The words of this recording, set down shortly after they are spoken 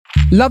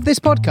Love this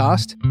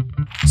podcast?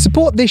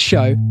 Support this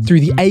show through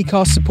the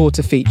Acast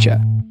supporter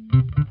feature.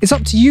 It's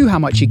up to you how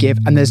much you give,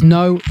 and there's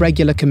no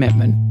regular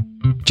commitment.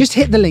 Just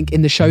hit the link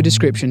in the show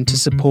description to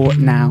support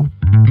now.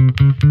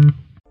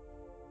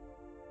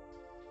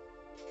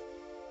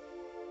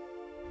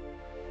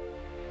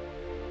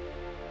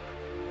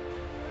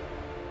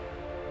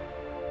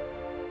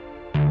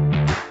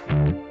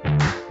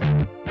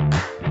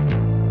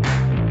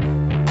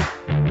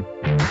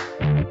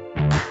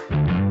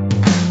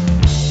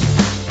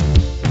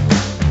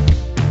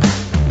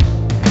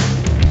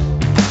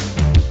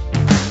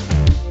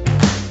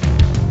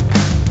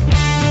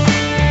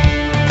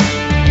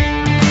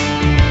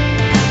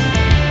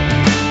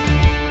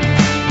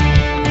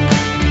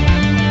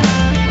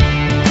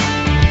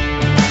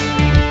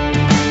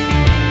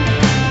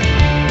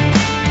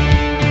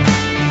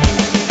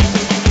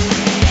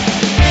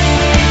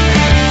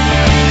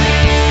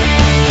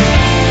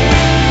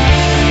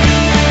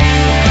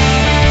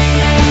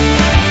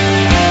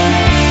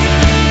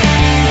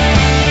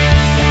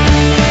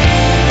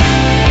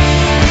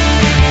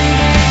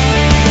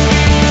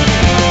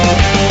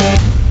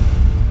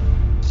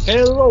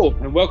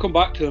 Welcome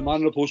back to the Man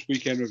on the Post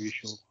Weekend Review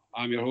Show.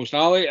 I'm your host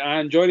Ali,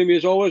 and joining me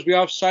as always we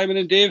have Simon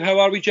and Dave. How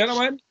are we,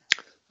 gentlemen?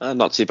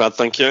 Not too bad,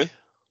 thank you.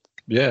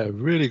 Yeah,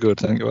 really good,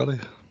 thank you, Ali.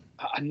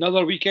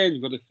 Another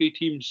weekend where the three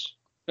teams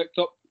picked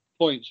up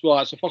points. Well,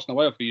 that's the first in a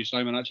while for you,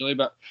 Simon, actually,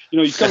 but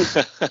you come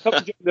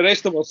and join the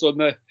rest of us on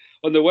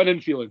the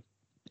winning feeling.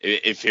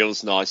 It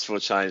feels nice for a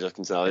change, I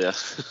can tell you.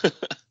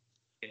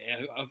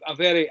 Yeah, a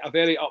very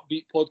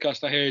upbeat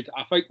podcast ahead.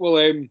 I think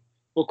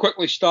we'll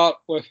quickly start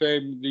with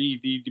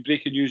the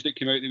breaking news that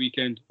came out the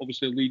weekend.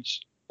 Obviously,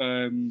 Leeds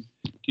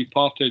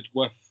departed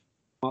with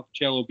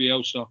Marcelo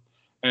Bielsa.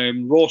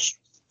 Ross,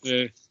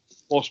 the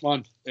boss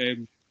man,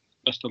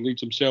 Mr.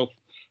 Leeds himself,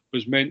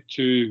 was meant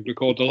to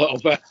record a little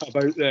bit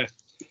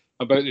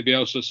about the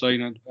Bielsa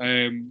signing.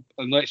 And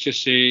let's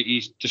just say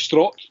he's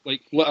distraught.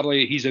 Like,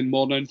 literally, he's in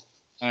mourning.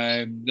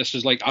 This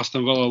is like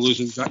Aston Villa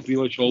losing Jack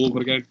Grealish all over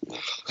again.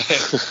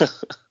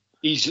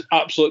 He's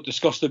absolutely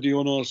disgusted, the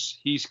owners.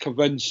 He's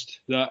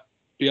convinced that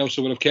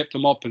Bielsa would have kept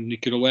him up and he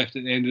could have left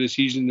at the end of the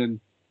season and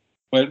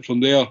went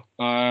from there.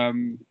 I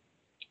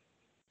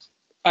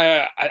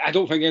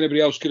don't think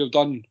anybody else could have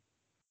done...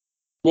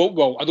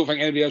 Well, I don't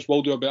think anybody else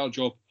will do a better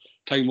job.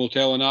 Time will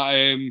tell on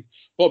that.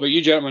 What about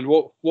you, gentlemen?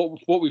 What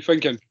are we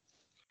thinking?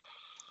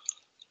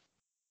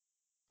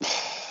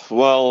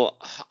 Well,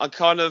 I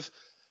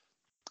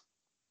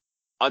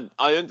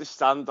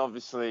understand,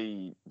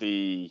 obviously,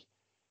 the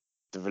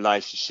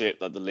relationship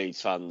that the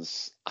Leeds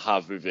fans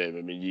have with him.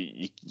 I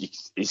mean,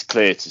 it's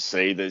clear to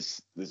see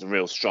there's a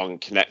real strong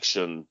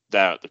connection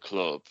there at the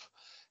club,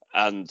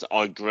 and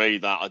I agree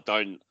that I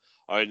don't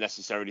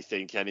necessarily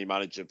think any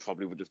manager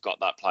probably would have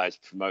got that players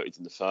promoted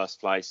in the first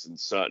place, and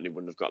certainly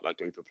wouldn't have got that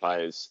group of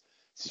players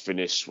to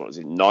finish. What was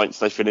it, 9th?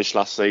 They finished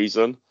last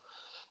season,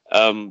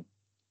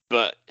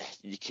 but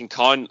I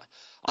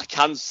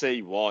can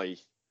see why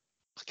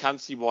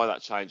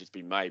that change has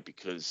been made,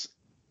 because.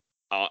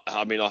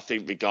 I mean, I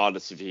think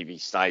regardless if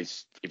he'd stayed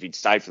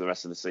for the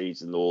rest of the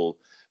season or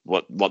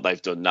what they've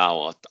done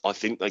now, I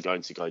think they're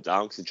going to go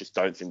down because I just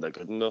don't think they're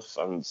good enough.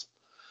 And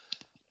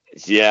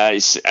yeah,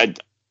 it's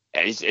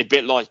a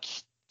bit like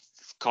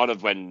kind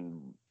of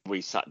when we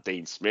sat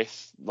Dean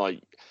Smith.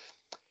 Like,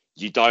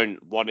 you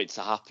don't want it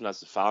to happen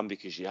as a fan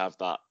because you have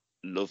that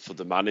love for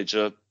the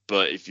manager.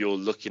 But if you're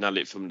looking at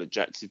it from an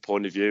objective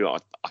point of view, I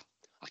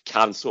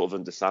can sort of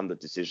understand the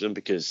decision,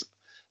 because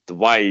the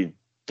way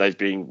they've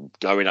been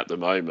going at the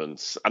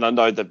moment, and I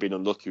know they've been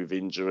unlucky with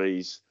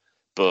injuries,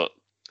 but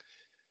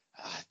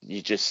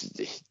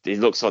it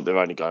looks like they're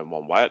only going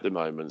one way at the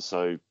moment.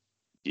 So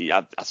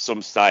at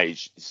some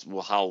stage,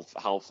 how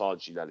far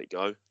do you let it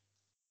go?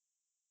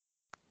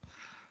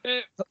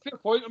 Fair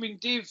point. I mean,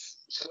 Dave,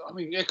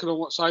 echoing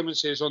what Simon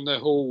says on the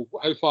whole,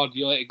 how far do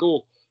you let it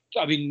go?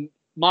 I mean,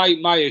 my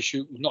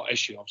issue, not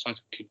issue, I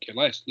could care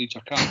less, Leeds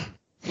are crap.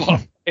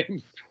 But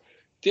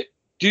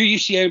do you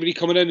see anybody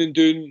coming in and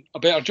doing a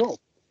better job?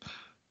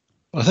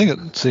 I think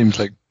it seems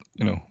like,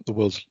 the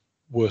world's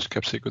worst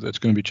kept secret that it's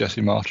going to be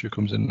Jesse Marsch who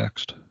comes in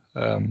next.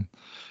 And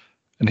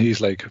he's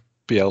like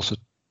Bielsa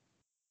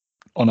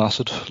on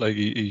acid. Like,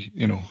 you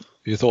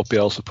thought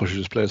Bielsa pushes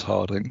his players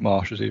hard. I think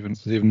Marsch is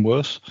even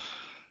worse,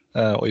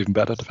 or even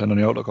better, depending on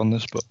your outlook on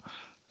this. But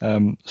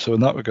so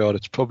in that regard,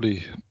 it's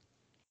probably,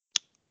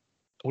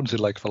 I wouldn't say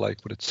like for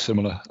like, but it's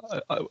similar.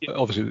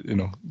 Obviously,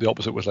 the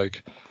opposite was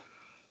like,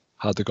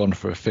 had they gone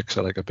for a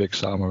fixer like a Big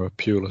Sam or a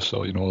Pulis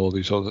or all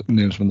these other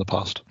names from the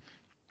past,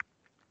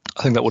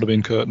 I think that would have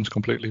been curtains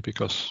completely,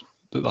 because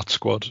that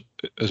squad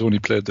has only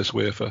played this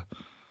way for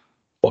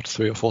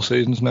 3 or 4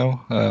 seasons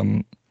now,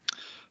 and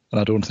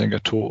I don't think a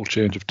total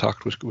change of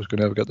tact was going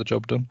to ever get the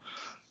job done.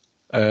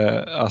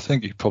 I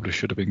think he probably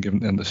should have been given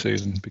the end of the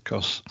season,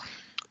 because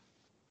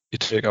you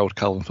take out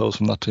Calvin Phillips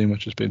from that team,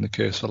 which has been the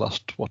case for the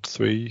last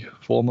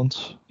 3-4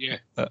 months. Yeah.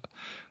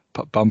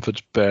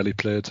 Bamford's barely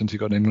played since he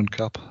got an England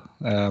cap.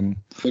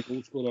 Big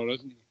goal scorer,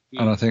 isn't he?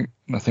 Yeah. And I think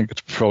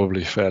it's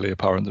probably fairly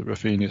apparent that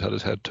Rafinha's had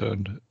his head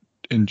turned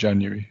in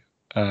January.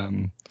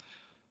 Bayern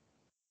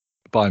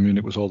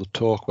Munich was all the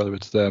talk, whether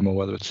it's them or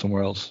whether it's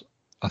somewhere else.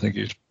 I think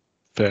he's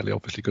fairly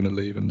obviously going to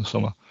leave in the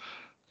summer.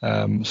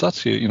 So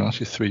that's your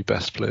 3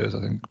 best players, I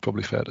think,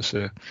 probably fair to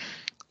say.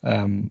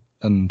 And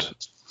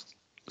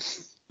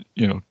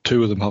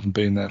 2 of them haven't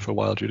been there for a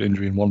while due to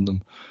injury, and one of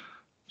them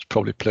is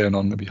probably playing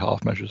on maybe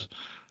half measures.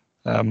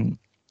 And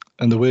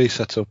the way he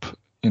sets up,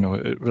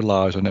 it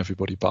relies on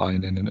everybody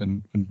buying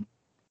in and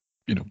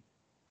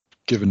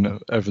giving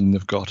everything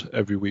they've got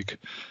every week,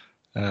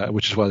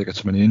 which is why they get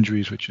so many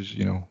injuries, which is,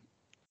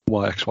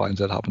 why X, Y, and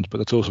Z happens.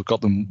 But it's also got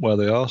them where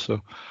they are.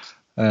 So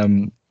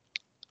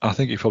I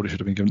think he probably should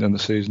have been given the end of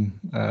the season.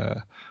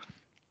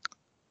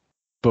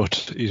 But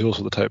he's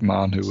also the type of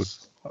man who would,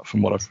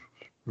 from what I've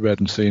read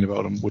and seen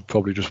about him, would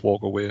probably just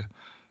walk away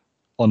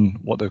on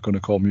what they're going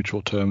to call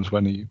mutual terms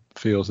when he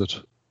feels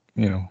that,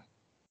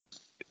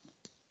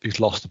 he's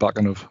lost the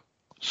backing of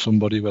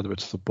somebody, whether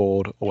it's the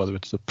board or whether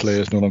it's the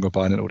players no longer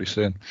buying into what he's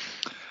saying.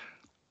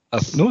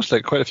 I've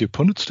noticed quite a few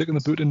pundits sticking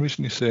the boot in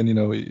recently, saying,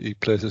 he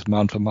plays this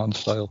man-for-man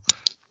style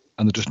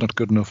and they're just not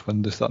good enough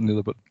and this, that and the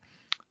other. But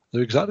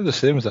they're exactly the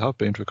same as they have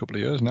been for a couple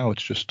of years now.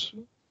 It's just,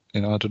 I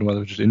don't know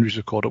whether just injuries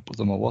have caught up with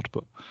them or what,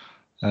 but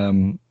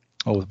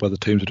or whether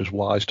teams are just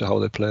wise to how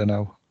they play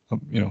now.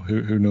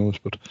 Who knows?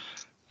 But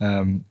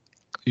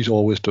he's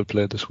always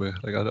played this way.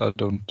 I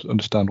don't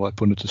understand why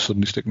pundits are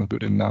suddenly sticking the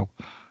boot in now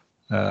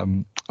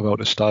about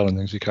his style and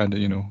things. He kind of,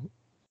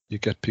 you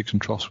get peaks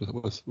and troughs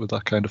with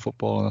that kind of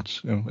football, and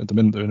that's, at the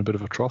minute they're in a bit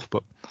of a trough.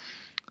 But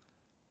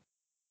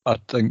I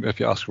think if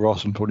you ask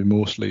Ross and probably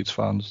most Leeds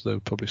fans, they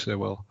would probably say,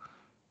 well,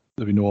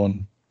 there'd be no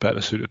one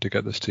better suited to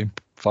get this team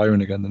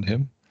firing again than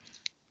him.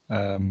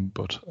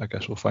 But I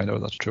guess we'll find out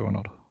if that's true or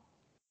not.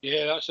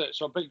 Yeah, that's it.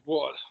 So big.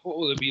 What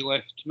will there be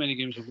left? How many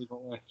games have we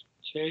got left?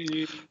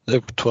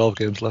 They've got 12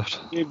 games left.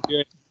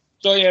 Yeah.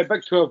 So yeah,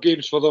 big 12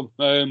 games for them.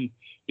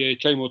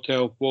 Time will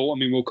tell. Well,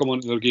 we'll come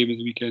on to their game at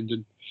the weekend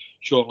and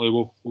shortly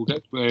we'll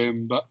get.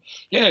 But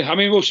yeah,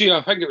 we'll see.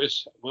 I think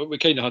we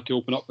kind of had to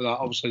open up with that.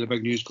 Obviously, the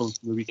big news comes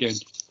from the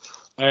weekend.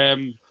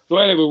 So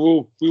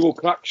anyway, we will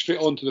crack straight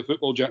on to the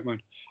football,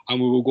 Jackman,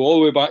 and we will go all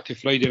the way back to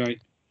Friday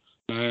night,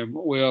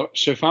 where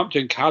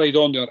Southampton carried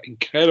on their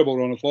incredible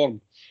run of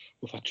form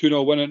with a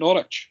 2-0 win at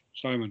Norwich.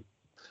 Simon.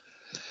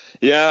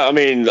 Yeah,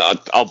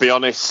 I'll be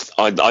honest.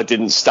 I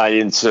didn't stay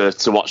in to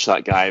watch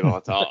that game.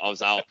 I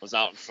was out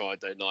on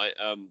Friday night.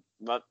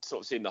 I'd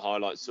sort of seen the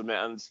highlights from it,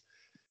 and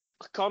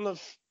I kind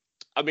of,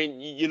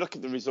 you look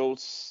at the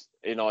results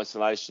in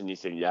isolation, you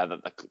think, yeah,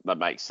 that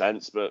makes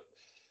sense. But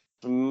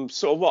from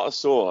sort of what I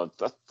saw,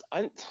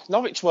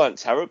 Norwich weren't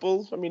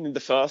terrible. In the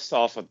first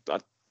half,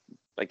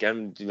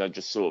 again,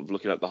 just sort of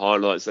looking at the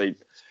highlights, they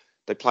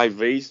played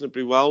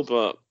reasonably well,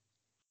 but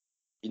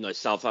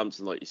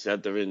Southampton, like you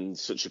said, they're in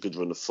such a good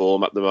run of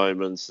form at the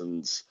moment,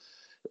 and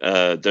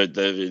they're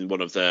in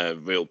one of their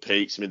real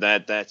peaks. They're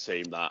their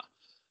team that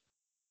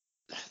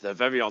they're a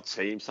very odd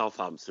team,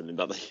 Southampton, in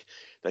that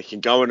they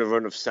can go in a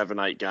run of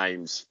 7-8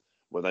 games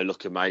where they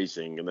look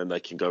amazing, and then they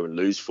can go and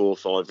lose 4 or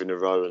 5 in a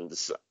row,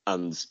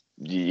 and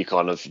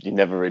you're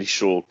never really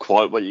sure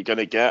quite what you're going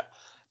to get.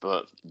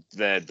 But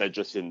they're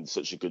just in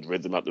such a good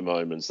rhythm at the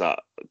moment that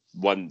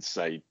once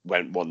they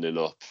went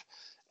 1-0 up,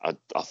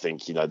 I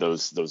think there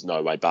was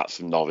no way back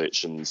from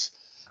Norwich, and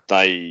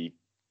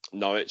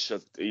Norwich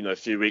a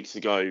few weeks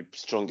ago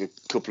strung a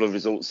couple of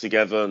results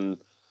together and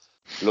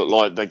looked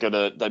like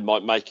they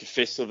might make a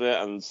fist of it.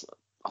 And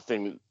I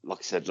think, like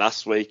I said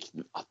last week,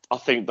 I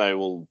think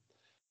they'll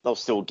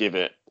still give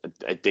it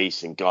a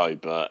decent go,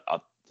 but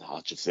I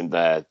just think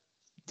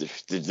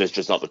there's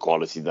just not the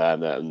quality there,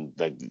 and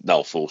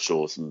they'll fall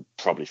short and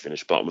probably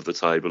finish bottom of the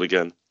table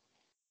again.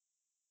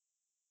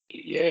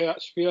 Yeah,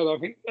 that's fair. I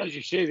think, as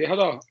you say, they had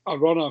a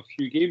run of a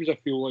few games, I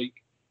feel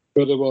like,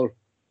 where they were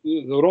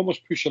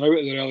almost pushing out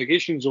of the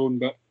relegation zone,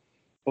 but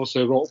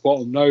also rock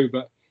bottom now.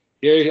 But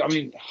yeah,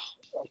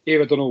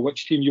 Dave, I don't know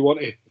which team you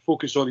want to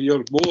focus on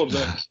here more,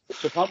 the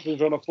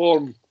Southampton's run of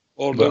form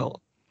or the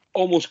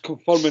almost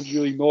confirming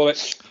really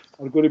Norwich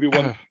are going to be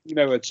one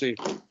now, I'd say.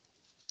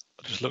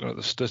 Just looking at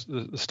the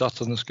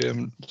stats on this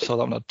game,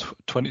 Southampton had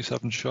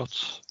 27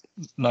 shots,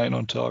 9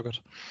 on target.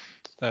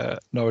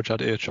 Norwich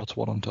had 8 shots,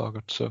 1 on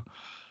target. So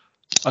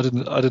I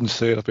didn't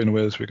see it. I've been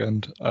away this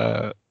weekend.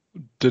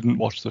 Didn't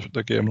watch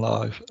the game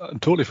live. I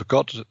totally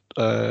forgot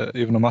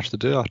even on Match of the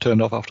Day. I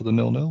turned off after the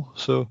 0-0.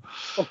 So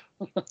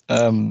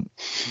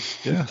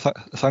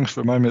thanks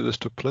for reminding me that this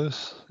took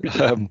place.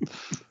 I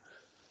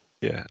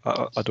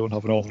don't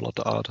have an awful lot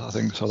to add. I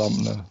think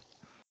Southampton are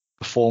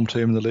the form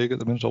team in the league at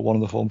the minute, or one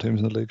of the form teams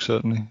in the league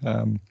certainly.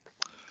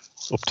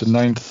 Up to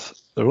 9th.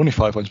 They're only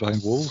 5 points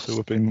behind Wolves, who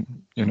have been,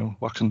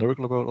 waxing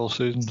lyrical about all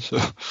season. So,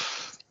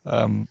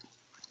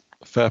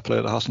 fair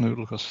play to Hasenhüttl,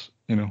 because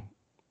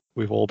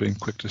we've all been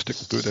quick to stick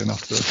the boot in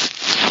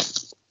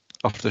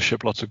after they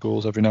ship lots of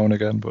goals every now and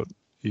again, but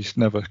he's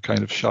never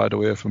kind of shied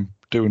away from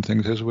doing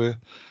things his way.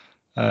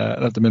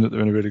 And at the minute,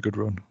 they're in a really good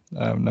run.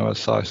 Now, as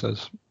Si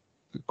says,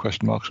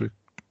 question marks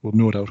will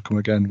no doubt come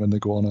again when they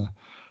go on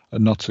a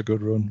not so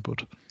good run,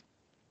 but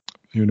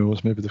who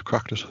knows? Maybe they've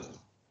cracked it.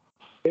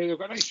 They've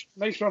got a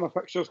nice run of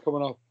fixtures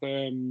coming up.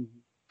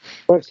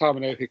 West Ham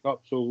and FA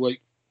Cup, so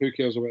like, who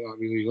cares about that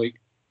really?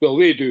 Like, well,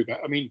 they do,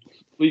 but I mean,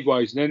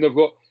 league-wise. And then they've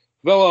got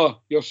Villa,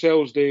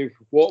 yourselves, Dave,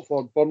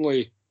 Watford,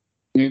 Burnley,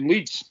 and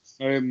Leeds.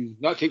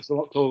 That takes them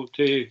up to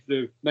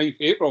the 9th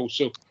April.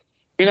 So, I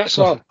mean, that's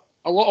a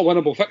lot of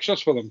winnable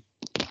fixtures for them.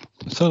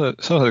 It sounds like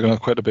they're going to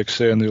have quite a big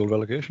say in the old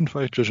relegation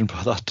fight, judging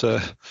by that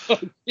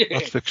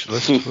that fixture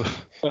list.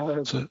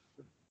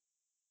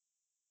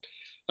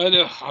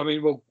 I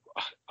mean, well,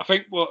 I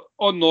think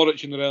on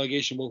Norwich and the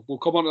relegation, we'll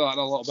come on to that in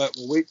a little bit.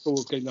 We'll wait till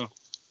we've kind of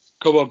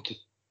covered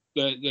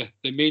the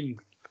main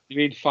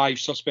 5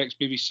 suspects,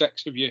 maybe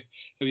 6 if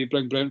you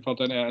bring Brentford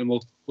into it, and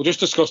we'll just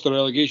discuss the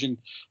relegation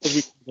as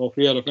we go off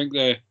here. I think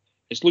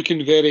it's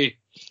looking very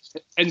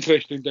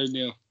interesting down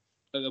there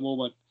at the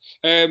moment.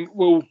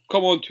 We'll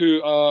come on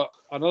to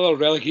another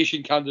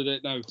relegation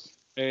candidate now. Was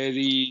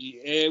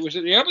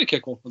it the early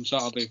kickoff on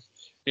Saturday?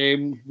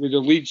 With the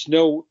Leeds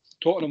 0,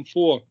 Tottenham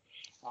 4.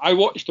 I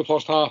watched the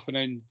first half and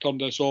then turned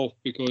this off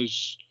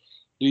because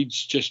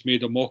Leeds just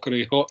made a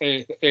mockery.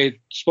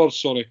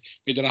 Spurs,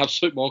 made an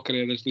absolute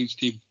mockery of this Leeds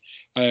team.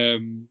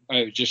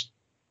 It just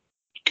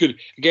could,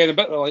 again, a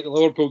bit like the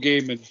Liverpool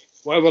game and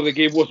whatever the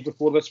game was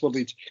before this for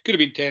Leeds. Could have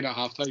been 10 at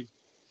half time.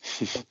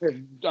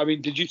 I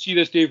mean, did you see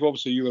this, Dave?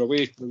 Obviously, you were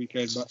away for the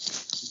weekend, but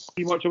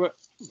see much of it?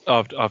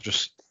 I've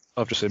just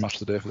seen match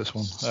of the day for this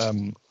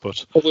one.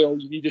 But probably all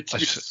you needed to.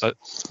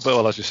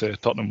 As you say,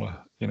 Tottenham were,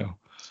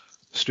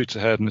 streets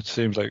ahead, and it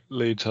seems like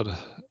Leeds had a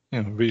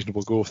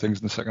reasonable go of things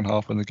in the second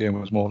half when the game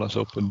was more or less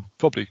up, and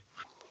probably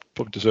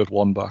deserved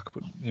one back,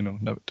 but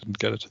never didn't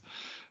get it.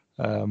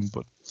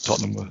 But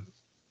Tottenham were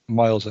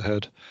miles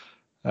ahead.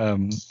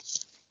 Do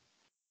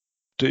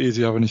either of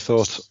you have any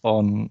thoughts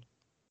on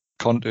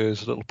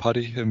Conte's little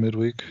paddy in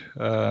midweek,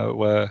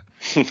 where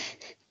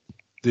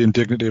the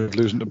indignity of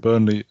losing to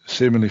Burnley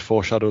seemingly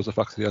foreshadows the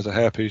fact that he has a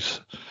hairpiece,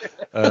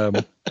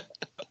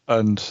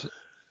 and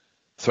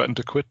threatened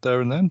to quit there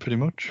and then, pretty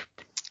much?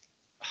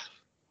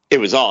 It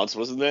was odd,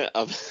 wasn't it?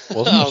 Wasn't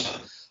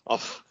it? I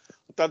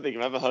don't think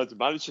I've ever heard the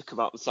manager come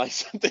out and say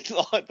something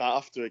like that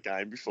after a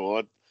game before.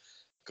 I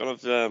kind of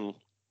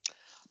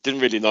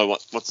didn't really know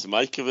what to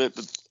make of it,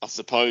 but I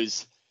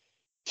suppose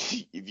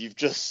if you've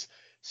just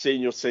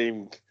seen your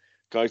team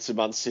go to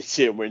Man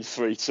City and win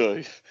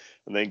 3-2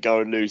 and then go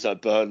and lose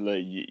at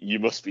Burnley, you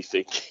must be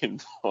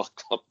thinking, what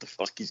the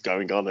fuck is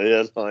going on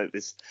here? Like,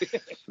 this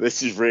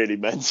is really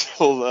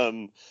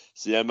mental.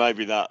 So yeah,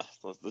 maybe that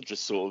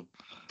just sort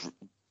of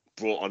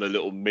brought on a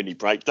little mini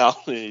breakdown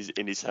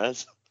in his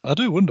head. I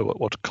do wonder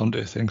what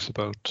Conte thinks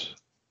about,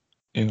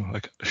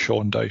 like a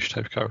Sean Dyche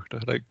type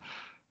character. Like,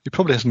 he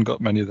probably hasn't got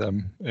many of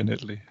them in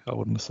Italy, I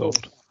wouldn't have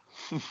thought.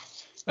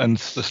 And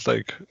it's just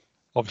like,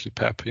 obviously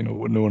Pep,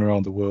 known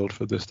around the world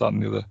for this, that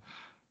and the other.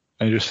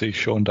 And you just see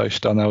Sean Dyche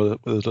stand there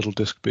with his little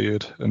disc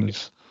beard and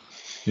his,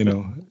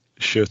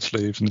 shirt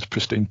sleeves and his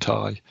pristine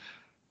tie,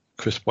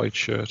 crisp white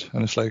shirt.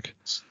 And it's like,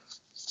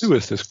 who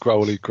is this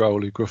growly,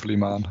 gruffly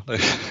man?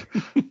 Like,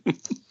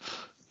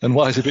 and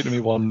why is he beating me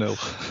 1-0?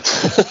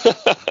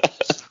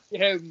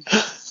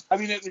 I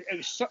mean, it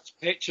was such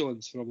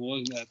petulance from him,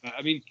 wasn't it? But,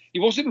 I mean, he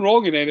wasn't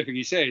wrong in anything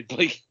he said.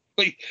 Like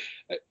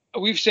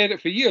we've said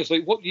it for years.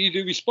 Like, what do you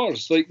do with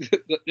Spurs? Like,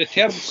 the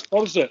term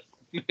Spurs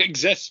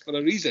exists for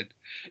a reason.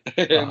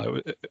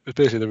 It was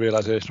basically the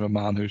realization of a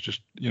man who's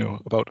just,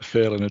 about to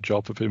fail in a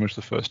job for pretty much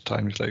the first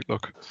time. He's like,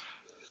 look,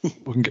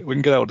 we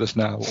can get out of this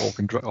now, or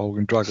we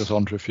can drag us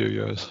on for a few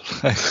years.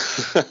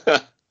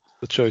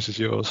 The choice is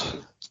yours.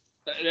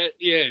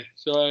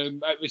 So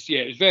it was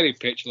very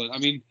petulant. I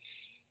mean,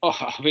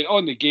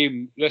 on the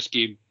game, this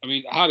game, I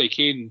mean, Harry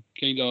Kane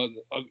kind of,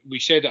 we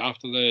said it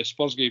after the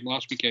Spurs game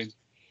last weekend.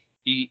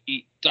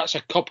 He that's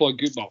a couple of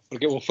good.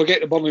 Forget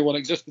the Burnley one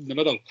existed in the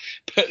middle,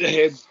 but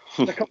a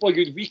couple of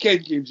good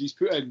weekend games he's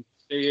put in.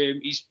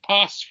 He's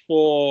passed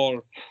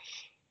for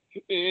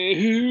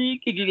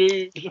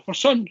for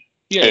Son.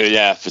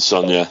 Yeah, for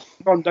Son. Yeah,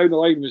 Run down the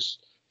line was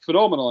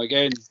phenomenal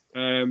again,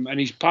 and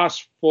he's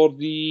passed for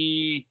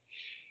the.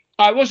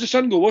 It was the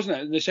Son goal, wasn't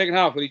it, in the second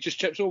half, where he just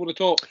chips over the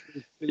top?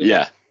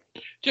 Yeah.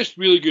 Just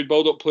really good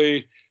build-up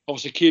play.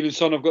 Obviously, Kane and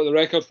Son have got the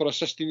record for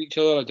assisting each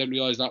other. I didn't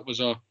realise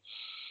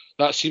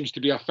that seems to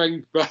be a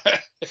thing. But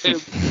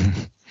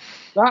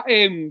that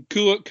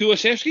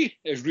Kulusevski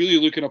is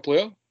really looking a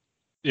player.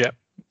 Yeah,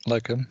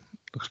 like him.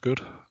 Looks good.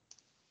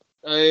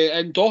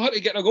 And Doherty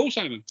getting a goal,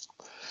 Simon.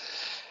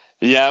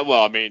 Yeah,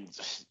 well, I mean,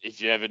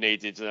 if you ever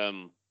needed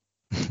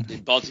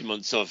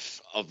embodiments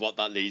of what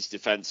that Leeds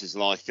defence is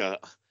like, I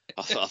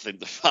think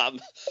the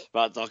fact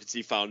that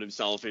Doherty found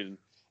himself in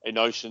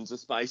oceans of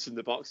space in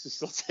the box to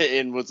slot it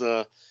in would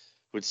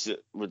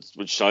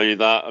show you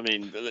that. I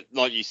mean,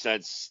 like you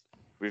said,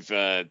 with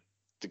the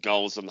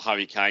goals on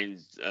Harry Kane,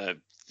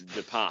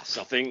 the pass,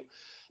 I think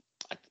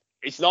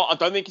it's not. I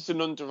don't think it's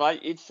an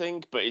underrated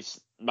thing, but it's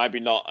maybe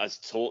not as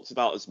talked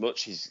about as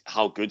much as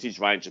how good his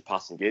range of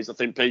passing is. I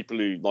think people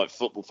who like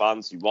football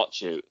fans who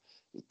watch it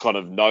kind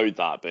of know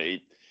that, but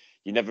you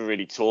never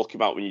really talk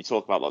about, when you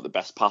talk about like the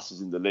best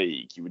passers in the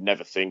league, you would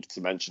never think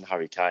to mention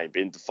Harry Kane.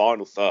 But in the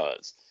final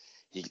third,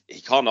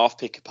 he can't half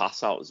pick a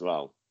pass out as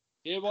well.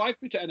 Yeah, well, I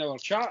put it in our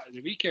chat at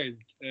the weekend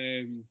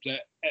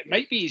that it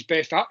might be his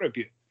best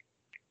attribute.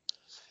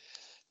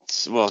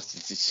 Well,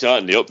 it's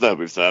certainly up there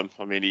with them.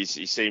 I mean, he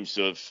seems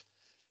to have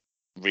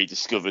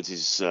rediscovered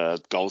his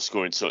goal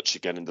scoring touch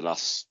again in the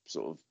last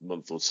sort of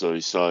month or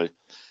two. So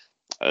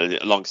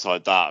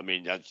alongside that, I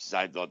mean, I'd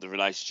say like the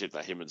relationship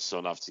that him and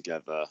Son have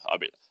together. I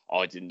mean,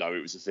 I didn't know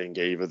it was a thing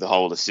either. The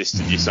whole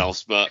assistant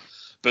yourselves, but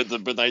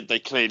they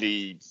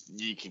clearly,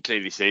 you can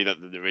clearly see that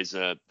there is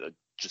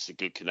just a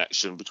good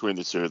connection between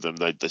the two of them.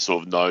 They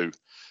sort of know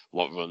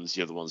what runs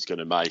the other one's going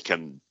to make,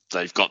 and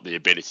they've got the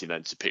ability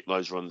then to pick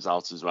those runs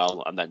out as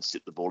well, and then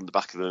sit the ball in the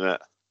back of the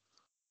net.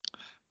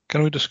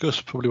 Can we discuss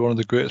probably one of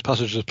the greatest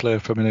passages of play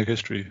of Premier League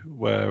history,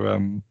 where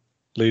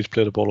Leeds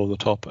played a ball over the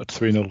top at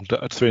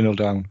 3-0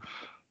 down.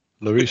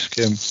 Lloris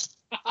came.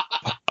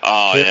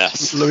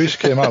 Yes. Lloris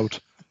came out.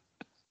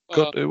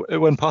 It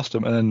went past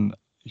him, and then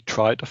he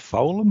tried to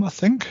foul him. I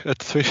think at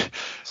 3,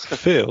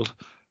 failed.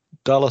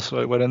 Dallas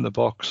went in the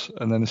box,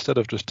 and then instead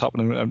of just tapping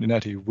him in empty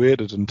net, he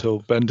waited until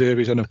Ben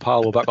Davies and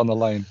Powell were back on the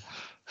line,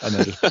 and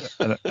then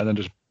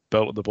just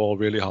belted the ball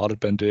really hard at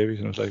Ben Davies,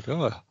 and I was like,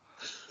 oh,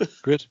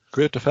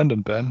 great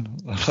defending, Ben.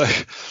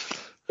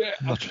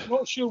 I'm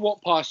not sure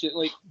what pass it.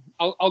 Like,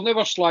 I'll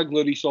never slag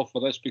Lloris off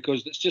for this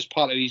because it's just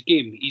part of his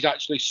game. He's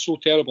actually so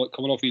terrible at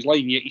coming off his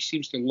line, yet he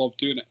seems to love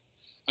doing it.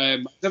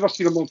 I've never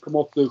seen him come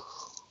off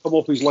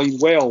his line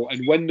well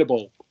and win the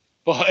ball.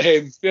 But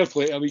fair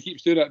play, I mean, he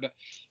keeps doing it.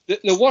 But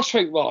the worst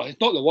thing, well,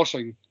 it's not the worst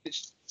thing.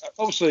 It's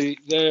obviously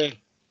the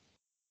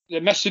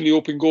missing the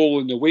open goal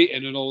and the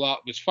waiting and all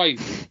that was fine.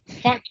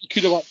 In fact, he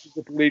could have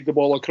actually laid the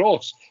ball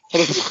across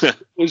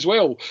as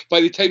well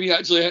by the time he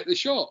actually hit the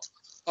shot.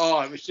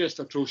 Oh, it was just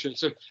atrocious.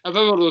 So if ever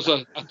there was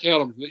a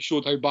term that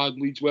showed how bad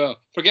Leeds were,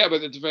 forget about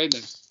the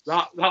defending.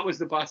 That was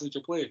the passage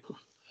of play.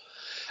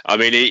 I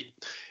mean,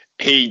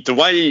 he the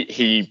way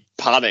he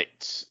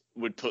panicked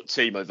would put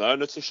Timo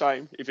Werner to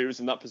shame if he was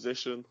in that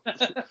position.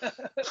 I've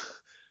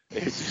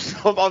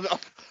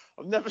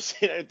never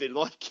seen anything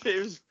like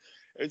it.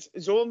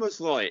 It's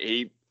almost like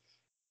he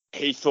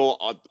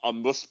thought I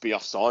must be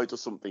offside or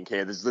something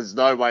here. There's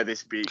no way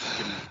this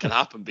can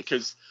happen,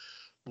 because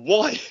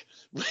why,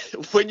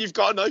 when you've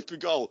got an open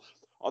goal,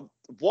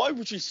 why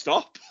would you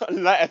stop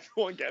and let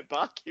everyone get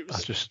back? It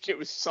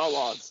was so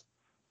hard.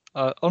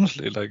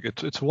 Honestly, like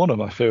it's one of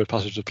my favourite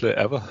passages of play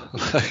ever.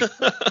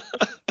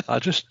 I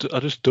just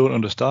don't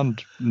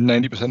understand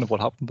 90% of what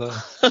happened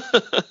there.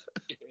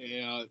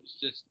 Yeah, it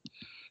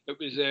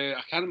was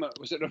I can't remember.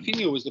 Was it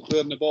Rafinha was the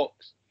player in the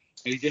box?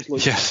 And he just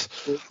looked. Yes.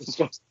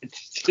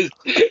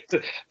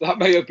 That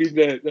might have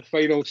been the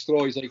final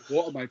straw. He's like,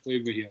 what am I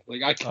playing with here?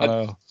 Like, I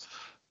can't.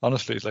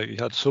 Honestly, like, he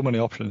had so many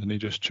options and he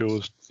just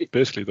chose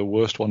basically the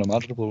worst one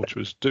imaginable, which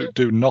was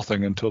do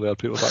nothing until they had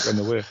people back in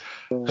the way,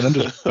 and then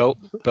just belt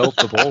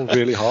the ball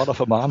really hard off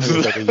a man who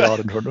was like a yard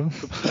in front of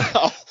him.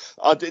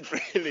 I did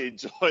really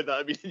enjoy that.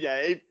 I mean,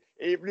 yeah,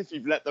 even if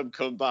you've let them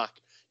come back,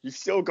 you've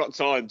still got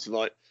time to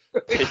like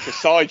pick a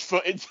side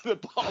foot into the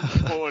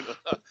bottom corner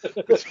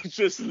to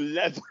just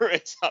leather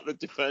it at the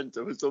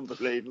defender. It was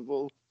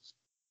unbelievable.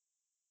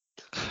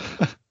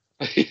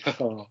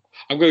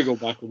 I'm going to go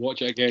back and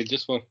watch it again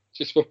just for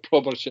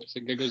proper shits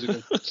and giggles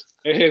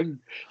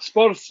again.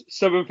 Spurs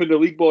 7th in the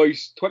league,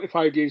 boys.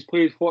 25 games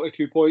played,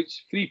 42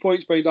 points. 3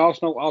 points behind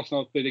Arsenal.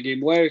 Arsenal have played a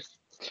game less.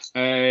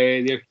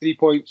 They have 3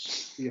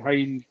 points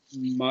behind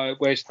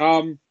West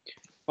Ham.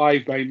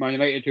 5 behind Man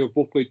United, who have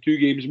both played 2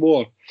 games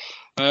more.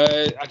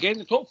 Again,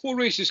 the top 4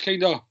 race is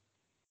kind of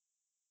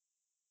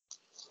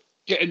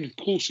getting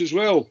close as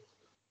well.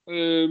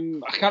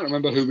 I can't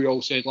remember who we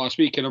all said last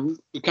week, and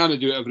we kind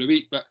of do it every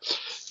week, but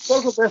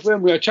Spurs will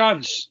definitely have a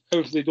chance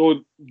if they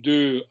don't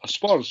do a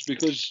Spurs,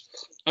 because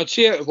I'd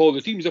say out of all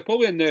the teams, they're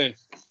probably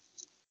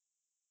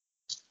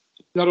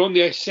they're on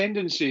the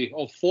ascendancy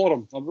of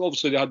form.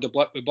 Obviously, they had the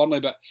blip with Burnley,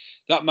 but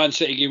that Man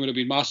City game would have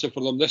been massive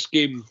for them. This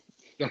game,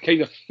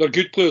 their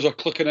good players are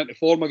clicking into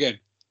form again.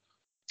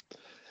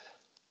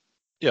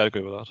 Yeah, I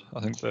agree with that.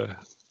 I think they're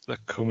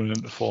coming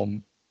into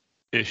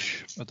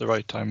form-ish at the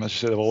right time. As you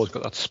say, they've always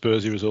got that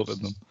Spursy result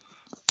in them,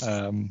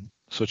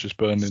 such as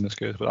Burnley in this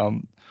case. But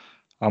I'm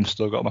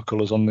still got my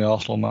colours on the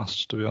Arsenal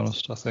mast, to be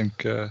honest. I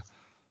think they're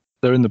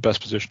in the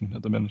best position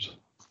at the minute.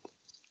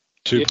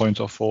 2 points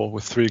off 4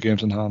 with 3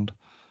 games in hand.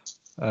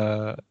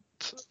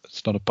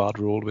 It's not a bad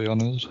rule, to be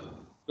honest.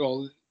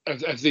 Well,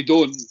 if they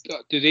don't,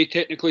 do they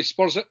technically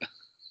Spurs it?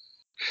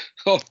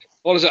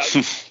 Or is it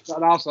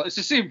an Arsenal? It's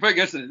the same thing,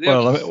 isn't it?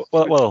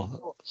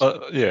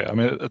 Yeah. I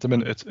mean, at the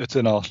minute, it's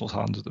in Arsenal's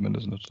hands at the minute,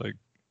 isn't it? Like,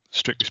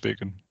 strictly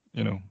speaking,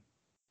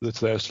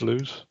 it's theirs to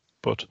lose.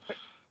 But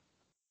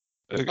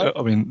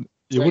I mean,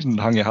 you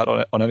wouldn't hang your hat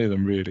on any of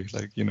them, really.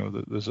 Like,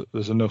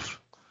 there's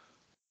enough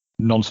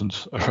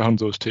nonsense around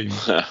those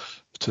teams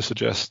to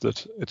suggest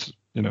that it's,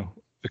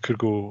 it could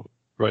go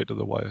right to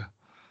the wire.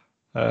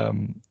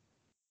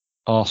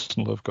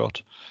 Arsenal have got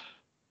a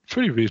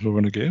pretty reasonable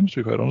run of games, to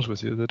be quite honest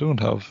with you. They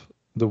don't have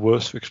the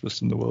worst fixture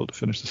list in the world to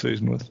finish the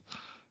season with.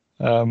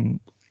 A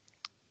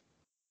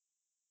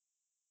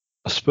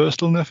Spurs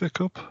still in the FA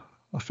Cup?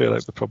 I feel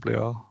like they probably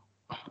are.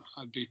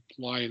 I'd be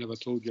lying if I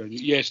told you.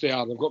 Yes, they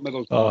are. They've got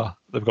Middlesbrough.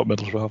 They've got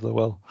Middlesbrough, have they?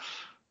 Well,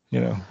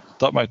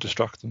 that might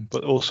distract them.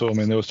 But also, I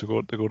mean, they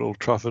go to Old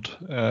Trafford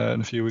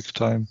in a few weeks'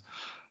 time.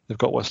 They've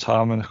got West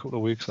Ham in a couple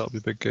of weeks. That'll be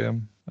a big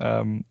game.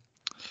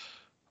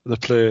 They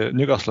play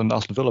Newcastle and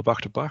Aston Villa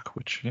back to back,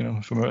 which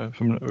from a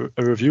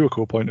reviewer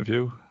core point of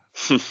view,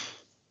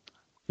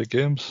 big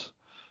games.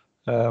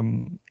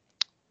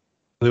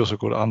 They also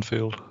go to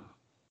Anfield,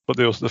 but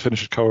they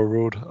finish at Carrow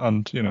Road,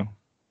 and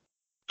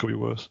could be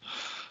worse.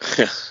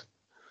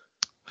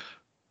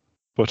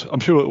 But I'm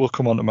sure it will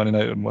come on to Man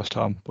United and West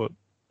Ham. But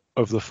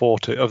of the four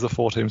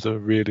teams that are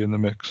really in the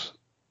mix,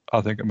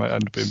 I think it might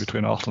end up being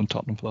between Arsenal and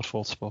Tottenham for that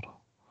fourth spot.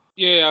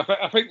 Yeah,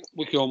 I think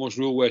we can almost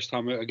rule West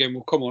Ham out. Again,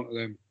 we'll come on to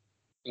them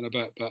in a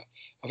bit, but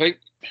I think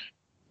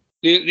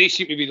they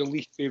seem to be the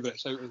least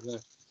favourites out of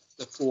the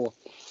four,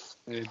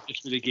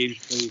 just with the games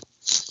played.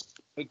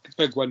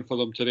 Big win for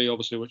them today,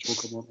 obviously, which we'll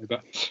come on to.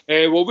 But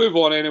we'll move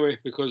on anyway,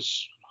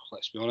 because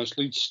let's be honest,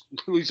 Leeds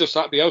are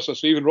sat Bielsa,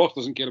 so even Ross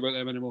doesn't care about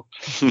them anymore.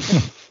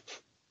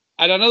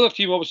 And another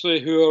team,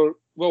 obviously,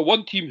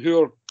 one team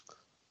who are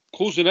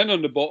closing in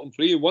on the bottom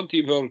three, and one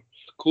team who are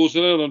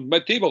closing in on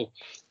mid-table.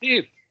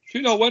 Dave,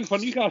 2-0 win for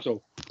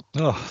Newcastle.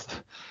 Oh,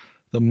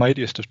 the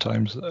mightiest of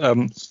times.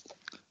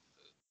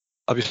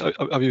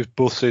 Have you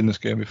both seen this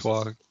game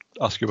before I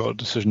ask you about a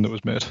decision that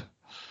was made?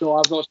 No,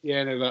 I've not seen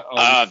any of it.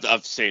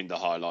 I've seen the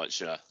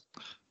highlights, yeah.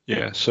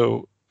 Yeah,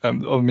 so,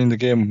 the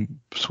game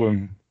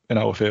swung in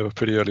our favour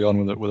pretty early on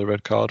with a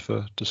red card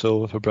for De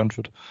Silva for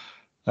Brentford.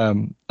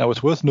 Now,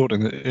 it's worth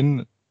noting that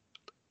in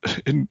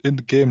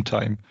the game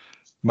time,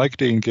 Mike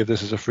Dean gave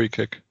this as a free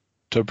kick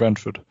to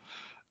Brentford,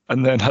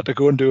 and then had to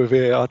go and do a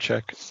VAR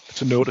check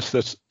to notice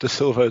that De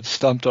Silva had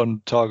stamped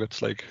on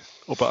target's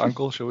upper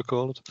ankle, shall we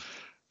call it,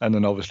 and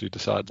then obviously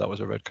decided that was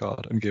a red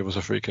card and gave us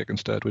a free kick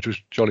instead, which was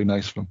jolly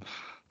nice of him.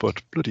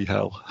 But bloody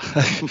hell.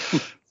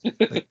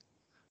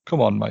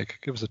 Come on, Mike,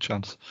 give us a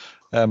chance.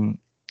 And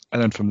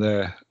then from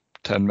there,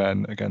 10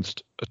 men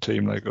against a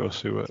team like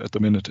us who are at the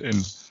minute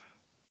in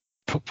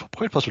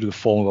quite possibly the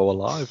form of our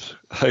lives.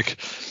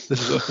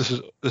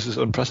 This is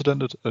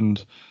unprecedented.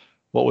 And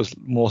what was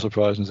more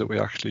surprising is that we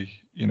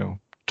actually,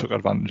 took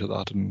advantage of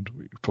that, and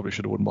we probably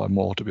should have won by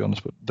more, to be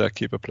honest. But their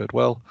keeper played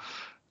well.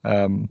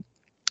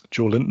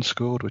 Joe Linton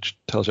scored, which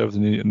tells you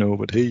everything you need to know.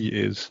 But he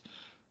is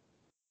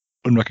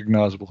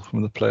unrecognisable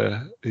from the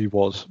player he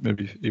was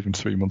maybe even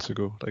 3 months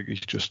ago.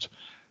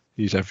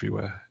 He's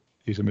everywhere.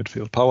 He's a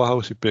midfield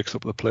powerhouse. He breaks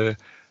up the play.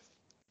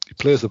 He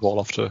plays the ball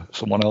off to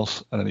someone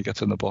else, and then he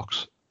gets in the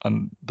box.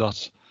 And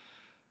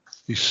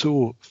he's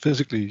so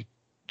physically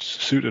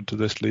suited to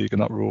this league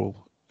and that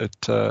role.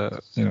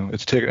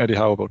 It's taken Eddie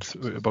Howe about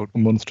a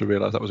month to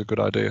realise that was a good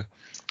idea,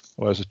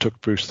 whereas it took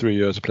Bruce 3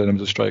 years of playing him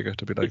as a striker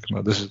to be like,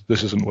 no, this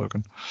isn't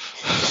working.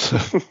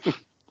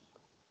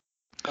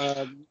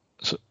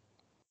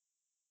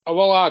 I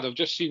will add, I've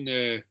just seen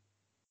the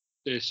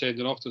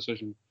sending off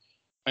decision,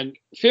 and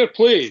fair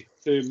play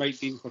to Mike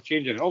Dean for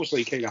changing it.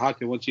 Obviously, he kind of had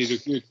to once he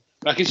reviewed.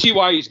 But I can see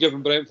why he's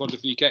given Brentford the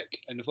free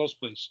kick in the first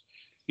place.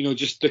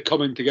 Just the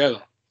coming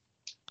together.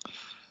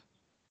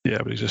 Yeah,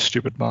 but he's a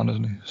stupid man,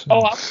 isn't he? So.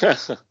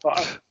 But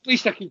at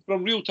least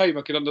from real time,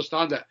 I can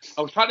understand it.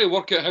 I was trying to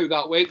work out how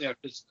that went there,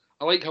 because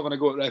I like having a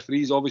go at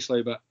referees,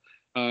 obviously, but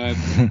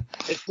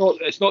it's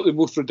not the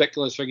most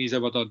ridiculous thing he's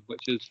ever done,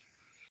 which is.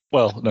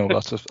 Well, no,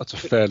 that's a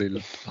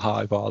fairly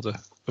high bar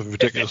of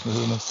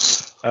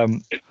ridiculousness,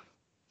 isn't it?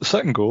 The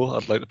second goal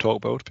I'd like to talk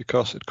about,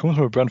 because it comes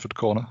from a Brentford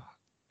corner,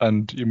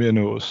 and you may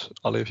notice,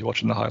 Ali, if you're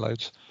watching the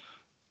highlights,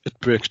 it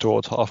breaks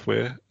towards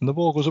halfway, and the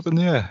ball goes up in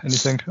the air, and you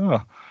think,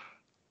 I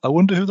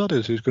wonder who that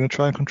is who's going to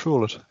try and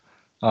control it.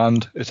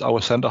 And it's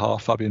our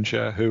centre-half, Fabian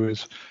Schär, who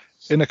is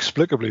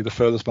inexplicably the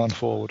furthest man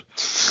forward.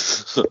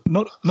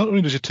 Not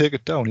only does he take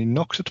it down, he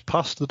knocks it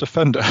past the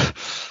defender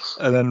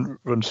and then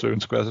runs through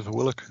and squares it for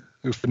Willock,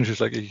 who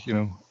finishes like he,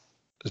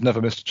 has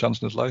never missed a chance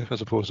in his life,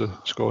 as opposed to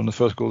scoring the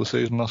first goal of the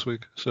season last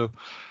week. So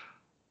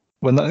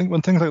when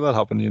things like that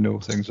happen,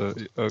 things are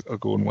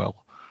going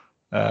well.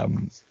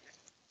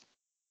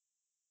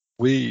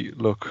 We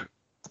look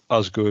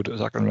as good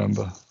as I can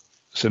remember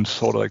since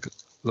sort of like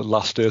the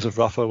last days of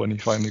Rafa, when he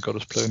finally got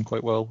us playing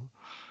quite well.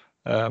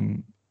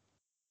 Obviously,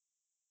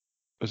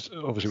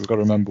 we've got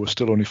to remember we're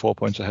still only 4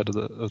 points ahead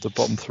of the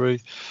bottom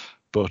three,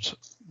 but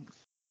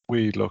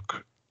we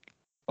look,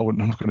 I'm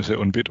not going to say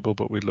unbeatable,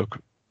 but we look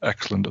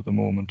excellent at the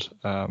moment.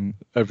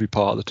 Every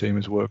part of the team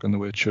is working the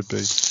way it should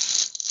be.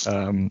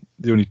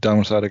 The only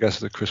downside, I guess,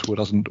 is that Chris Wood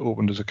hasn't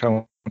opened his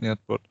account yet,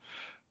 but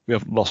we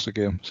haven't lost a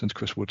game since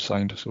Chris Wood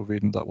signed, so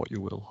reading that what you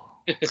will.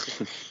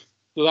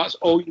 So that's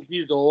all you've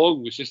needed all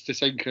along, was just to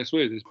sign Chris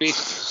Wood. It's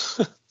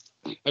basic.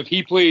 If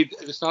he played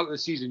at the start of the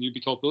season, you'd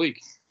be top of the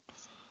league.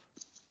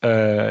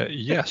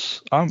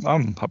 Yes,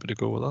 I'm happy to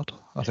go with that.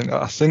 I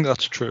think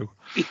that's true.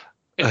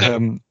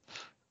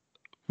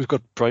 We've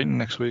got Brighton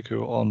next week,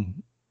 who are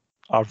on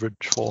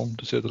average form,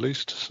 to say the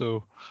least.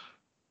 So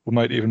we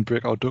might even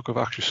break our duck of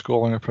actually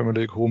scoring a Premier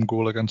League home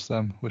goal against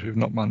them, which we've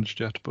not managed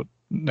yet. But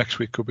next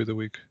week could be the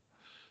week.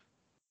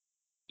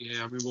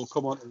 Yeah, I mean, we'll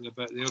come on to it a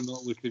bit. They're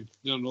not looking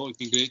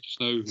great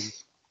just now. And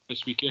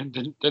this weekend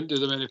didn't do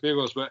them any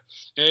favours. But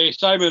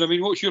Simon, I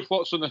mean, what's your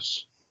thoughts on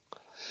this?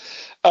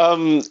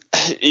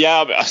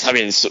 Yeah, I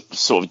mean,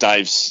 sort of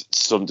Dave's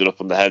summed it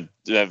up on the head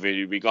there.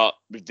 Really, we got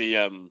with the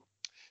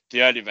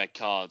early red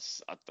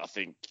cards. I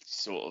think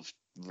sort of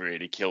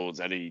really killed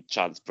any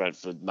chance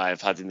Brentford may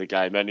have had in the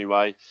game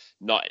anyway.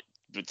 But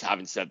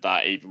having said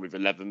that, even with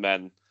 11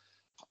 men,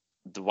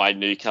 the way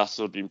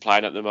Newcastle have been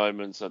playing at the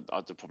moment,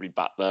 I'd probably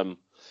back them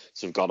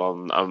to have gone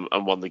on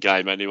and won the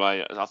game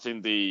anyway. I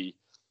think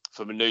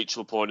from a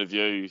neutral point of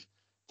view,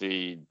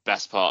 the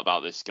best part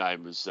about this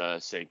game was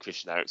seeing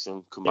Christian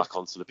Eriksen come back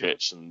onto the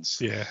pitch, and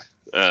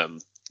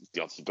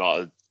obviously got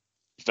a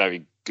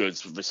very good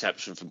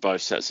reception from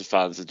both sets of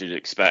fans, as you'd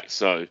expect.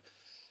 So,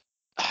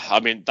 I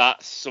mean,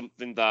 that's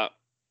something that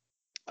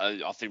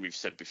I think we've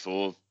said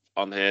before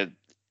on here.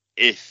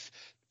 If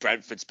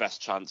Brentford's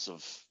best chance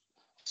of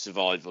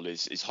survival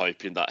is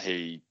hoping that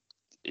he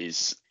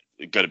is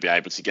going to be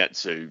able to get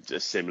to a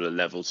similar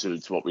level to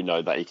what we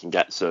know that he can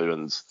get to,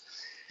 and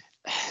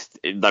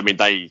I mean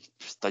they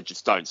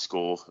just don't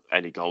score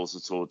any goals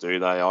at all, do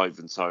they?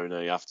 Ivan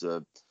Toney, after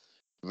a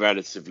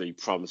relatively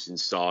promising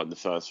start in the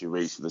first few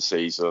weeks of the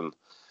season,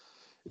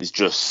 is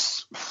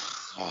just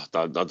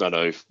I don't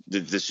know.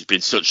 There's just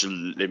been such a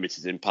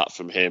limited impact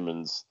from him,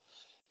 and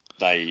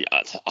I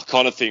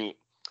kind of think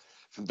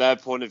from their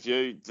point of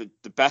view,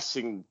 the best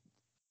thing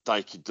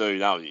they could do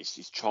now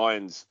is try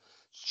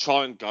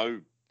and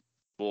go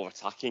more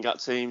attacking at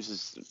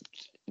teams.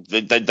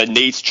 They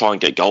need to try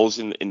and get goals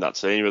in that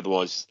team,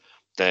 otherwise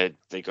they're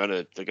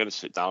gonna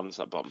slip down into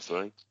that bottom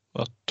three.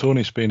 Well,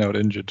 Tony's been out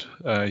injured.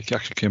 He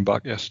actually came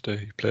back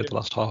yesterday. He played the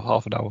last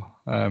half an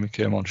hour. He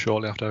came on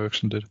shortly after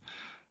Eriksen did.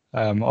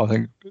 I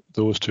think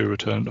those two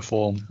return to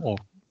form, or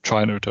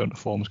trying to return to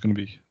form, is going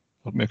to be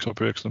what makes or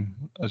breaks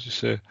them. As you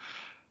say,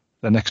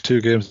 the next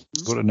two games,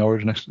 they go to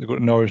Norwich next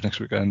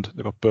weekend.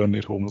 They've got Burnley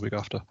at home the week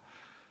after.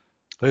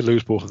 They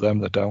lose both of them,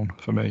 they're down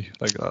for me.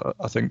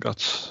 I think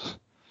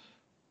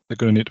they're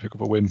going to need to pick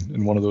up a win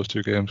in one of those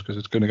two games, because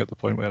it's going to get to the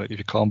point where if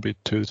you can't beat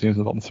two of the teams in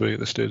the bottom three at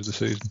this stage of the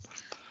season,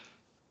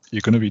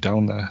 you're going to be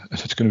down there.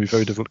 It's going to be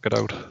very difficult to get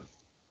out.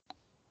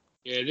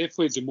 Yeah, they've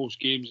played the most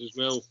games as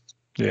well.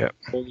 Yeah.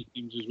 All the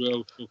teams as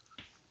well. So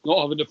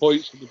not having the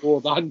points on the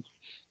board and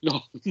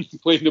not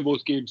playing the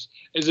most games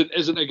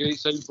isn't a great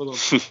sign for them.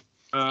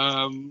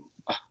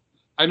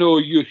 I know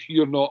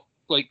you're not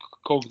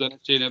confident in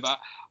saying it, but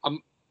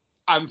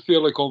I'm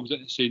fairly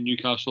confident in saying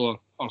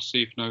Newcastle are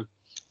safe now.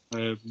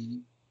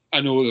 I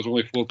know there's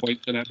only 4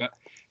 points in it, but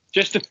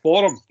just the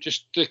form,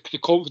 just the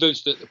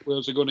confidence that the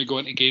players are going to go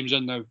into games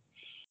in now.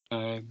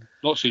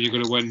 Not saying you're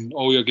going to win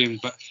all your games,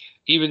 but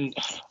even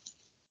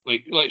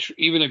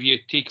even if you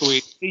take away,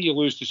 say you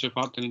lose to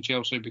Southampton and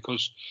Chelsea,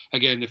 because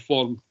again the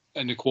form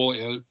and the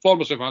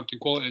form of Southampton,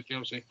 quality of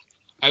Chelsea,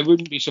 I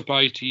wouldn't be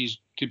surprised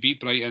to beat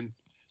Brighton.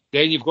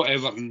 Then you've got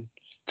Everton.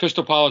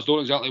 Crystal Palace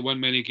don't exactly win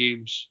many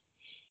games.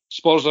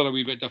 Spurs are a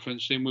wee bit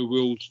different, same with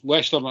Wolves.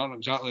 Leicester aren't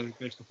exactly the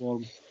best of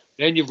form.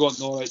 Then you've got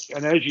Norwich,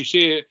 and as you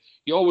say,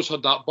 you always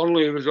had that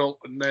Burnley result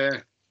in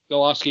the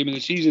last game of the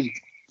season.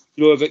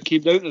 You know, if it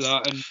came down to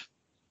that, and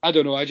I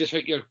don't know, I just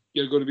think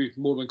you're going to be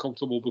more than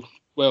comfortable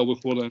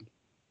before then.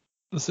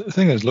 The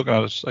thing is, looking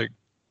at it,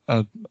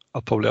 I'll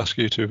probably ask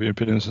you two of your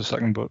opinions in a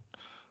second, but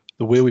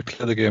the way we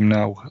play the game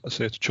now, I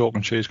say it's chalk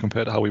and cheese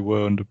compared to how we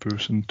were under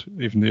Bruce and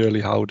even the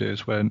early Howe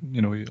days, when he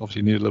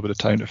obviously needed a little bit of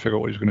time to figure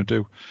out what he was going to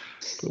do.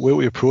 But the way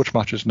we approach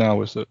matches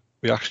now is that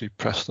we actually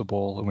press the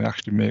ball and we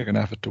actually make an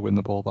effort to win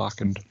the ball back,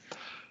 and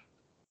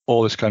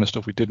all this kind of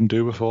stuff we didn't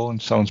do before.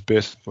 And it sounds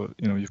basic, but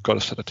you've got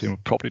to set a team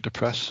up properly to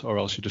press, or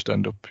else you just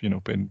end up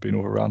being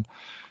overrun.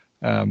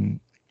 The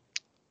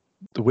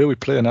way we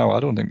play now, I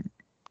don't think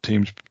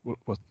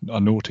I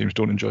know teams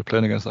don't enjoy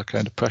playing against that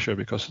kind of pressure,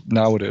 because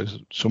nowadays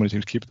so many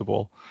teams keep the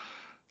ball.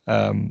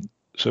 So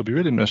it'd be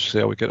really interesting to see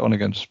how we get on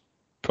against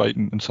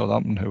Brighton and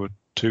Southampton, who are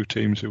two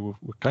teams who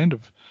were kind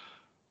of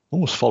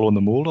almost following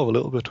the mould of a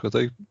little bit, because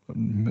they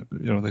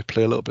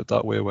play a little bit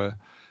that way, where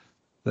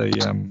they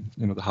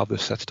they have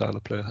this set style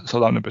of play.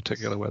 Southampton in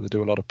particular, where they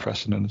do a lot of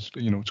pressing, and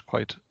it's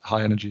quite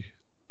high energy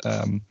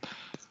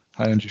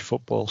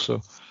football.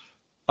 So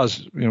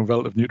as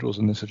relative neutrals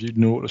in this, have you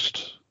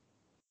noticed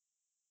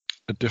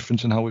a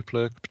difference in how we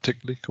play,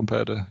 particularly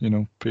compared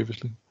to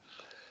previously?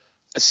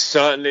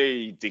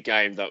 Certainly the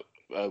game that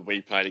we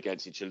played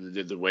against each other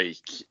the other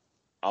week,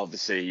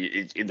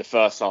 obviously in the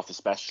first half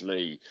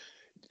especially,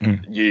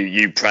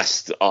 you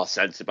pressed our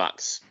centre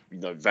backs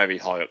very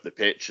high up the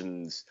pitch,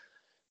 and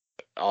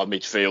our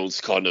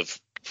midfield kind of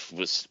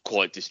was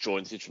quite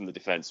disjointed from the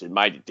defence, so it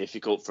made it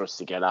difficult for us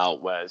to get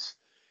out, whereas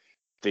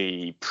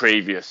the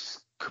previous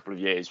couple of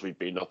years we've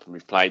been up and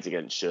we've played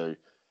against you,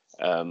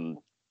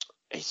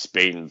 it's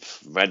been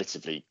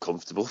relatively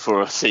comfortable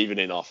for us, even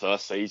in our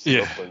first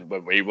season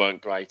when we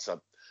weren't great.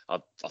 I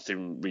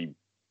think we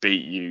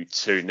beat you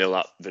 2-0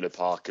 at Villa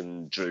Park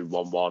and drew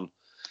 1-1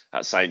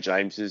 at St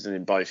James's, and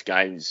in both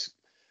games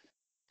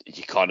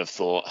you kind of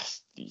thought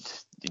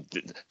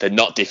they're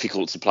not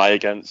difficult to play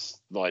against.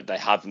 Like they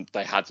hadn't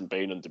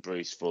been under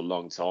Bruce for a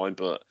long time,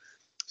 but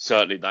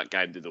certainly that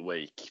game of the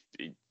week,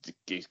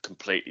 it's a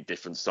completely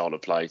different style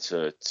of play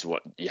to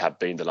what you have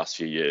been the last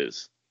few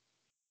years.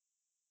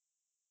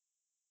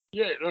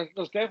 Yeah,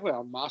 there's definitely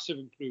a massive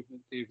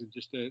improvement, Dave, in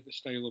just the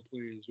style of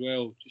play as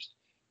well. Just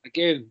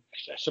again,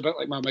 it's a bit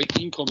like my Mike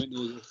Dean comment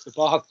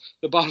though.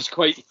 The bar's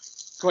quite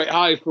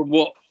high from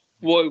what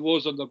it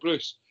was under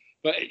Bruce.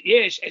 But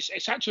yeah,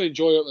 it's actually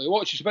enjoyable to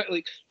watch. It's a bit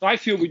like I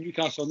feel with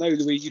Newcastle now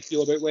the way you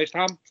feel about West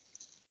Ham.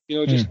 You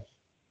know, just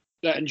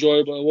that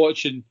enjoyable to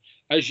watch. And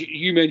as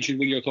you mentioned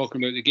when you were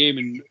talking about the game,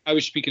 and I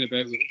was speaking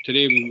about it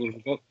today when we were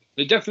talking,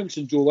 the difference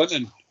in Joe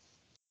Linton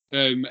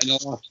in the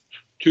last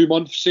 2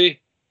 months,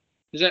 say.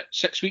 Is it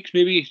 6 weeks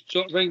maybe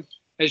sort of thing?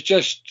 It's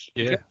just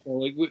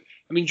incredible. Like,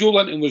 I mean, Joe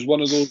Linton was one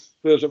of those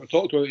players that we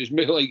talked about. Is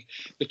like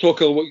the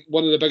talk of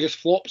one of the biggest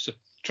flops of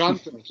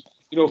transfers.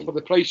 You know, for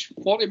the price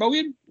 40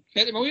 million,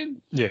 30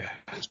 million. Yeah,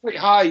 it's quite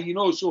high. You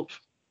know, so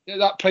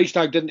that price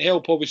tag didn't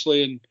help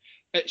obviously, and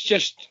it's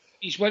just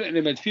he's went in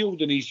the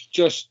midfield and he's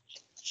just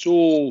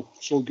so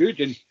good.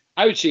 And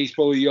I would say he's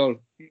probably your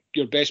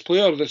best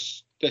player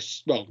this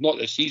well, not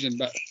this season,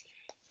 but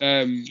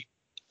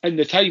in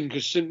the time,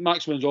 because St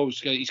Maximin's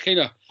obviously he's kind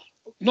of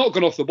not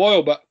gone off the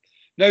boil, but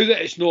now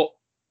that it's not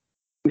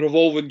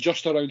revolving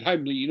just around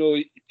him, you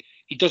know,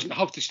 he doesn't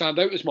have to stand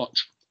out as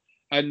much,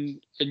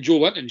 and Joe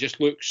Linton just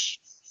looks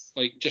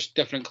like just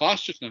different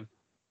class just now.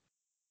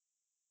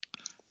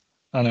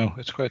 I know,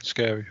 it's quite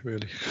scary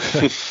really,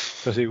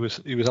 because he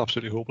was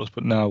absolutely hopeless,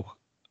 but now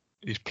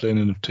he's playing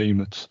in a team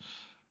that's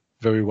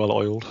very well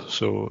oiled,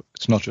 so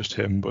it's not just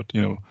him, but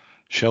you know,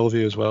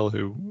 Shelvey as well,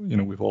 who, you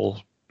know, we've all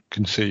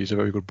can see he's a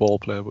very good ball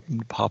player, but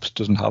perhaps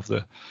doesn't have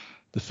the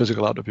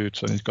physical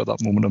attributes, and he's got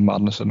that moment of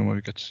madness in him where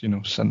he gets, you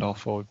know, sent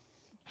off. Or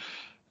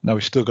now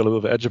he's still got a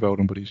little bit of edge about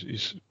him, but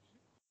he's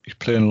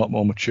playing a lot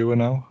more mature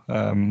now.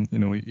 You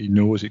know, he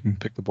knows he can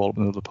pick the ball up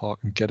in the middle of the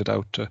park and get it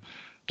out to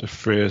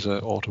Fraser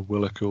or to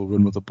Willock, who'll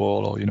run with the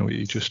ball, or, you know,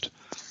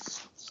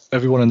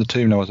 everyone in the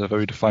team now has a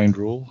very defined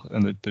role,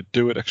 and they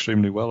do it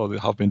extremely well, or they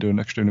have been doing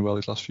extremely well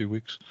these last few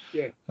weeks.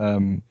 Yeah.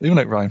 Even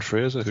like Ryan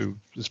Fraser, who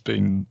has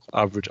been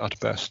average at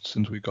best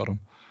since we got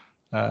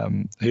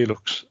him. He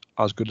looks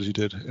as good as he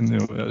did in, you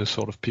know, at his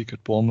sort of peak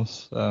at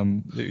Bournemouth.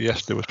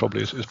 Yesterday was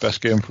probably his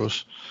best game for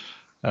us.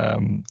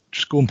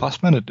 Just going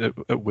past men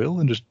at will,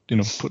 and just, you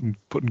know,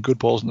 putting good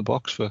balls in the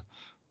box for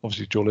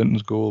obviously Joe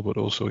Linton's goal, but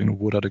also, you know,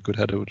 Wood had a good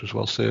header which was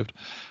well saved.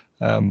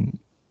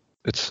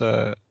 It's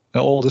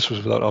all this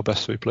was without our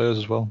best three players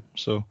as well.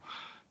 So,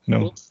 you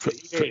know,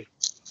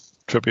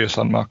 Trippier,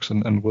 St-Max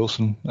and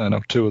Wilson. Now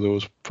 2 of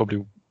those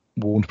probably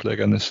won't play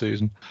again this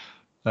season.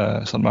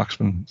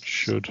 St-Maximin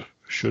should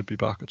be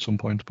back at some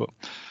point. But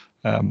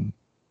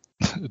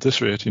at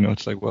this rate, you know,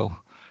 it's like,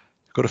 well,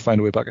 you've got to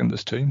find a way back into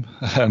this team.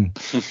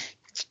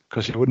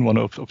 Because you wouldn't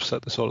want to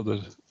upset the sort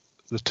of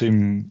the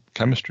team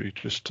chemistry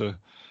just to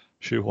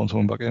shoehorn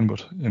someone back in,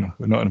 but you know,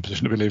 we're not in a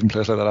position to be leaving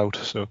players like that out,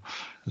 so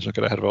let's not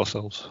get ahead of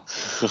ourselves.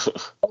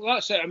 Well,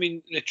 that's it. I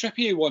mean, the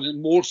Trippier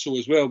one more so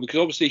as well, because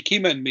obviously he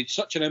came in, made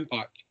such an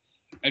impact,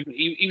 and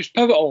he was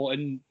pivotal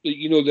in,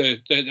 you know,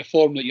 the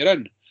form that you're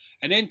in.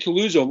 And then to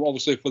lose him,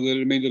 obviously, for the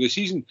remainder of the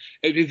season,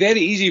 it'd be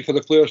very easy for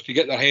the players to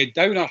get their head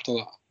down after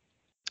that.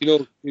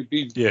 You know,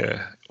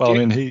 yeah. Well,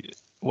 I mean,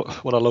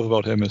 what I love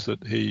about him is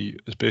that he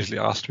is basically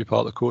asked to be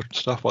part of the coaching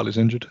staff while he's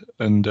injured,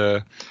 and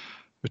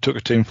we took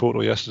a team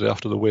photo yesterday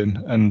after the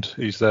win, and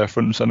he's there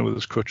front and centre with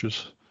his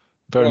crutches.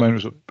 Bear in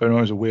mind it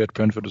was away at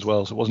Brentford as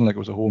well, so it wasn't like it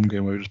was a home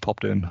game where he just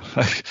popped in.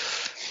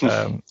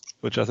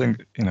 Which I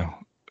think, you know,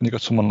 when you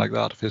got someone like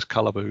that of his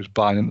calibre who's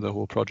buying into the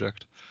whole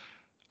project,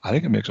 I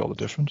think it makes all the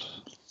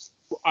difference.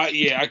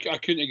 I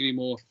couldn't agree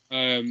more.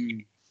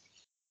 And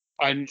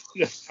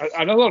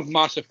another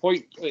massive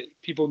point that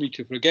people need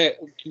to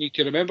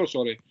remember,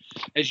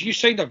 is you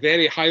signed a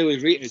very highly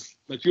rated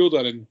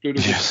midfielder in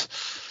Bruno. Yes.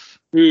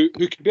 Who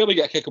can barely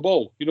get a kick a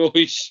ball. You know,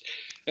 he's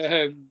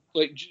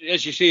like,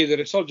 as you say, the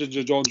resurgence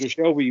of John Joe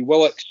Shelvey,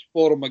 Willock's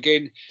form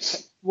again.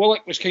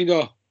 Willock was kind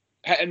of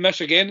hit and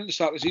miss again at the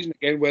start of the season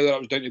again, whether that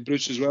was down to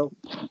Bruce as well.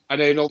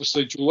 And then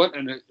obviously Joe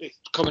Linton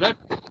coming in.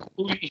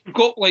 You've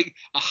got like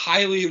a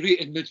highly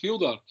rated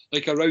midfielder,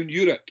 like around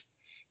Europe,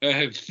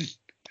 who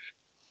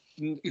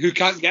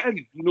can't get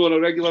in, you know, on a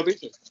regular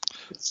basis.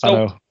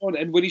 Still on.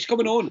 And when he's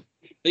coming on,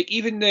 like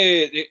even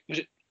was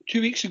it 2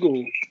 weeks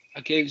ago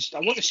against, I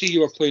want to say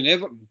you were playing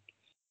Everton,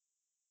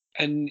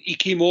 and he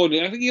came on,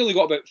 and I think he only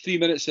got about 3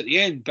 minutes at the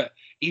end, but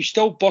he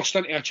still burst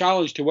into a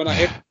challenge to win a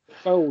head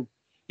foul,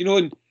 you know,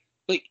 and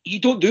like, you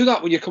don't do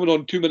that when you're coming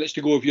on 2 minutes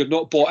to go if you're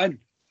not bought in,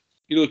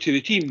 you know, to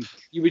the team.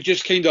 You would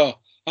just kind of,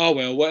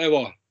 well,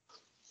 whatever.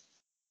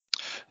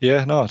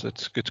 Yeah, no,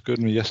 it's good.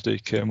 And yesterday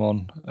he came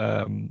on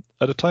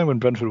at a time when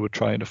Brentford were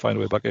trying to find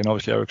a way back in.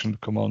 Obviously Ericsson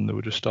had come on, they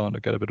were just starting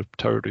to get a bit of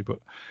territory, but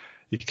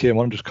he came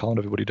on and just calmed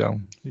everybody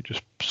down. He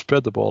just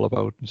spread the ball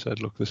about and said,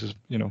 look, this is,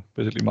 you know,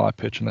 basically my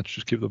pitch, and let's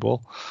just keep the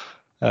ball.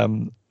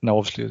 Now,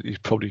 obviously, he's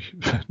probably,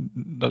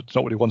 that's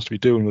not what he wants to be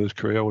doing with his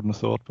career, I wouldn't have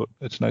thought, but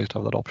it's nice to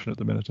have that option at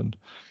the minute. And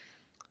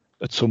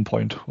at some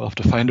point we'll have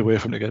to find a way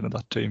for him to get into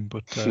that team.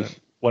 But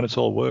when it's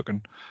all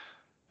working,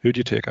 who do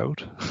you take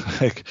out?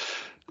 Like,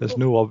 there's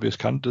no obvious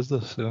candidate, is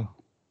there? So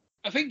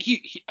I think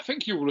he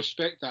will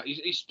respect that.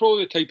 He's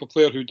probably the type of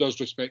player who does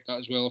respect that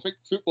as well. I think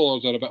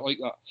footballers are a bit like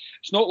that.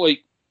 It's not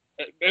like,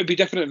 it would be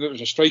different if it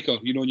was a striker,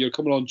 and you're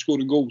coming on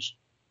scoring goals,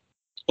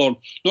 or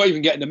not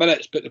even getting the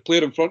minutes, but the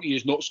player in front of you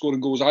is not scoring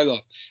goals either,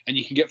 and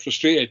you can get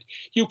frustrated.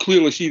 He'll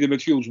clearly see the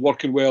midfield's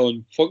working well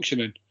and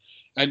functioning,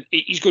 and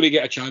he's going to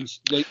get a chance.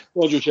 Like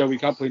Roger Shelby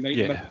can't play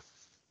 90 minutes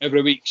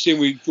every week. Same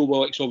with Joe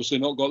Willock's obviously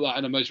not got that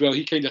in him as well.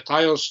 He kind of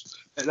tires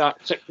at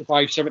that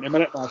 65, 70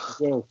 minute mark as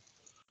well.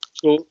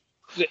 So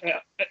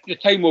the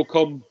time will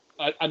come,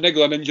 a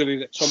niggling injury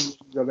that some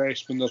will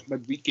rest when there's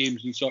midweek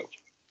games and such.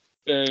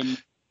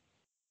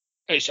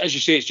 It's, as you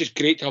say, it's just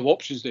great to have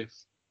options there.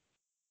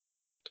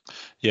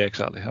 Yeah,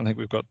 exactly. I think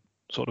we've got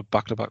sort of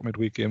back-to-back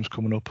midweek games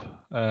coming up,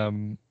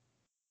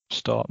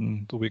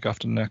 starting the week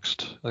after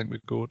next. I think we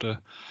go to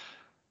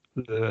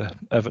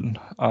Everton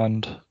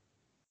and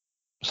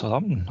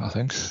Southampton, I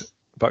think,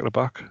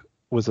 back-to-back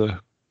with a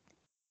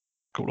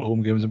couple of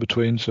home games in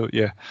between. So,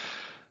 yeah,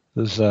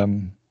 there's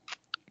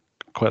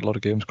quite a lot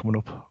of games coming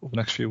up over the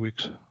next few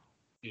weeks.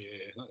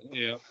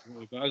 Yeah.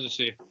 But as I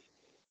say,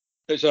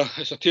 it's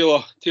a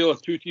tale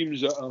of two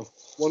teams that are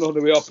one on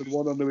the way up and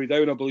one on the way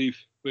down, I believe,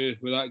 with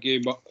that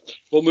game. But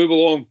we'll move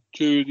along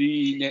to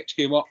the next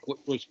game up, which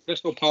was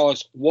Crystal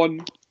Palace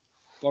 1,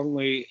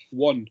 Burnley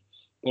 1.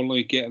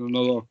 Burnley getting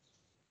another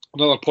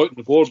point on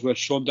the board where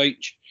Sean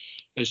Dyche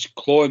is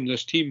clawing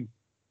this team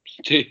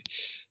to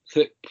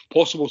the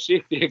possible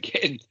safety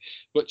again,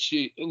 which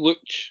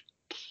looked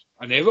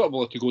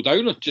inevitable to go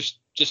down just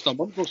a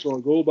month or so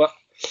ago. But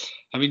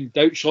I mean,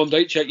 doubt Sean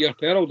Dyche at your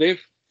peril,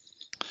 Dave.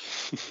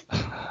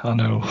 I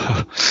know.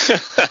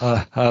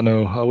 I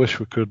know. I wish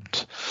we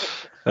could.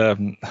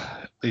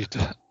 He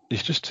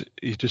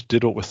just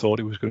did what we thought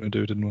he was going to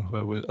do, didn't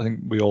we? I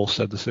think we all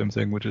said the same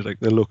thing, which is like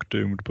they look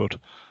doomed, but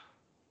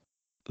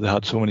they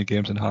had so many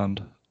games in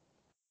hand.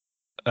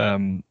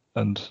 And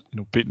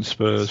beating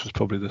Spurs was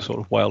probably the sort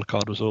of wild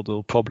card result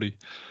that'll probably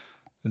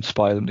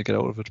inspire them to get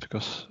out of it,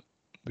 because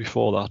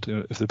before that,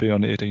 if they'd been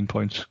on 18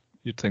 points,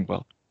 you'd think,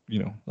 well,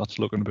 that's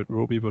looking a bit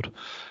ropey. But when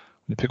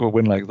you pick up a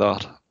win like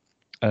that,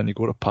 and you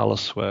go to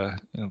Palace, where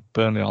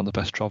Burnley aren't the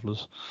best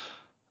travellers,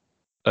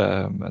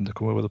 and they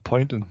come away with a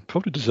point, and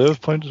probably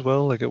deserved point as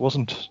well. Like, it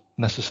wasn't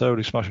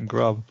necessarily smash and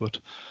grab, but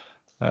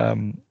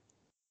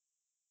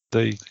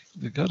they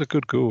got a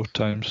good go at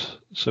times.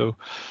 So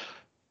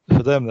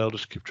for them, they'll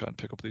just keep trying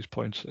to pick up these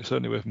points.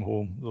 Certainly away from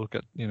home, they'll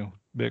get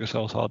make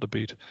themselves hard to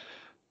beat,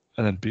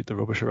 and then beat the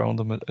rubbish around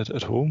them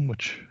at home.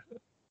 Which,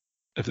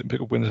 if they can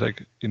pick up wins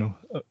like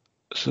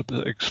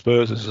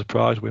Spurs is a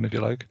surprise win, if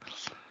you like,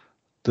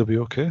 they'll be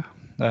okay.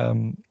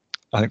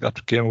 I think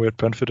that game away at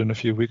Brentford in a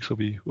few weeks will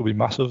be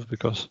massive,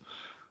 because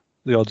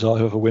the odds are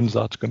whoever wins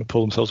that's going to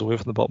pull themselves away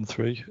from the bottom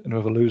three, and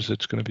whoever loses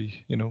it's going to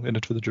be in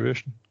it for the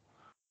duration.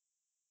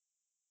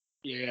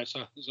 Yeah, that's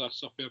a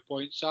fair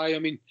point. I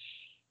mean,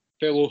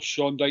 fellow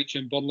Sean Dyche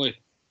and Burnley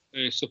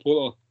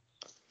supporter,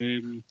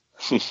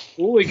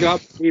 holy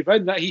God, Dave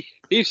in that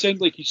Dave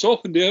sounded like he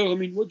softened there. I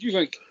mean, what do you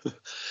think?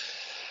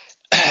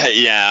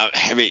 Yeah,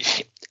 I mean,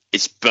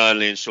 it's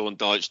Burnley and Sean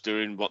Dyche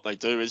doing what they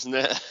do, isn't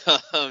it?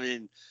 I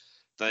mean,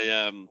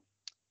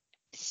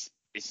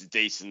 it's a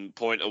decent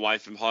point away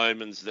from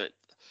home, and that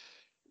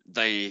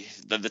they're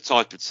the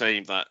type of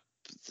team that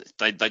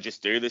they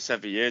just do this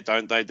every year,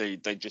 don't they?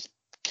 They just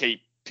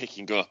keep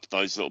picking up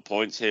those little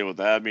points here or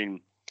there. I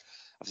mean,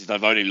 obviously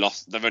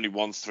they've only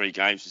won 3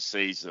 games this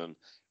season.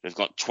 They've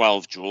got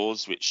 12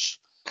 draws, which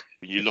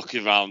when you look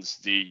around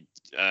the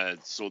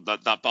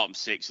that bottom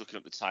 6, looking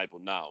at the table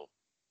now,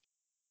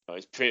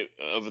 it's pretty,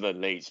 other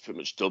than Leeds, pretty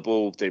much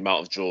double the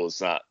amount of draws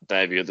that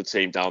every other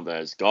team down there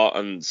has got.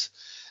 And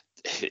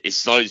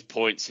it's those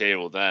points here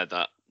or there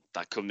that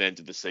come the end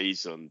of the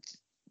season,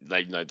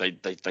 they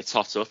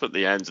tot up at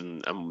the end,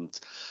 and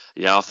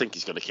yeah, I think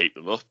he's going to keep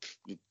them up.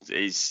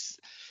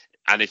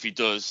 And if he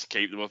does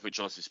keep them up, which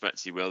I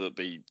suspect he will, it'll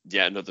be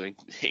yet another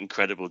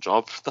incredible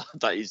job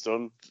that he's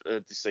done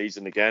this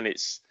season again.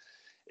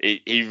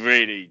 He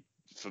really,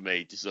 for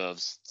me,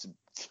 deserves to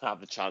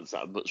have a chance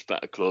at a much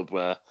better club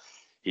where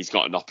he's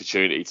got an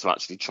opportunity to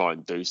actually try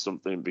and do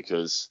something,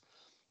 because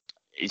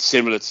it's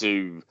similar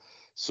to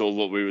sort of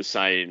what we were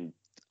saying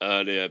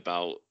earlier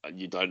about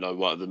you don't know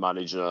what the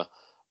manager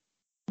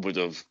would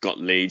have got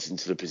Leeds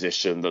into the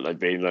position that they've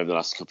been in over the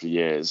last couple of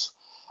years.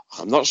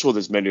 I'm not sure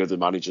there's many other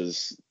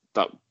managers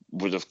that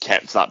would have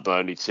kept that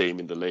Burnley team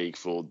in the league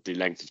for the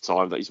length of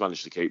time that he's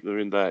managed to keep them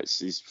in there.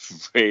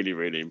 It's really,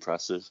 really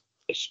impressive.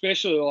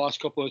 Especially the last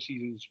couple of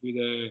seasons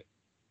with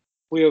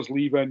players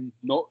leaving,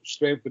 not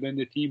strengthening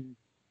the team,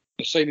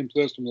 signing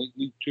players from like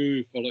League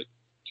 2 for like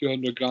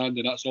 200 grand,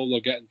 and that's all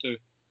they're getting to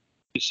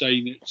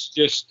sign. It's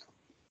just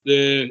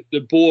the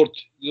board,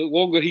 the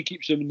longer he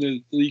keeps them in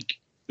the league,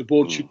 the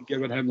board should be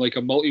giving him like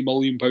a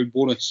multi-million pound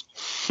bonus.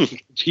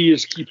 he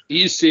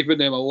is saving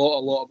them a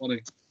lot of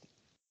money.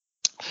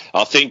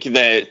 I think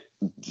the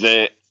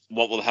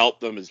what will help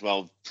them as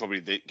well,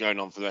 probably going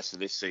on for the rest of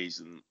this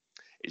season,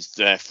 is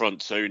their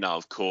front two now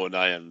of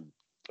Cornet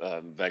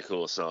and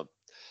Weghorst.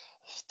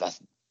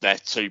 They're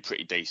two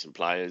pretty decent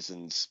players,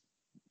 and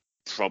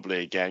probably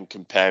again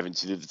comparing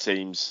to the other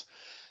teams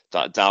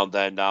that are down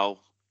there now,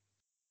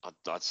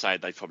 I'd say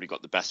they've probably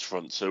got the best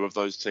front two of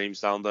those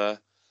teams down there,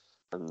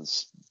 and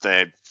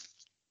they're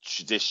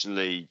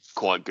traditionally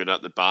quite good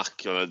at the back.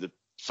 The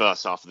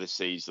first half of this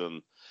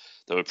season,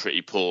 they were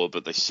pretty poor,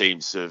 but they seem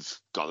to have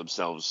got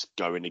themselves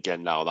going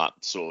again now. That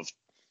sort of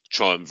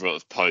triumvirate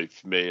of Pope,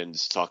 me, and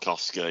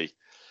Tarkowski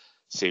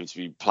seem to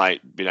be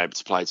being able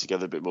to play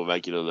together a bit more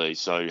regularly.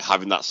 So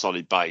having that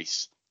solid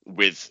base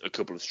with a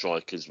couple of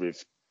strikers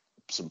with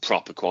some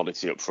proper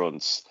quality up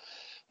front,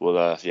 well,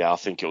 I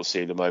think it'll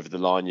see them over the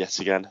line yet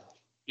again.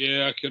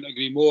 Yeah, I couldn't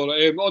agree more.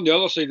 On the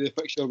other side of the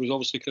fixture was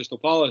obviously Crystal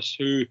Palace,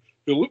 who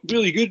looked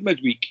really good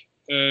midweek.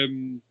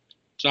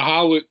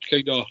 Zaha looked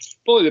kind of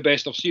probably the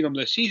best I've seen him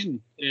this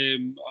season.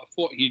 I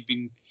thought he'd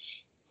been,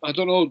 I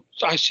don't know,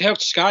 I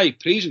heard Sky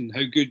praising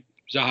how good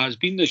Zaha's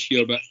been this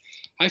year, but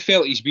I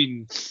felt he's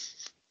been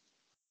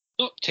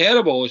not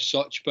terrible as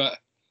such, but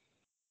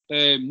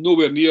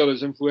nowhere near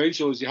as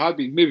influential as he had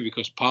been, maybe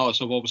because Palace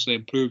have obviously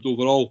improved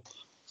overall.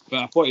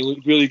 But I thought he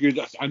looked really good.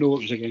 I know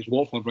it was against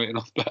Watford, right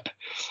enough, but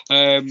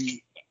I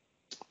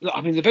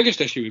mean, the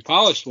biggest issue with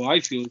Palace, well, I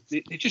feel,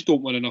 they just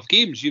don't win enough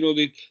games. You know,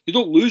 they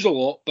don't lose a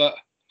lot, but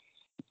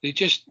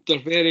they're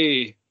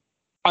very.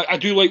 I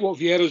do like what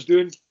Vieira's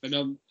doing,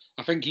 and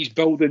I think he's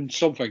building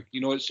something.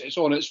 You know, it's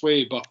on its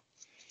way, but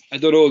I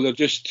don't know.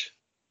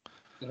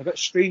 They're a bit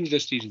strange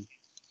this season.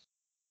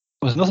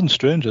 There's nothing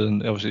stranger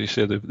than, obviously, you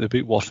say they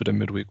beat Watford in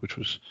midweek, which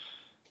was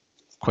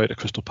quite a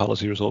Crystal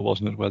Palace result,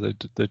 wasn't it? Where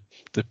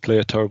they play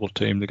a terrible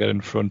team, they get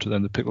in front, and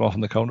then they pick them off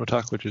in the counter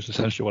attack, which is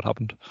essentially what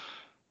happened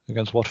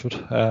against Watford.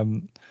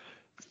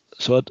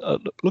 So I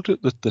looked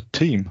at the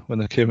team when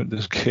they came into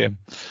this game,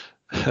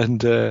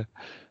 and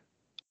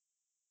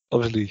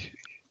obviously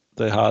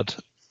they had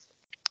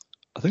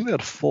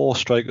 4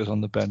 strikers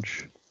on the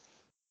bench,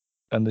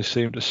 and they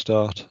seemed to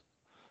start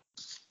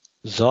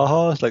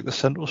Zaha as like the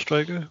central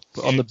striker,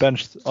 but on the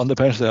bench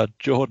they had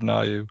Jordan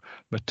Ayew,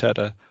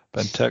 Mateta,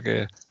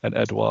 Benteke, and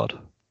Edouard.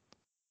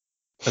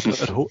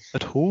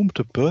 At home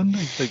to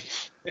Burnley, like,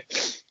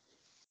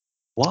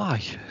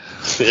 why?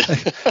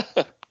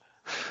 A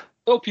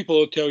lot of people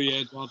will tell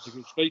you Edouard's a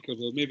good striker,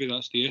 though. Maybe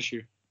that's the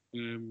issue.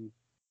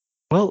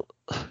 Well,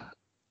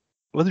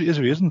 whether he is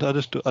or he isn't, I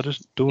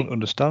just don't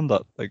understand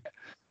that. Like,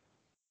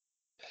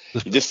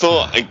 you just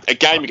thought a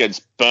game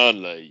against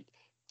Burnley.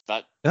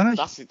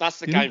 That's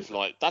the game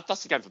for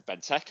that's the game for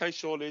Benteke,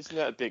 surely, isn't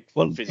it? A big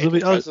physical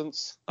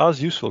presence.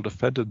 As useful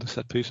defending the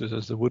set pieces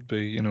as there would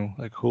be, you know,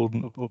 like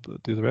holding up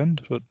at the other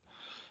end. But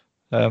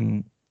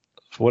for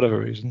whatever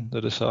reason,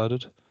 they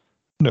decided,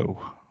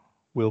 no,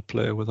 we'll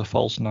play with a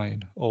false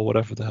 9 or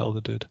whatever the hell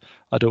they did.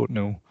 I don't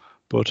know,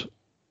 but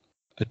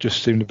it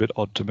just seemed a bit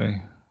odd to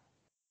me.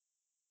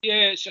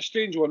 Yeah, it's a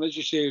strange one, as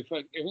you say. In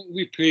fact, I think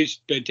we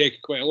praised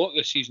Benteke quite a lot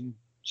this season,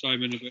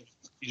 Simon, about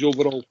his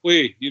overall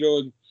play. You know,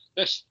 and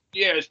this,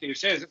 yeah, as Dave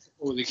says, it's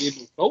probably the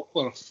game of built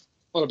for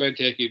a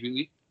Benteke,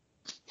 really.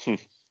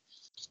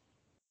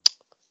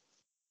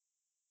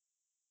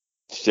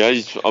 Yeah,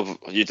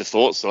 you'd have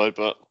thought so,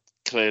 but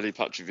clearly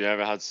Patrick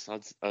Vieira had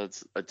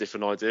a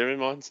different idea in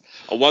mind.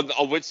 I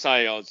would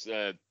say I was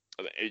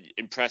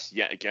impressed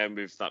yet again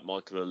with that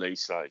Michael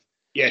Elise.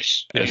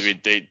 Yes.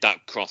 That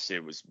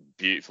crossing was a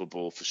beautiful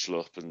ball for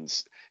Schlupp, and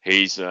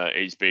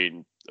he's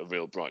been a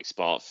real bright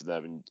spark for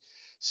them. And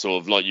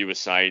sort of like you were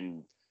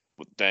saying,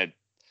 they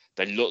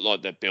look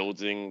like they're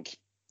building.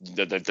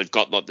 They've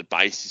got like the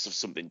basis of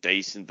something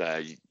decent there.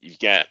 You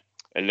get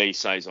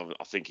Elise's,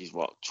 I think he's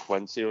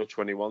 20 or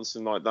 21,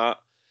 something like that.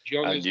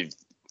 And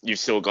you've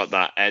still got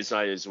that Eze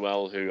as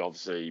well, who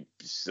obviously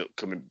is still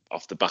coming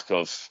off the back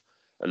of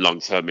a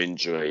long-term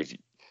injury. If, you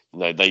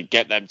know, they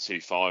get them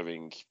 2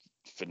 firing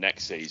for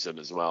next season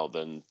as well,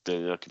 then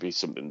there could be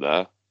something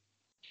there.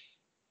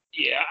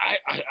 Yeah,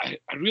 I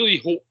really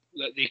hope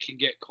that they can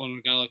get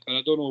Conor Gallagher.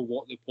 I don't know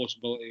what the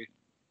possibility,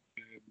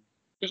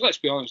 because let's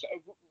be honest,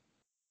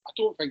 I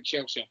don't think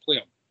Chelsea are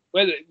playing.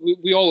 Whether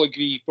we all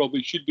agree he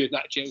probably should be in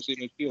that Chelsea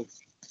midfield,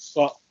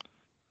 but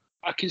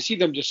I can see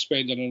them just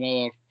spending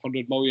another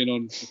 100 million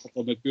on a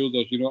couple of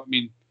midfielders, you know what I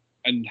mean,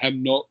 and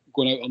him not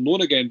going out on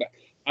loan again.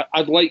 But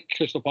I'd like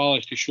Crystal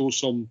Palace to show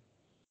some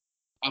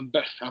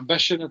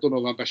ambition. I don't know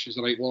if ambition is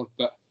the right word,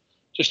 but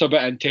just a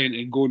bit of intent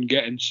and go and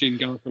get and saying,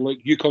 Gallagher, look,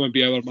 you come and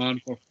be our man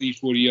for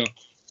 3-4 years,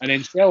 and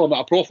then sell him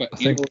at a profit.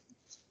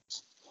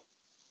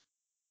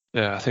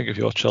 Yeah, I think if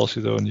you're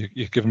Chelsea though, and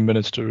you're giving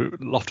minutes to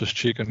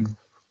Loftus-Cheek and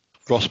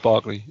Ross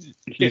Barkley,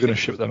 you're going to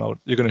ship them out.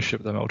 You're going to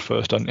ship them out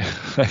first, aren't you?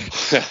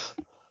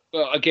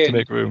 But again, to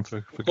make room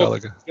for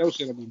Gallagher.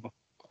 Chelsea, remember.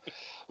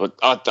 But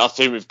I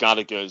think with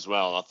Gallagher as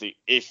well, I think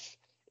if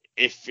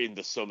in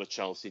the summer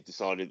Chelsea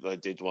decided they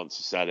did want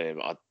to sell him,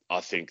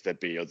 I think there'd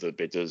be other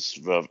bidders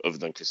other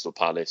than Crystal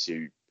Palace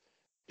who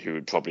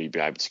would probably be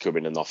able to come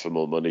in and offer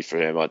more money for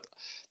him.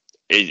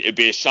 it'd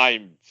be a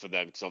shame for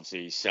them because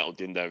obviously he's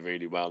settled in there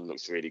really well and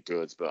looks really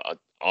good. But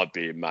I'd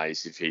be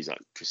amazed if he's at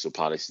Crystal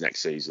Palace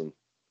next season.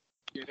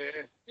 Yeah,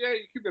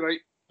 you could be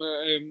right.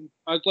 But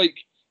I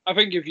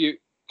think if you,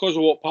 because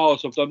of what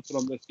Palace have done for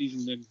him this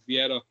season, and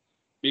Vieira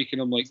making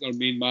him like their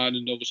main man,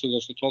 and obviously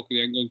there's the talk of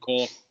the England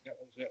call,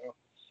 etc.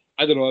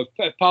 I don't know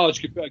if Palace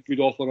could put a good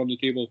offer on the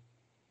table,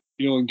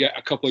 and get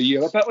a couple of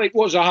years. A bit like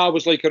what Zaha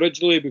was like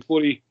originally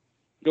before he,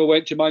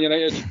 went to Man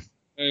United.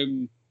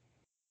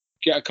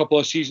 Get a couple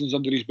of seasons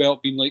under his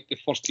belt, being like the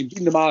first team,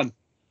 being the man,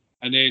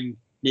 and then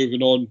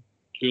moving on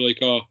to like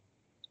a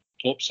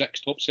top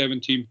 6, top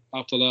 7 team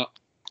after that.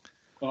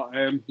 But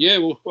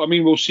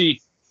we'll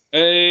see.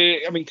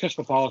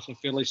 Crystal Palace are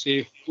fairly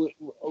safe.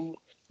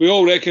 We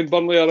all reckon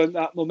Burnley are in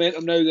that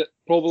momentum now that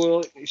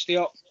probably they stay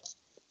up.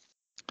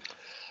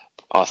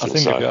 I think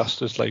so.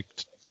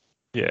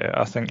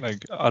 I think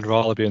I'd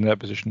rather be in their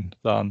position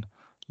than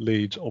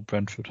Leeds or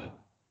Brentford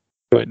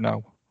right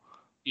now.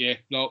 Yeah,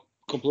 no,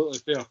 completely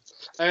fair.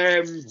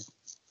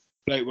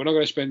 Right, we're not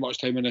going to spend much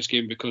time in this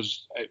game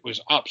because it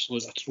was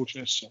absolutely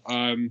atrocious.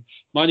 Man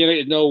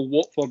United 0,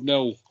 Watford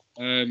 0.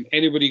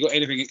 Anybody got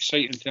anything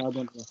exciting to add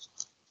on to this?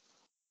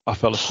 I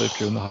fell asleep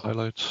during the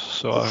highlights,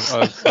 so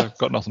I've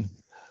got nothing.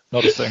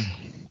 Not a thing.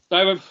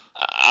 Simon?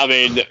 I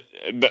mean,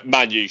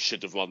 Man U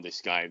should have won this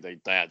game. They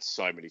had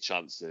so many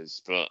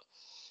chances, but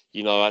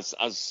as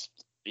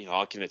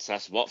I can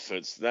attest,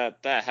 Watford's they're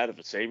ahead of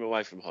a team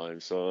away from home,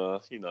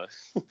 so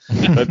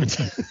maybe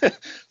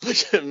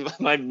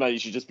you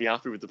should just be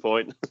happy with the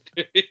point.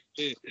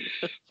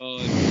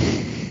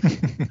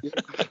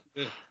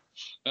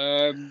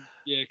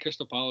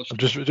 Crystal Palace. I'm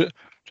just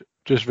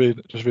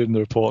reading the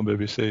report on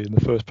BBC, and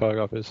the first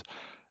paragraph is: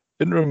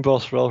 interim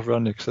boss Ralph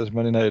Rangnick says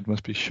Man United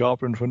must be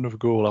sharper in front of a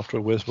goal after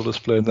a wasteful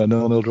display in their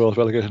 0-0 draw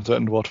relegation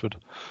threatened Watford.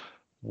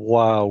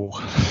 Wow.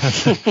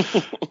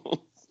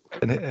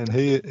 and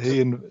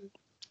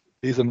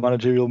he's a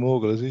managerial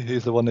mogul, is he?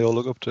 He's the one they all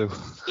look up to.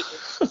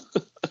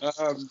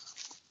 That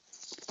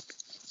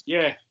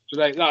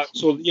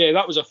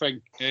was a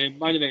thing.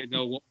 Man United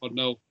 0, Watford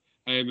 0.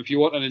 If you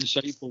want an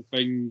insightful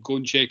thing, go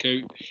and check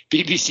out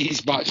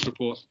BBC's match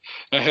report.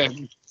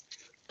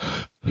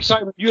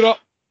 Simon, you're up.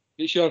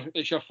 It's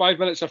your 5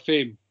 minutes of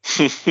fame.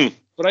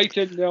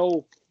 Brighton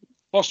 0,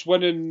 first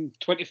win in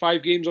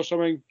 25 games or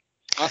something.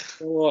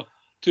 After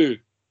 2.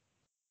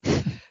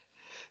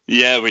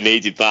 Yeah, we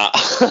needed that.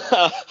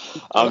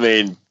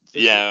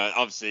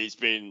 Obviously it's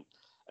been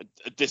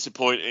a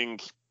disappointing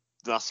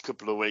last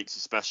couple of weeks,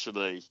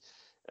 especially.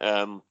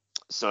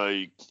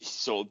 So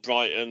sort of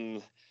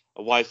Brighton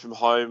away from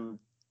home,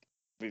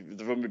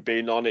 the run we've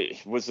been on, it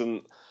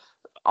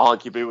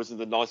arguably wasn't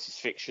the nicest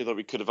fixture that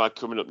we could have had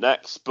coming up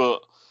next.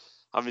 But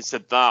having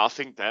said that, I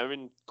think they're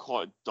in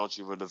quite a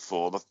dodgy run of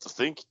form.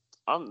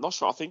 I'm not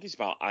sure. I think it's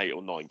about 8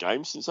 or 9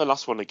 games since they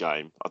last won a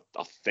game.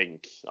 I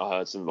think I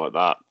heard something like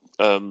that.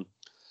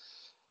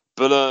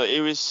 But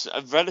it was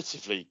a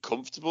relatively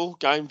comfortable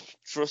game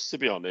for us, to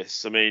be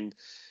honest. I mean,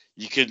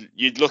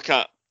 you'd look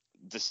at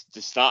the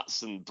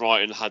stats, and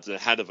Brighton had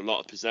ahead of a lot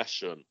of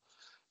possession,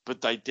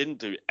 but they didn't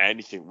do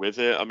anything with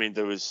it. I mean,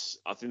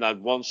 I think they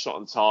had one shot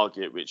on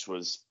target, which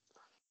was,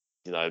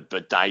 a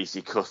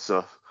daisy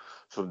cutter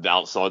from the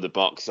outside the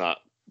box that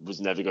was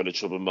never going to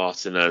trouble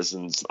Martinez,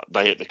 and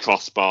they hit the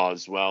crossbar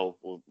as well,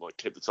 or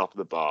hit the top of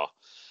the bar.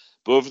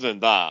 But other than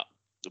that,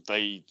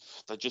 they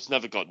just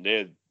never got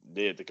near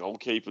the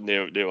goalkeeper,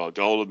 near our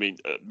goal. I mean,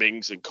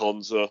 Mings and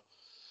Konza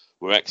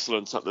were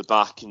excellent at the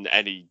back, and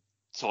any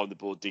time the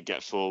ball did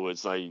get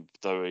forwards, they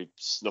were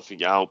snuffing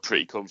it out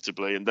pretty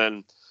comfortably. And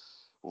then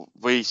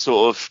we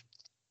sort of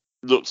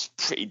looked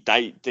pretty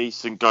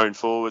decent going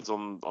forwards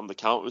on the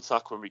counter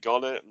attack when we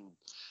got it. And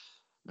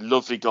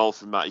lovely goal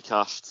from Matty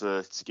Cash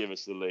to give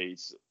us the lead.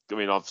 I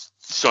mean, I've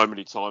so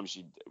many times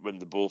when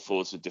the ball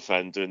falls to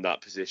defender in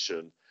that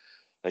position,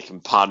 they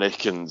can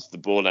panic and the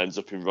ball ends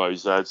up in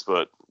Rose heads,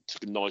 but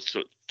took a nice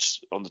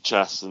touch on the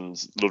chest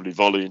and lovely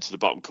volley into the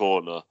bottom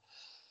corner.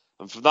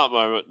 And from that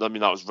moment, I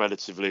mean, that was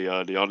relatively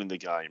early on in the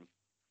game.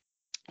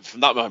 And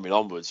from that moment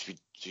onwards,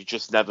 we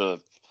just never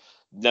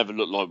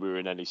looked like we were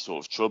in any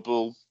sort of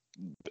trouble.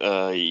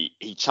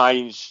 He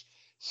changed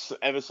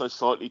ever so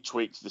slightly,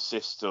 tweaked the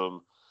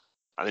system.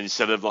 And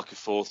instead of like a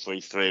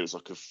 4-3-3, it was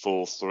like a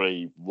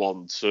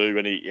 4-3-1-2.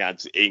 And he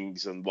had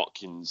Ings and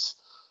Watkins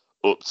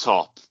up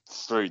top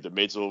through the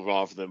middle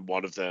rather than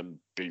one of them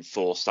being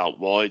forced out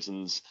wide.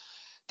 And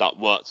that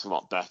worked a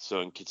lot better.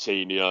 And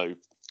Coutinho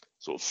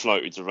sort of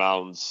floated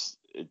around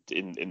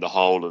in the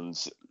hole and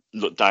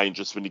looked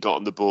dangerous when he got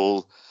on the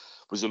ball.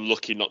 Was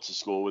unlucky not to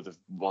score with a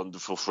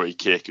wonderful free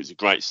kick. It was a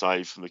great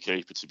save from the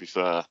keeper, to be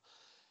fair.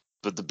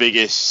 But the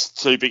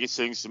two biggest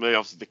things to me,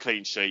 obviously the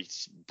clean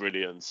sheet,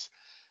 brilliant.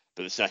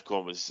 But the second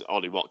one was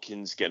Ollie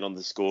Watkins getting on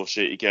the score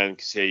sheet again,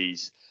 because he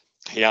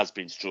has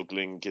been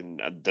struggling,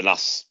 and the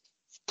last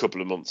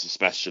couple of months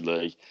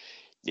especially,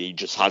 he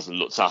just hasn't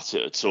looked at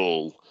it at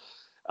all.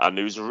 And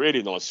it was a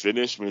really nice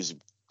finish. I mean, it was a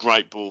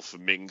great ball for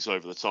Mings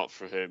over the top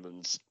for him,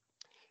 and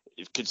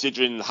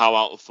considering how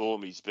out of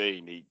form he's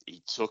been,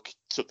 he took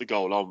the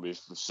goal on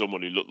with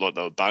someone who looked like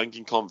they were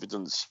banging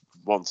confidence,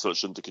 one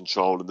touch under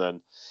control, and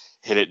then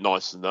hit it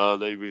nice and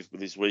early with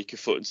his weaker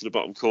foot into the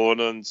bottom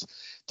corner. And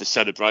the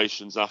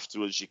celebrations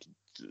afterwards, you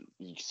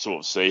could sort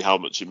of see how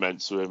much it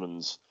meant to him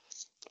and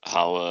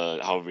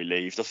how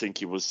relieved I think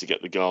he was to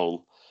get the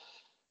goal.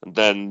 And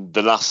then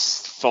the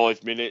last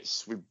 5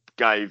 minutes, we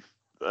gave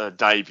a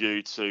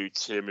debut to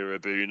Timur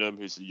Abunam,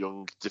 who's a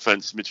young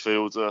defensive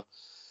midfielder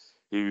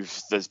who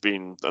there's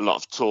been a lot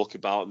of talk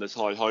about and there's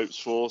high hopes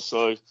for.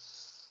 So,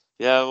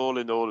 yeah, all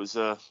in all, it was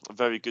a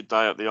very good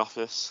day at the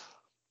office.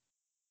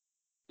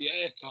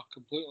 Yeah,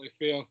 completely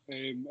fair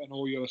in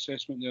all your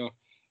assessment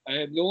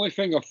there. The only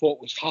thing I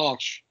thought was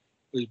harsh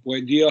was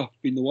Buendia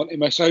being the one to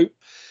miss out.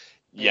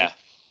 Yeah.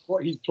 I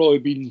thought he'd probably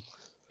been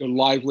the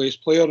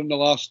liveliest player in the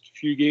last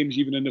few games,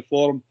 even in the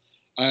form.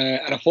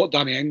 And I thought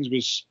Danny Ings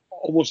was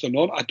almost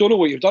anonymous. I don't know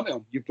what you've done to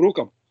him. You broke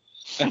him.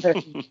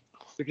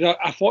 Because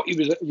I thought he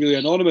was really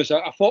anonymous.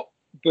 I thought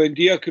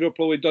Buendia could have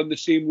probably done the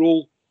same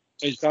role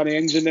as Danny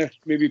Ings in this.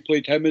 Maybe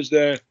played him as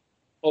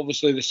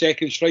obviously the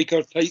second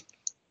striker type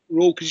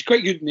role, because he's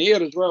quite good in the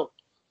air as well.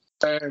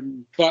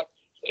 But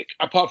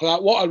apart from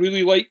that, what I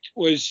really liked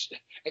was,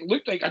 it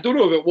looked like, I don't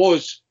know if it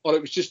was or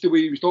it was just the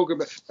way he was talking,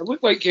 but it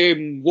looked like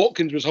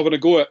Watkins was having a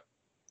go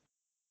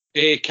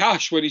at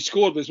Cash when he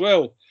scored as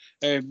well,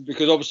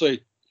 because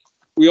obviously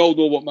we all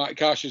know what Matt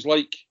Cash is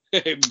like.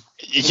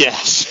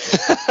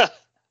 Yes.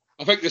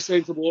 I think the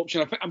sensible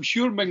option, I'm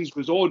sure Mings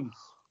was on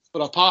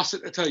for a pass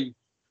at the time,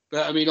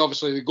 but I mean,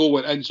 obviously the goal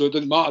went in, so it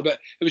didn't matter. But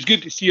it was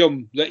good to see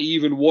him that he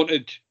even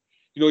wanted,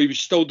 he was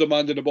still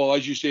demanding the ball,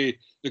 as you say,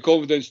 the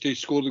confidence to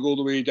score the goal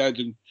the way he did,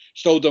 and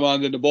still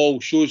demanding the ball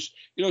shows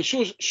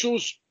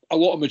a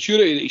lot of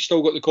maturity that he's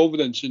still got the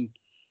confidence and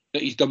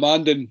that he's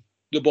demanding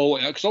the ball.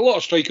 Because a lot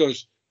of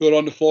strikers who are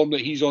on the form that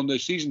he's on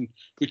this season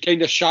would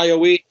kind of shy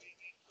away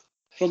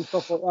from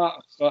stuff like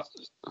that. But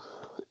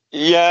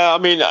yeah, I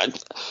mean,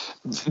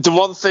 the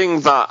one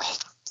thing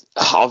that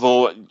I've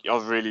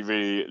really,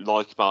 really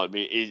like about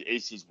him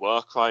is his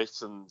work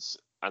rate,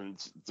 and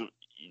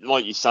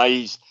like you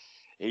say,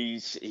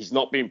 he's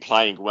not been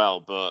playing well,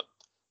 but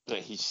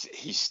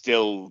he's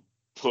still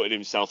putting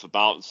himself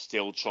about and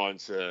still trying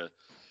to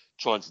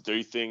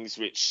do things,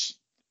 which,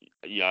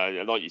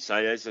 yeah, like you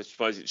say, I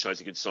suppose it shows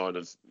a good sign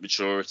of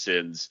maturity,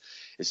 and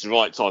it's the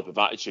right type of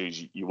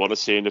attitude you want to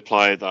see in a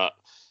player that,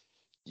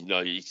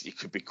 it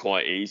could be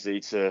quite easy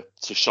to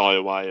shy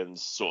away and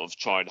sort of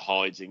try and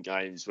hide in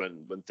games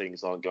when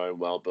things aren't going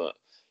well, but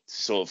to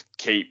sort of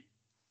keep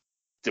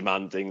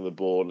demanding the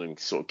ball and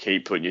sort of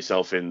keep putting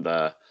yourself in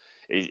there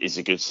is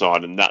a good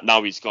sign. And that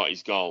now he's got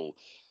his goal.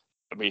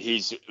 I mean,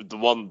 he's the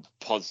one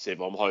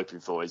positive I'm hoping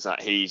for is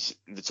that he's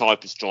the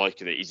type of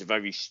striker that he's a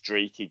very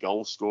streaky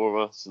goal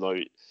scorer. So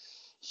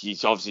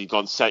he's obviously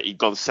gone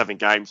 7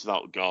 games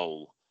without a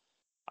goal.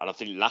 And I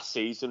think last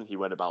season he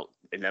went about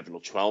 11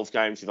 or 12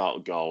 games without a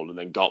goal and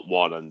then got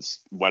one and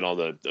went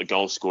on a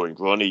goal scoring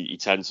run. He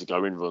tends to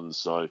go in runs,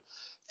 so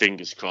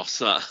fingers crossed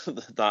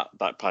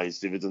that pays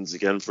dividends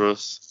again for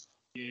us.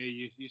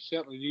 Yeah, you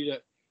certainly need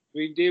it. I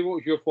mean, Dave, what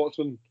was your thoughts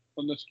on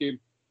this game?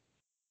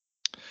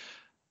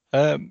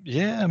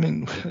 Yeah, I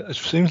mean, it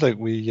seems like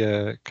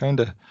we kind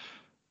of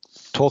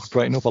talked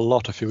Brighton up a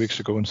lot a few weeks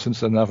ago, and since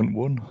then they haven't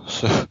won.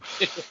 So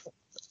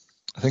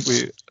I think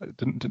we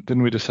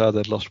didn't we decide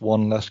they'd lost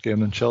one less game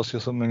than Chelsea or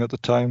something at the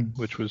time,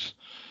 which was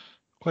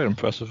quite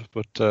impressive.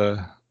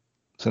 But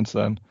since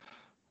then,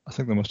 I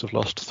think they must have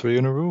lost 3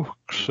 in a row.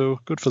 So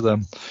good for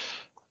them.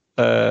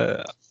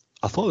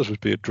 I thought this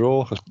would be a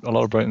draw, because a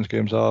lot of Brighton's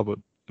games are, but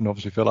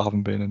obviously Villa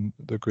haven't been in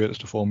the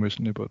greatest of form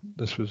recently. But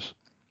this was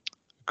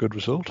a good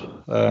result.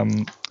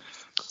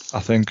 I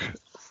think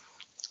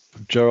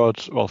Gerrard,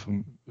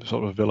 from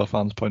sort of a Villa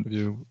fan's point of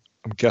view,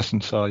 I'm guessing,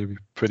 Si, you'll be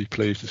pretty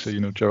pleased to see,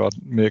 Gerrard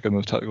making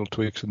those tactical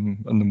tweaks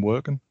and them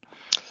working.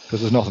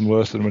 Because there's nothing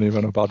worse than when you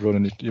run a bad run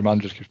and your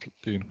man just keeps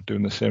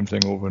doing the same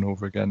thing over and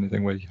over again. You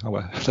think,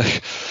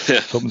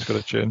 something's got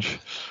to change.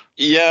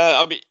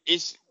 Yeah, I mean,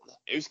 it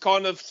was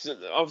kind of,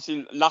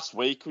 obviously, last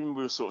week when we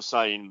were sort of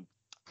saying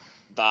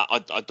that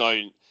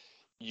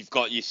you've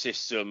got your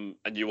system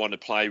and you want to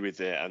play with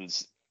it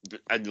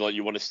and like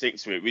you want to stick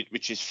to it,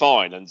 which is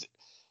fine. And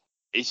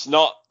it's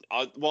not,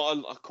 what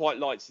I quite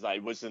liked today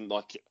wasn't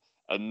like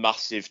a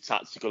massive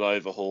tactical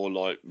overhaul,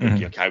 like,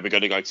 okay, we're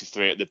going to go to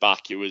 3 at the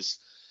back. It was,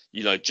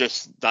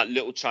 just that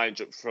little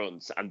change up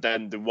front. And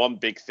then the one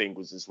big thing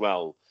was as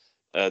well,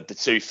 the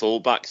 2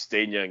 fullbacks,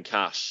 Digne and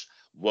Cash,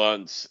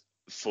 weren't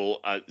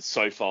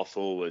so far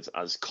forward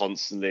as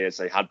constantly as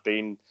they had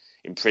been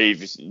in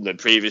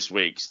previous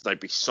weeks. They'd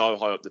be so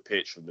high up the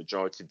pitch for the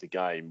majority of the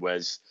game,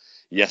 whereas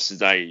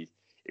yesterday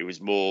it was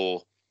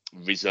more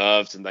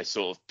reserved and they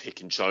sort of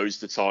pick and chose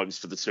the times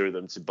for the 2 of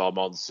them to bomb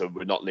on, so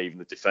we're not leaving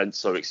the defence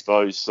so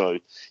exposed. So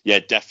yeah,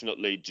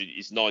 definitely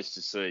it's nice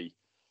to see,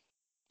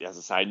 as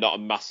I say, not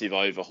a massive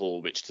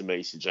overhaul, which to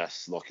me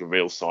suggests like a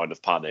real sign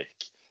of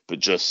panic, but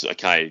just,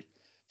 okay,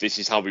 this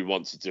is how we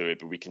want to do it,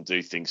 but we can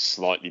do things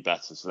slightly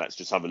better, so let's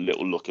just have a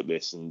little look at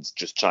this and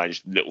just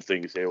change little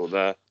things here or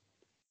there.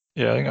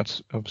 Yeah, I think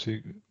that's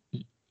obviously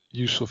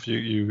useful for you.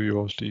 You're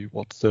obviously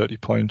 30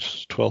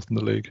 points, 12th in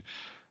the league.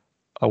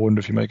 I wonder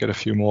if you might get a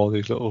few more of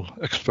these little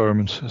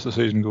experiments as the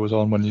season goes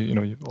on. When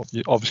you're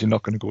obviously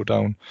not going to go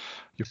down.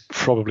 You're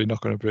probably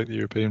not going to break the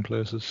European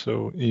places,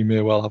 so you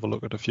may well have a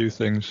look at a few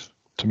things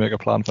to make a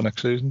plan for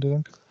next season. Do you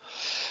think?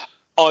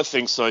 I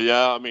think so.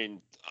 Yeah. I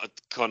mean, I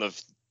kind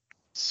of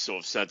sort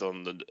of said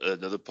on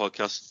another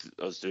podcast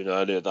I was doing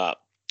earlier that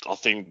I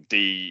think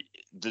the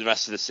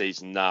rest of the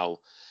season now,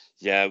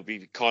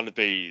 we kind of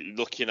be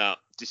looking at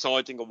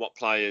deciding on what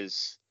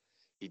players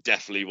he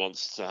definitely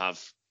wants to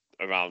have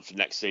around for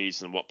next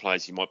season and what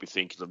players he might be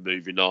thinking of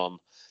moving on.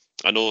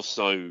 And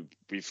also,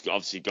 we've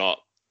obviously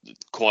got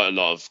quite a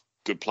lot of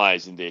good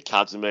players in the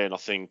academy, and I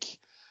think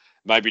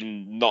maybe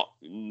not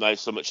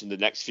so much in the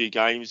next few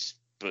games,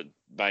 but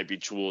maybe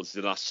towards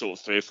the last sort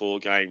of 3 or 4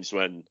 games,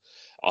 when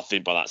I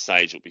think by that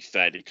stage it'll be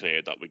fairly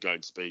clear that we're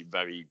going to be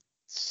very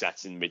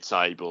set in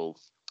mid-table.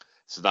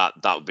 So that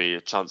would be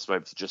a chance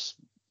maybe to just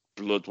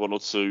blood 1 or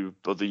 2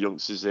 other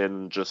youngsters in,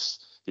 and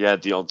just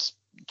the odd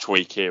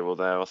tweak here or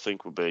there, I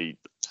think, will be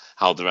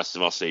how the rest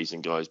of our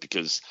season goes.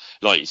 Because,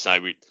 like you say,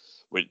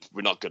 we're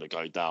not going to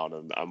go down,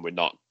 and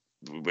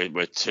we're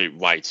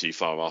way too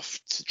far off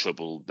to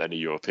trouble any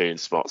European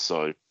spot.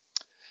 So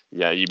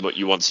you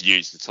want to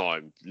use the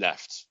time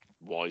left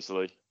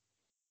wisely.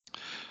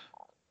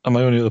 And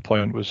my only other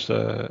point was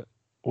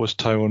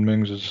Tyrone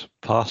Mings'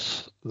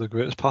 pass the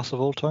greatest pass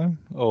of all time,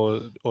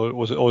 or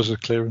was it a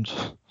clearance?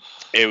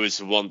 It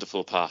was a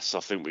wonderful pass. I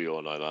think we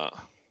all know that.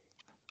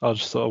 I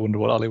just thought, I wonder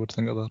what Ali would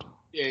think of that.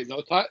 Yeah,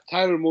 no,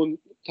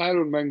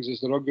 Tyrone Mings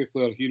is the rugby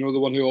player. The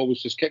one who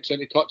always just kicks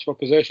into touch for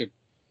possession.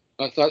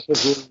 That's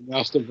what's going in the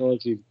Aston Villa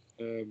team.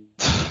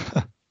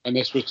 And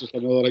this was just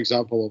another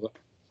example of it.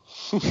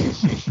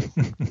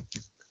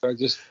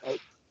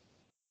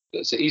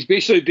 He's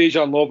basically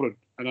Dejan Lovren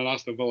in an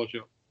Aston Villa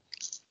shirt.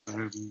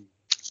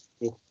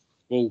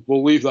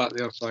 We'll leave that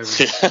there, Simon.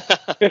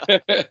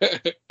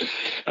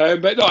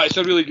 But no, it's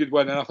a really good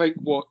win, and I think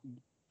what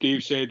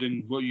Dave said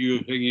and what you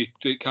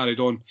carried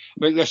on,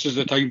 I think this is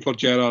the time for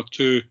Gerrard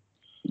to,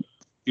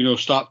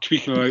 start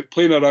tweaking around,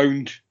 playing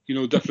around,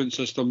 different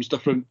systems,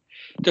 different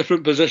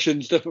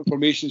positions, different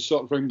formations,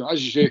 sort of thing. But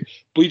as you say,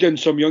 bleed in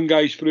some young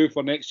guys through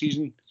for next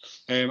season.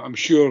 I'm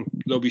sure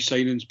there'll be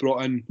signings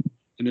brought in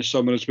the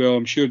summer as well.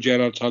 I'm sure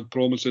Gerrard's had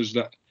promises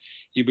that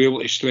he'll be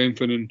able to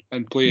strengthen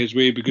and play his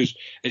way, because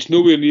it's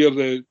nowhere near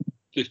the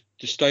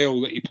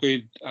style that he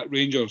played at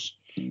Rangers.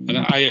 And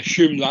I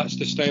assume that's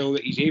the style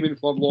that he's aiming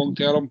for long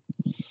term.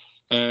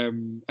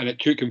 And it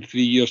took him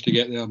 3 years to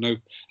get there. Now,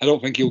 I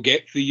don't think he'll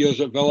get 3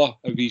 years at Villa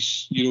if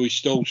he's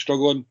still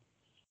struggling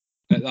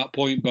at that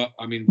point. But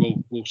I mean,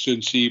 we'll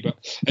soon see. But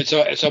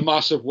it's a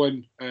massive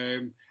win.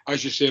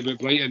 As you say about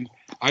Brighton,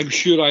 I'm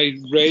sure I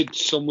read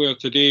somewhere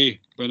today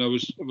when I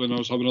was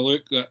having a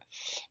look that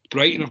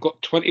Brighton have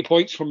got 20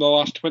 points from the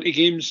last 20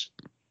 games,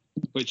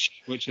 which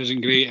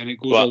isn't great, and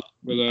it goes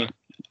with a.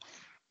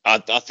 I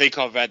think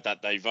I've read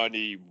that they've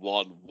only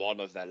won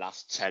one of their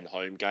last 10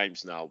 home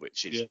games now,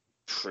 which is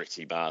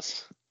pretty bad.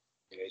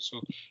 Yeah,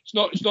 so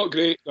it's not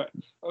great, but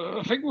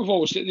I think we've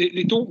always said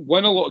they don't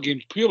win a lot of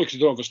games purely because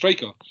they don't have a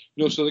striker.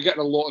 So they're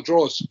getting a lot of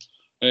draws.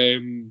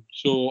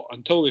 So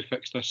until they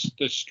fix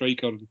this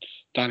striker,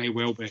 Danny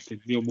Welbeck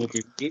and Neil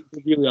Mopey, they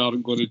really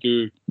aren't going to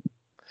do.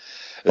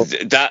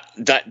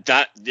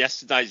 That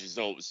yesterday's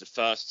result was the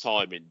first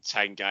time in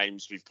 10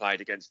 games we've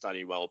played against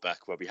Danny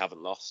Welbeck where we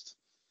haven't lost,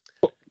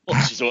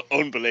 which is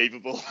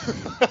unbelievable.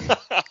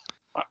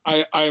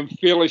 I am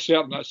fairly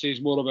certain that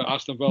says more about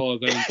Aston Villa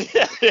than.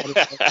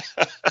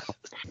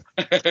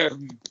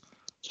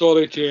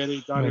 Sorry to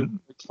any Danny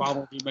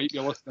family who might be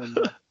listening.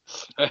 But,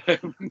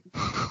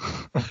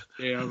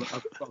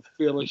 I'm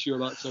fairly sure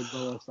that's in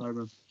Villa,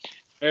 Simon.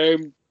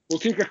 We'll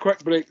take a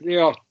quick break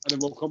there, and then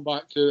we'll come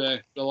back to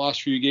the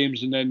last few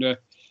games, and then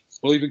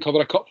we'll even cover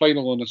a cup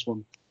final on this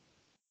one.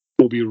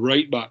 We'll be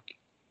right back.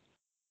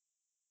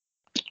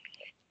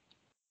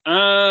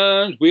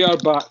 And we are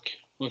back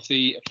with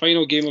the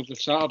final game of the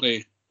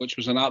Saturday, which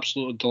was an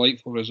absolutely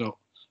delightful result.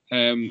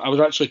 I was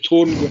actually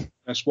torn with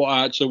this, what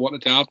I actually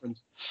wanted to happen.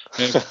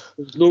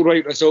 There's no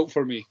right result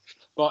for me.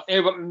 But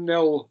Everton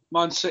 0,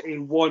 Man City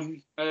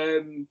 1.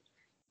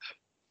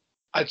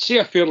 I'd say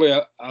a fairly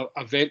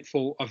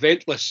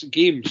eventless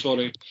game,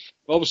 sorry.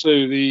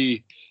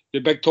 Obviously, the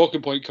big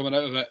talking point coming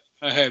out of it,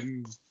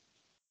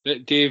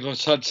 that Dave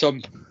has had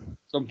some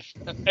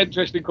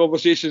interesting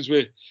conversations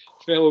with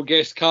fellow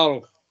guest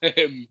Carl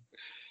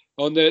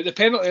on the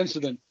penalty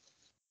incident.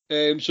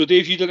 So,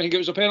 Dave, you didn't think it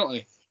was a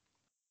penalty?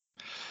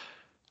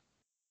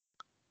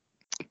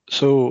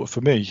 So,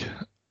 for me,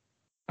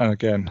 and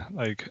again,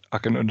 like, I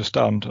can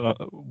understand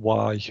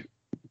why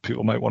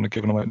people might want to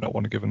give and might not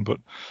want to give him, but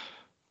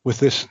with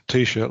this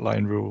T-shirt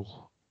line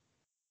rule,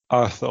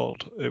 I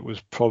thought it was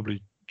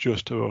probably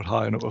just about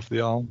high enough off the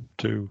arm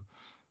to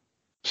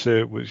say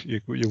it was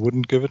you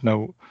wouldn't give it.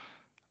 Now,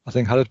 I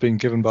think had it been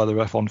given by the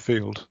ref on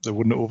field, they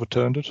wouldn't have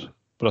overturned it.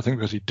 But I think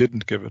because he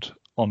didn't give it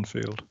on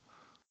field,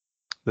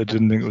 they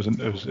didn't think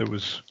it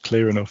was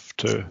clear enough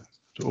to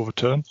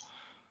overturn.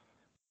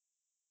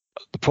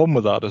 the problem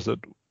with that is that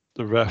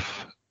the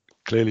ref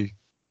clearly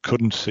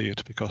couldn't see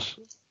it because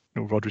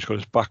Rodri's got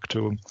his back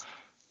to him.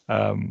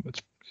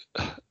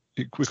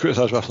 We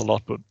criticise refs a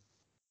lot, but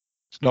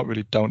it's not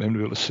really down to him to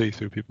be able to see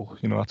through people.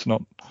 That's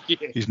not. Yeah.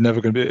 He's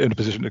never going to be in a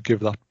position to give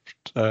that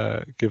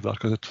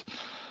because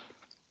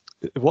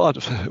it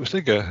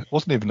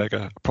wasn't even like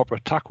a proper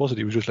attack, was it?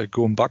 He was just like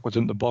going backwards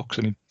into the box,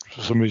 and he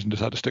for some reason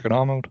decided to stick an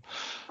arm out.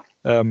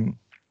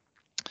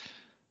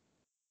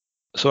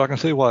 So I can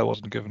see why it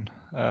wasn't given.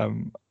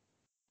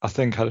 I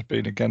think had it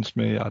been against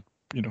me, I'd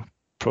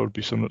probably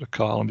be similar to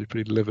Carl and be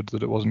pretty livid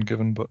that it wasn't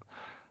given. But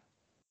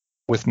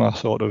with my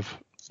sort of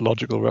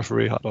logical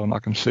referee hat on, I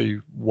can see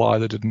why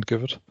they didn't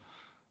give it.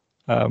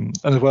 And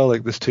as well,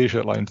 like this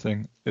T-shirt line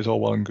thing is all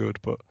well and good,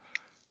 but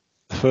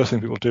the first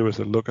thing people do is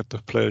they look at the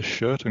player's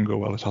shirt and go,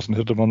 well, it hasn't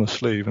hit him on the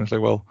sleeve. And it's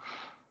like, well,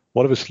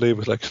 what if his sleeve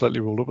was like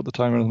slightly rolled up at the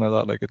time or anything like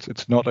that? Like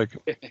it's not like,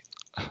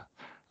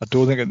 I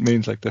don't think it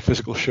means like the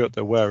physical shirt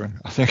they're wearing.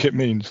 I think it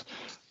means,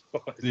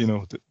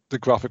 the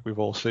graphic we've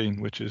all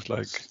seen, which is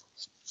like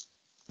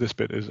this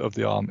bit of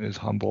the arm is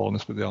handball and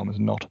this bit of the arm is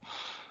not.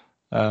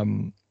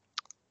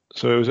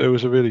 So it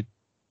was a really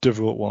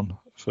difficult one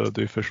for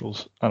the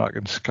officials, and I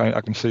can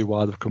see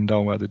why they've come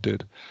down where they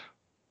did,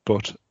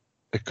 but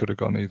it could have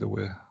gone either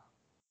way.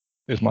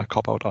 Is my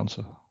cop-out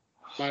answer.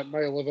 My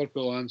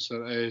Liverpool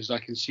answer is I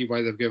can see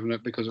why they've given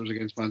it because it was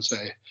against Man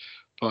City,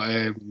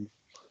 but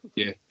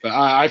but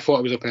I thought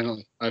it was a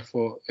penalty. I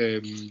thought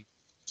I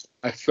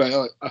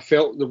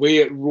felt the way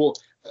it rolled.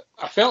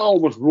 I felt it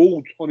almost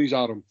rolled on his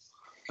arm,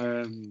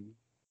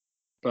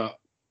 but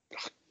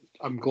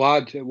I'm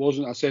glad it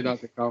wasn't. I said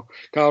that to Carl.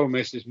 Carl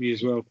messaged me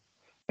as well,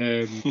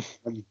 and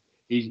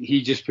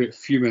he just put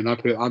fuming. I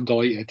put I'm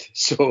delighted.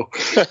 So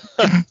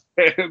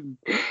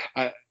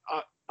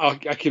I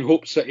can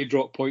hope City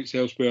drop points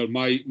elsewhere.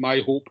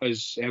 My hope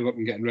is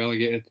Everton getting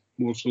relegated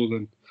more so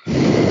than.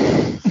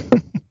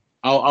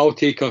 I'll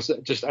take us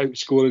just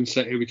outscoring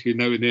City between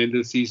now and the end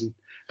of the season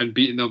and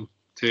beating them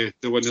to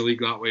win the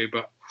league that way.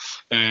 But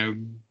I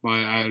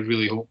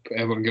really hope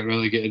Everton get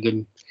relegated.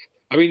 And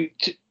I mean,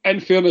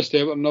 in fairness to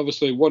Everton,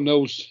 obviously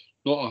 1-0's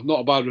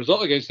not a bad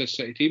result against this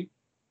City team.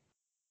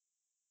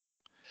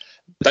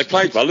 They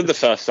played well in the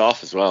first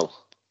half as well.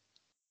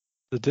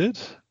 They did,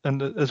 and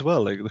as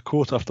well, like the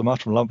quote after the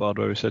match from Lampard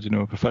where he said,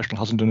 a professional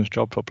hasn't done his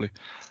job properly.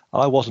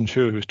 I wasn't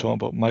sure he was talking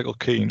about Michael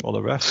Keane or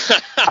the ref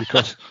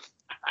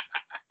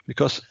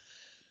because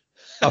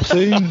I've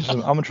seen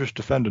some amateurish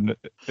defending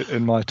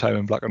in my time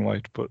in black and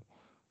white, but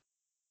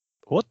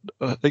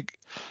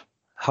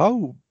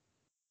how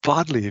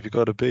badly have you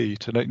got to be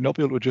to not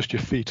be able to adjust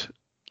your feet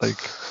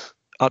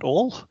at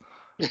all?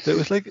 It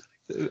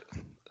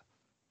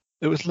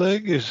was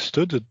like he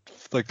stood it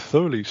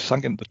thoroughly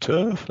sank into the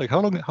turf. Like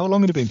how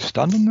long had he been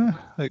standing there?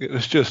 It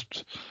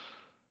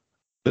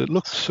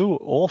looked so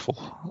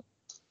awful.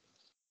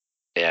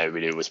 Yeah, I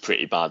mean it was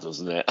pretty bad,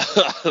 wasn't it?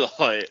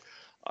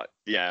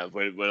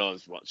 When I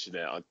was watching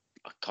it, I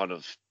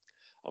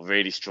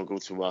really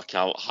struggled to work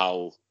out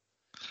how.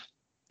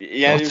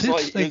 Yeah, it was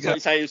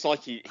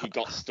like he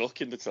got stuck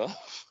in the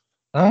turf.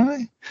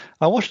 I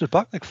watched it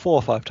back 4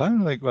 or 5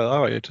 times.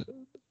 All right.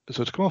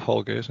 So it's come off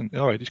Holgate, and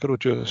all right, he's got to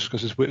adjust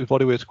because his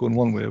body weight's going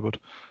one way, but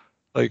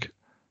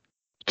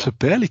to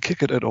barely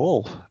kick it at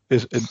all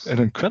is an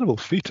incredible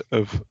feat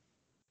of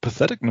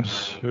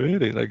patheticness,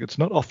 really. It's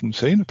not often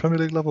seen at Premier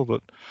League level,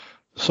 but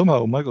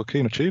somehow Michael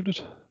Keane achieved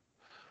it.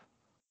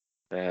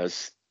 Yeah, it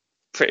was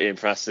pretty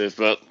impressive,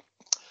 but I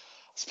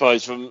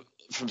suppose from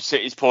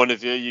City's point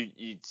of view,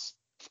 you'd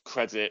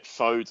credit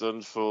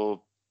Foden for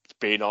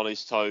being on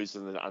his toes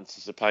and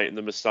anticipating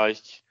the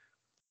mistake.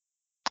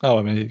 Oh,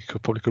 I mean, he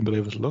probably couldn't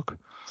believe his luck.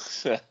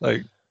 To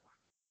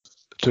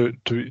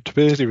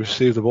basically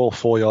receive the ball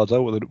 4 yards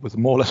out with a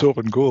more or less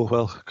open goal.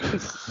 Well,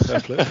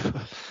 fair play.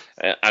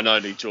 And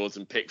only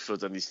Jordan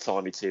Pickford and his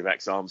tiny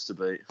T-Rex arms to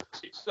beat.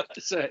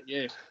 That's it,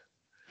 yeah.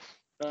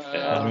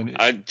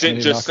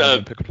 Just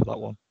Pickford for that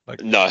one.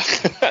 No,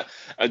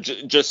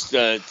 just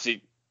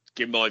to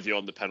give my view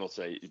on the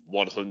penalty,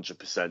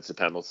 100% a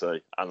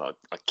penalty, and I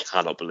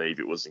cannot believe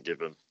it wasn't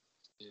given.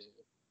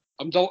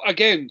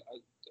 Again,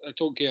 I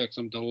don't care because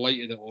I'm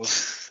delighted it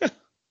was.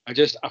 I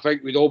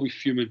think we'd all be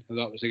fuming if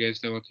that was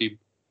against our team.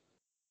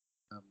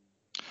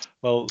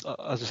 Well,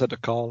 as I said to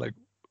Carl,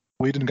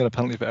 we didn't get a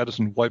penalty for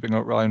Ederson wiping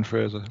out Ryan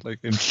Fraser,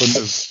 in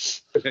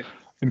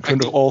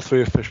front of all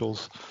 3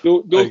 officials.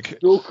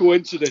 No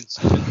coincidence.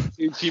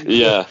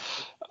 Yeah.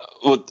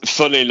 Well,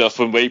 funny enough,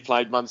 when we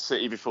played Man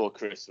City before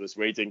Christmas,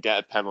 we didn't get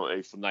a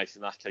penalty from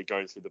Nathan Ake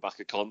going through the back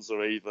of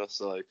Konza either.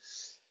 So,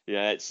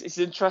 yeah, it's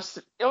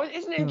interesting.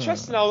 Isn't it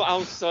interesting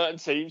how certain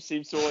teams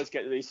seem to always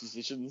get these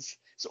decisions?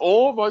 It's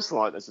almost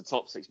like there's a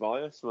top 6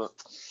 bias. But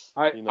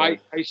I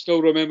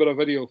still remember a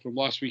video from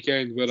last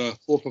weekend where a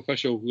 4th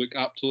official looked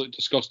absolutely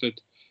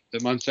disgusted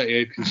that Man City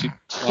had conceded.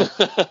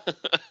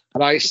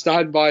 And I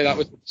stand by that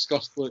with a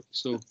disgust look.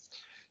 So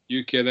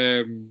you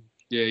can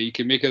you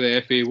can make of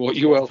the FA what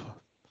you will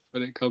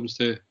when it comes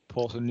to.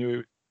 Porter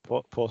knew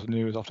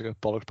Portsmouth was after get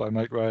bollocked by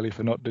Mike Riley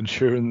for not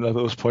ensuring that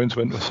those points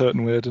went a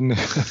certain way, didn't he?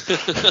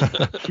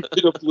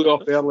 Could have blew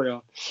up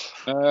earlier.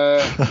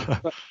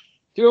 But,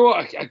 do you know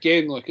what?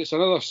 Again, look, it's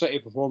another City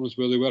performance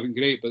where they weren't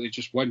great, but they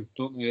just win,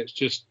 don't they? It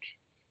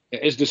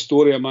is the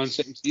story of Man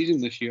City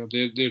season this year.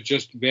 They're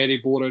just very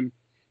boring,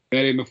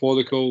 very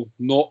methodical.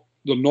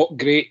 They're not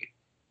great,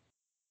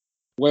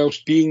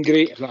 whilst being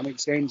great, if that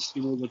makes sense.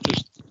 You know, they're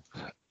just.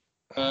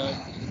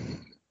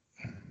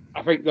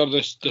 I think they're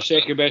the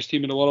second best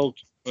team in the world,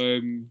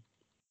 but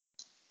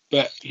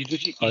you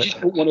just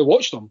don't want to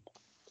watch them.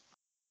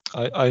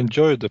 I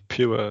enjoyed the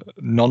pure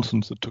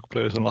nonsense that took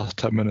place in the last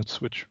 10 minutes,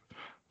 which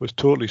was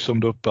totally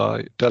summed up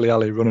by Dele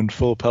Alli running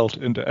full pelt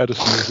into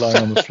Ederson, who's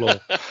lying on the floor,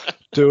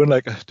 doing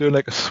like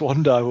a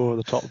swan dive over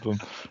the top of him,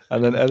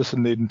 and then Ederson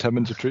needing 10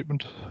 minutes of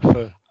treatment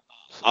for.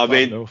 I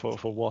mean,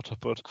 for what?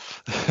 But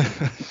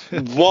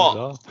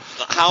what?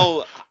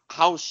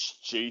 How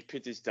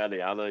stupid is Dele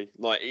Alli?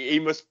 Like,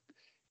 he must.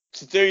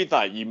 To do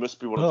that, you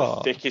must be one of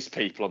the thickest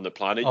people on the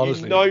planet.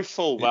 Honestly, you know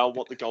full well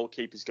what the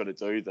goalkeeper's going to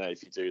do there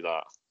if you do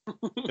that.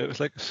 It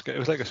was like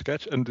a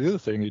sketch. And the other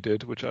thing he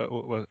did, which I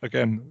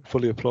again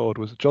fully applaud,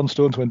 was John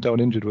Stones went down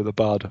injured with a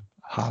bad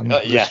hand,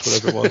 wrist,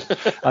 whatever it was,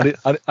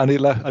 and he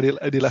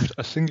left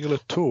a singular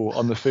toe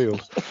on the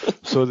field,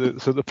 so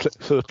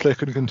the play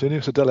couldn't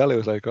continue. So Dele Alli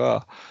was like,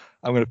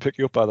 I'm going to pick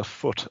you up by the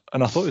foot,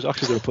 and I thought he was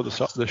actually going to put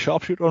the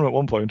sharpshooter on at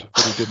one point,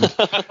 but he didn't.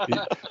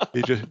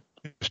 He just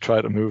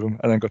tried to move him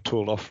and then got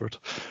told off for it.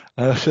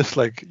 And it's just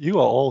like, you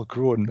are all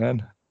grown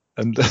men,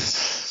 and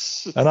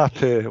I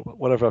pay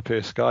whatever I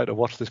pay Sky to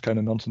watch this kind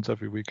of nonsense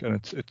every week, and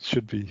it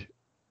should be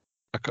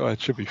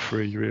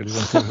free really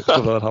when stuff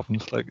like that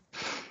happens. Like,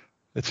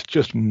 it's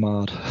just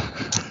mad.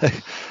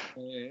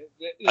 The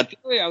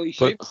Dele Alli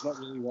shape's not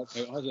really worked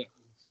out, has it,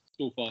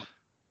 so far?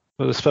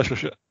 But the special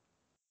shit.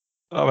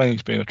 I mean,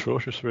 he's been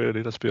atrocious,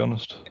 really. Let's be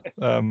honest.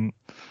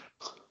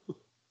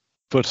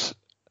 But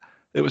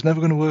it was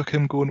never going to work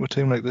him going to a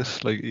team like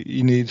this. Like,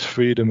 he needs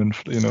freedom, and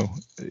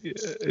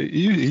he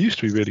used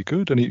to be really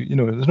good, and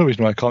there's no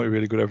reason why he can't be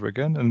really good ever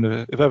again. And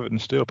if Everton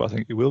stay up, I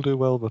think he will do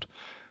well. But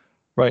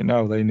right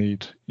now, they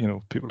need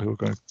people who are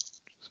going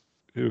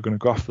to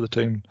graft for the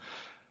team.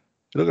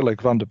 You look at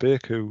like Van der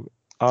Beek, who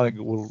I think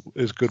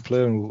is a good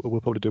player and will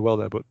probably do well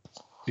there, but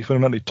he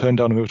fundamentally turned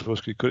down a move to us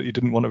because he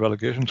didn't want a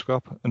relegation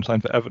scrap and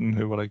signed for Everton,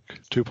 who were like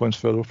 2 points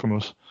further up from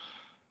us.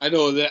 I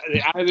know that.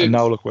 And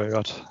now look where you're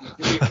at.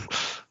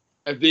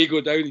 If they go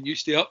down and you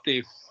stay up,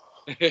 Dave,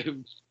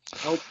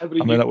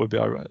 that would be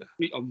alright.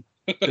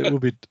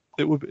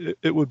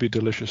 It would be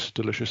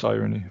delicious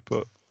irony.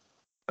 But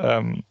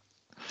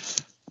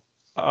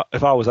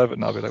if I was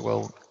Everton, I'd be like,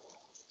 well,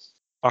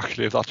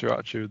 actually, if that's your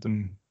attitude,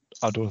 then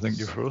I don't think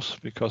you're for us,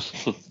 because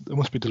they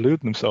must be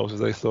deluding themselves if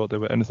they thought they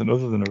were anything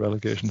other than a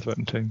relegation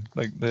threatened team.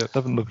 Like, they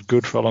haven't looked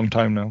good for a long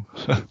time now.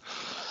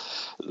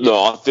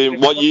 No, I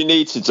think what you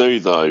need to do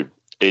though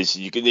is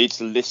you need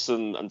to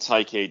listen and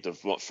take heed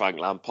of what Frank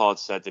Lampard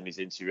said in his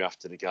interview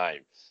after the game.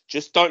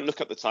 Just don't look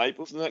at the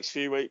table for the next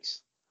few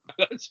weeks.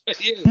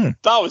 That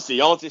was the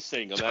oddest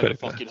thing I've ever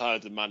fucking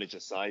heard a manager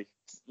say.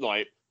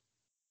 Like,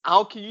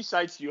 how can you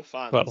say to your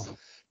fans,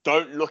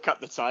 don't look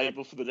at the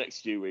table for the next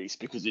few weeks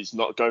because it's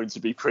not going to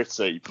be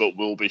pretty, but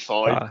we'll be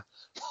fine?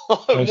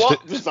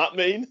 What does that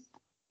mean?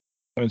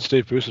 I mean,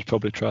 Steve Bruce has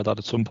probably tried that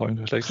at some point.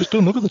 It's like, just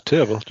don't look at the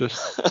table.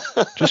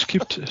 Just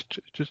keep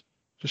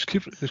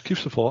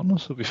supporting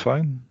us. It'll be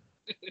fine.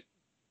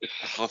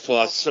 I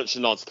thought that's such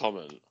an odd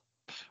comment.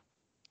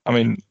 I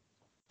mean,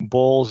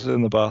 balls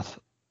in the bath.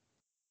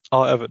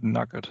 Are Everton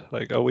knackered?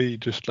 Like, are we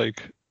just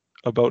like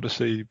about to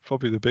see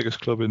probably the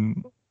biggest club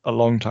in a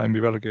long time be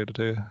relegated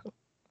here?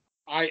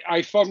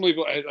 I firmly,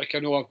 like, I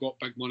know I've got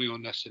big money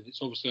on this, and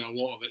it's obviously a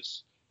lot of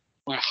it's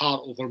my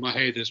heart over my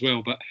head as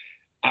well. But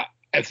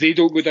if they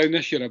don't go down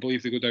this year, I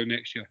believe they go down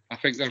next year. I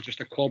think they're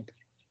just a club,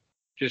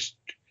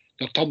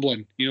 they're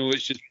tumbling.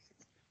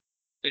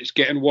 It's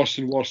getting worse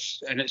and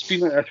worse, and it's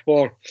been like this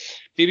for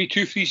maybe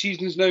 2-3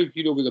 seasons now.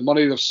 With the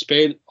money they've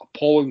spent,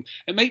 appalling.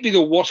 It might be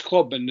the worst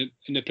club in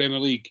the Premier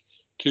League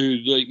to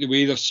like the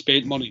way they've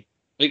spent money.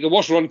 Like, the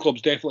worst run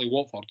club's definitely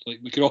Watford. Like,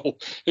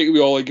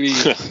 we all agree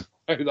how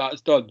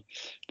that's done.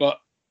 But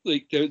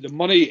like the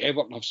money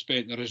Everton have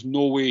spent, there is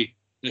no way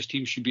this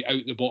team should be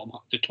out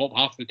the top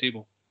half of the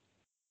table.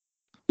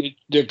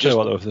 They've just.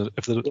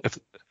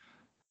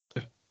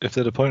 If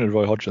they'd appointed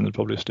Roy Hodgson, they'd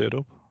probably have stayed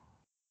up.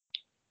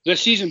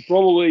 This season,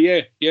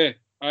 probably, yeah,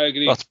 I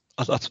agree.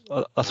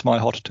 That's my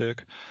hot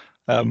take.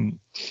 But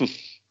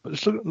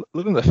just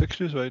look at their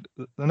fixtures, right?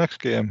 The next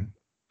game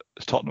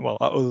is Tottenham. Well,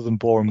 other than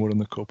Bournemouth in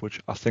the cup, which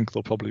I think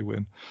they'll probably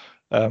win.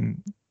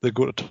 They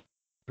go to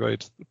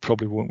right,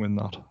 probably won't win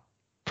that.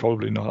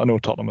 Probably not. I know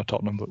Tottenham are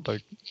Tottenham, but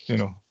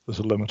there's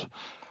a limit.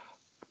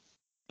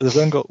 They've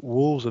then got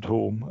Wolves at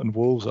home, and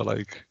Wolves are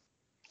like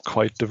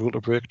quite difficult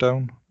to break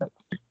down.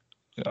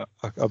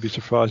 I'd be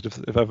surprised if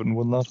Everton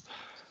won that.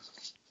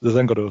 They've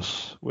then got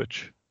us,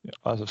 which,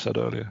 as I've said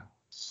earlier,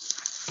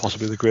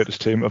 possibly the greatest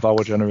team of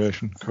our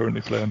generation currently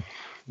playing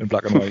in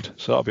black and white.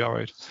 So that'll be all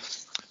right.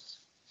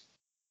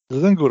 They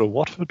then go to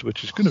Watford,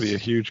 which is going to be a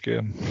huge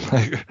game.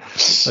 like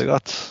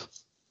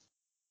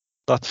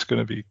that's going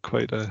to be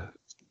quite a.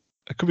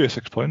 It could be a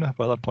 6-pointer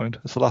by that point.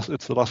 It's the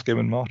last game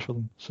in March for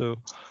them, so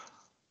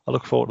I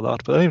look forward to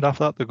that. But then even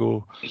after that, they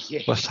go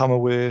West Ham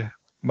away,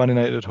 Man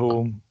United at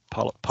home,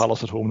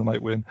 Palace at home. They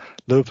might win.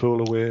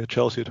 Liverpool away,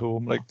 Chelsea at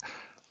home. Like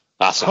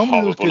that's a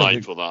horrible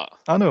name for that.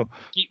 I know.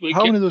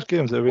 How many of those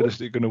games are they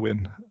realistically going to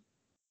win?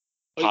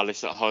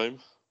 Palace at home.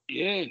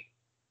 Yeah.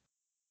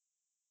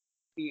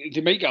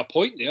 They might get a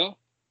point there.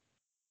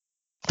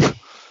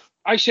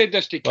 I said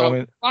this to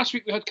Carol. Last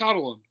week we had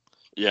Carol on.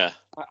 Yeah.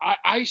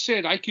 I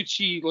said I could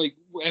see like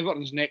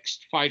Everton's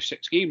next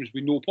 5-6 games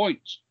with no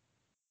points.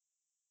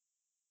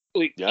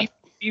 Like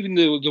even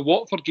the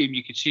Watford game,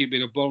 you could see it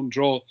being a burn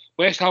draw.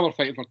 West Ham are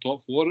fighting for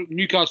top 4.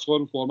 Newcastle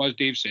in form, as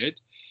Dave said.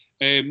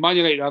 Man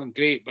United aren't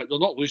great, but they'll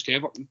not lose to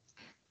Everton.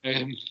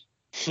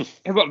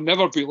 Everton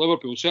never beat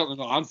Liverpool, certainly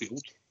not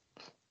Anfield.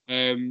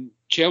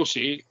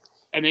 Chelsea,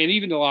 and then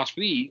even the last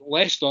 3,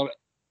 Leicester.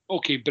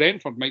 Okay,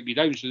 Brentford might be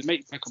down, so they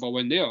might pick up a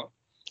win there.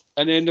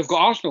 And then they've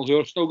got Arsenal, who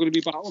are still going to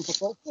be battling for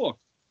top 4.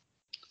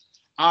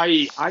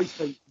 I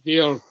think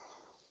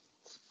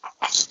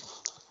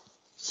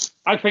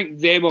I think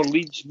them or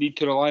Leeds need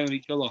to rely on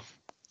each other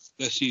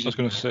this season. I was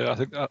going to say, I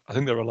think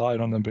they're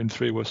relying on them being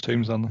 3 worse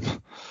teams than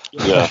them.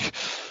 Yeah.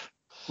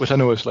 Which I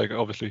know is like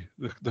obviously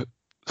the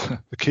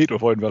key to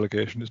avoiding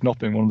relegation is not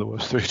being one of the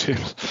worst 3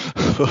 teams.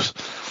 But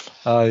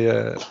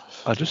I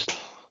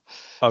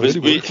really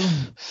worry for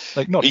them.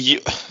 Like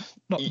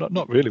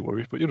not really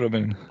worried, but you know what I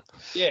mean.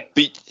 Yeah.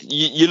 But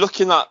you're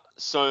looking at,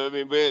 so I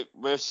mean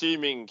we're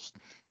assuming,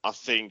 I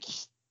think,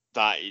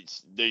 that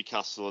it's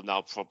Newcastle are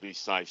now probably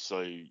safe.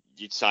 So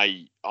you'd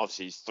say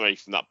obviously it's 3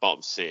 from that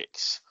bottom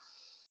 6,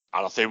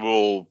 and I think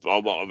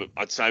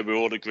I'd say we're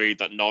all agreed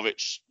that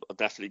Norwich are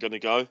definitely going to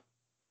go.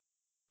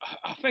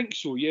 I think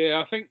so.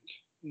 Yeah, I think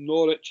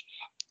Norwich.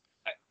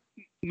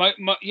 I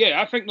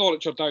think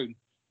Norwich are down.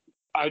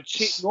 I'd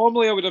say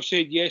normally I would have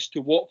said yes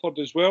to Watford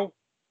as well,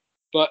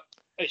 but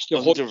it's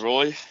the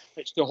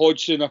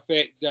Hodgson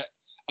effect that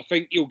I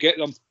think he'll get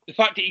them. The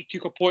fact that he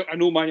took a point, I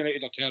know Man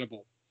United are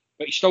terrible,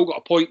 but he still got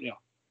a point there.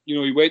 You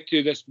know, he went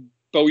to this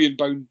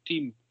billion-pound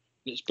team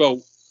that's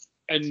built,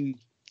 and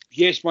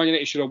yes, Man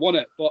United should have won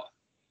it, but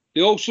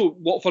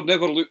Watford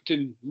never looked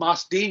in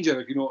mass danger,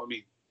 if you know what I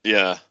mean.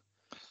 Yeah.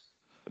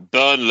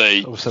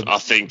 Burnley, I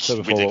think.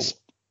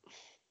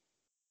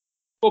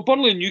 Well,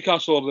 Burnley and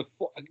Newcastle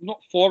are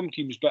not form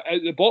teams, but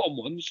out the bottom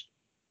ones,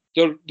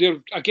 they're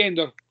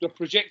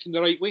projecting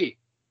the right way,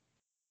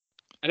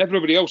 and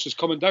everybody else is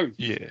coming down.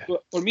 Yeah.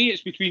 But for me,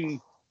 it's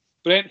between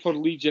Brentford,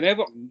 Leeds, and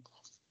Everton.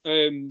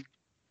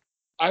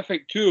 I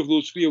think 2 of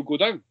those 3 will go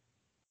down.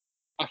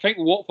 I think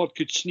Watford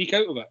could sneak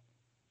out of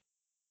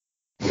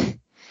it.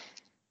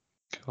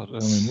 God, I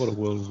mean, what a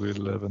world we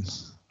live in.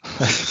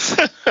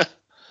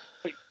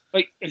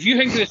 like, if you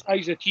think of the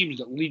size of teams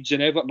that Leeds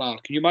and Everton are,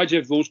 can you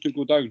imagine if those 2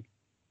 go down?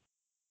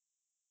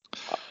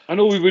 I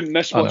know we wouldn't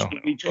miss much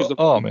from Leeds because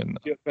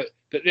but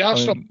they are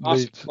still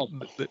massive.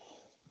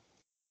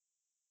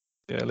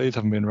 Leeds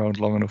haven't been around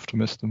long enough to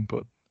miss them,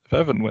 but if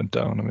Everton went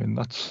down, I mean,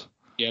 that's...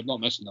 Yeah, I'm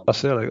not missing them. I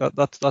say like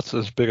that's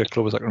as big a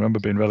club as I can remember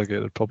being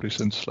relegated, probably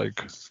since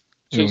like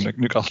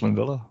Newcastle and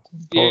Villa,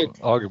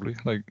 arguably.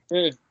 Like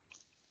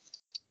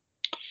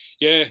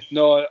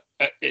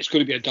it's going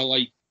to be a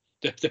delight.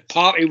 The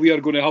party we are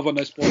going to have on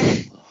this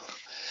podcast.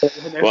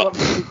 Well,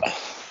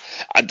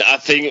 I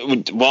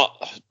think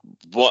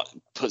what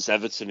puts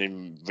Everton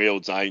in real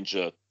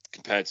danger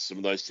compared to some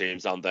of those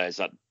teams down there is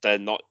that they're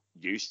not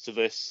used to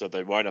this, so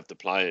they won't have the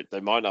player. They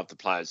might have the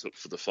players up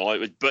for the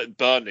fight. But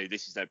Burnley,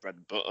 this is their bread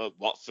and butter.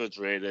 Watford,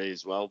 really,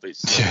 as well.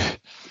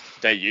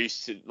 They're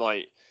used to,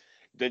 like,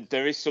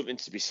 there is something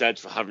to be said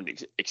for having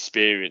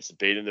experience of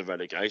being in the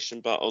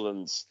relegation battle.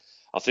 And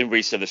I think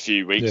we said a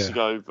few weeks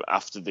ago,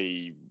 after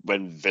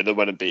when Villa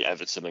went and beat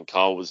Everton and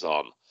Carl was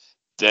on,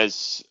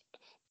 there's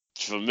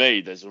a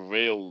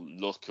real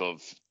look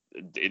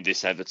in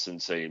this Everton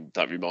team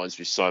that reminds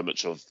me so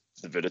much of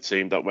the Villa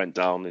team that went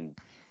down in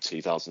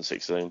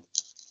 2016.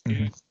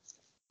 Mm-hmm.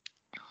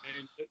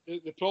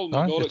 And the problem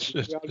with Norwich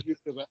is we are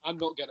used to it. I'm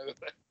not getting out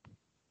of it.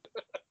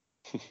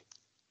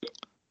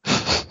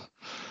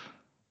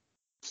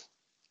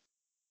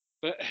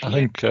 But, I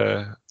think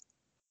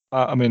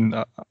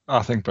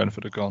I think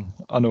Brentford are gone.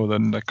 I know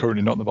they're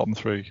currently not in the bottom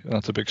 3, and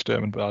that's a big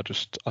statement, but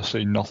I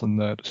see nothing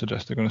there to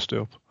suggest they're going to stay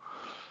up.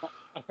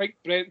 I think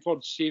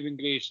Brentford's saving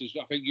grace is,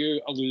 I think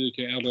you alluded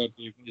to earlier,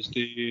 Dave, is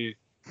the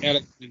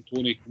Eric and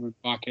Tony coming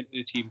back into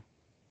the team.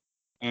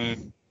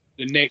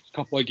 The next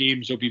couple of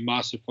games will be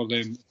massive for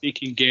them. They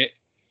can get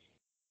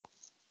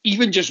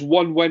even just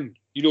one win,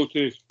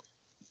 to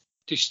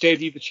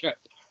steady the ship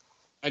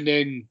and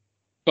then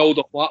build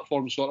a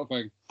platform, sort of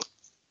thing.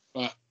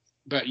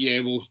 But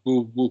yeah,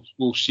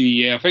 we'll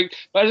see. Yeah, I think.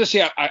 But as I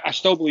say, I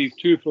still believe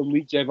 2 from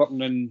Leeds,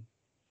 Everton, and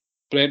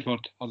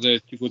Brentford are there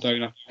to go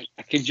down.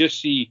 I can just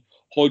see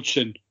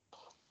Hodgson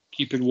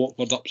keeping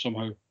Watford up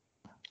somehow.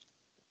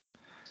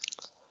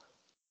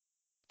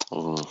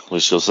 We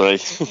shall see.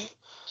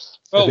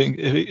 Well,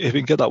 if he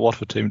can get that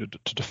Watford team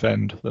to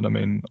defend, then I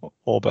mean,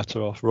 all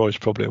better off. Roy's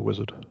probably a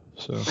wizard.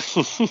 So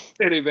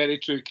very, very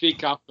true. Craig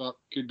Cathcart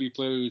could be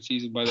player of the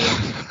season by the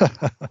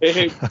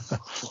way.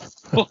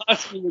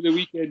 Last game of the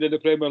weekend in the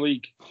Premier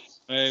League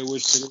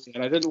was today,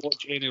 and I didn't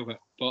watch any of it.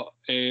 But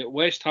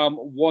West Ham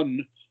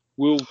won,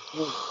 Wolves.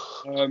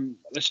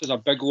 This is a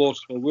big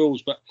loss for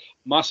Wolves, but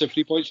massive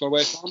 3 points for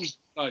West Ham.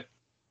 Aye.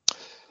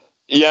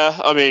 Yeah,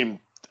 I mean,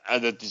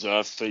 and they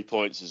deserve 3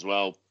 points as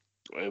well.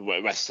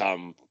 West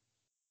Ham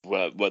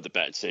were the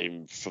better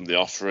team from the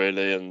off,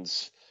 really, and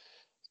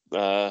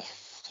I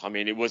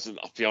mean,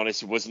 I'll be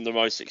honest, it wasn't the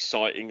most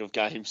exciting of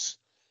games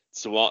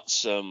to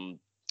watch.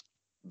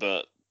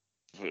 But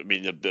I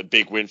mean, a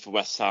big win for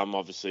West Ham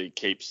obviously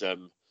keeps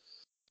them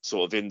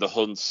sort of in the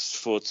hunt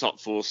for top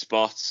 4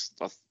 spots.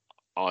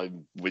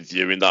 I'm with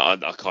you in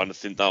that. I kind of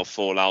think they'll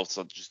fall out.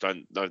 I just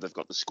don't know they've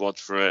got the squad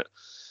for it.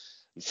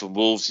 And from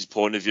Wolves'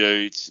 point of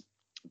view, it's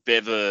a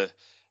bit of a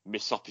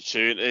missed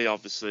opportunity.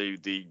 Obviously,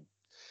 the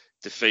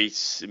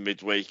defeats in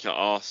midweek at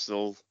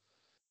Arsenal,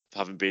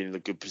 having been in a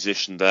good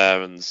position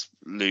there, and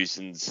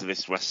losing to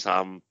this West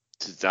Ham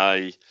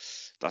today,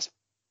 that's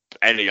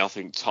I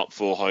think top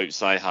 4 hopes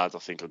they had, I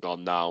think, are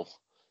gone now.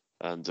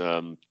 And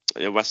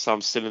West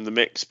Ham's still in the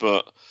mix,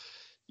 but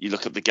you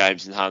look at the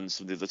games in hand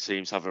some of the other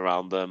teams have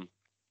around them.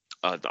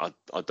 I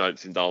don't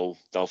think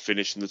they'll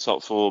finish in the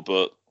top 4,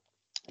 but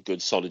a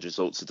good solid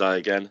result today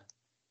again.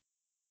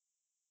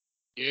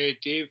 Yeah,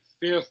 Dave,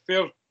 fair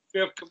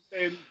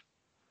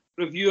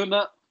review on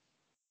that.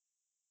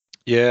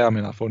 Yeah, I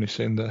mean, I've only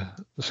seen the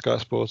Sky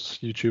Sports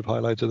YouTube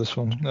highlights of this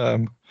one.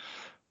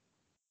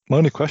 My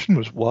only question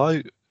was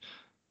why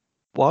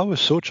was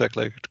Souček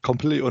like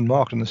completely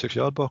unmarked in the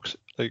 6-yard box,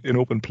 like in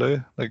open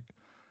play? Like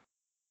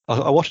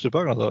I watched it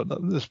back and I thought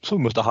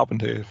something must have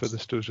happened here for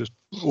this to have just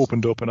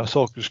opened up, and I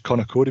saw just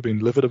Conor Cody being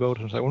livid about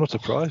it. I was like, well, not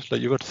surprised.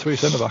 Like, you've got 3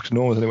 centre backs,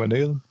 no one's anywhere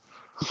near them,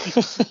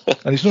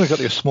 and he's not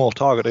exactly a small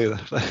target either.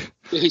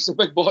 Yeah, he's a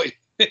big boy.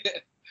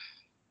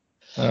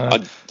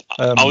 I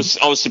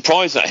was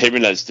surprised that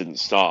Jimenez didn't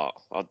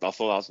start. I thought that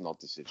was an odd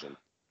decision.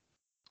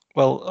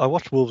 Well, I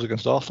watched Wolves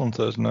against Arsenal on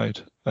Thursday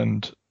night,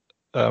 and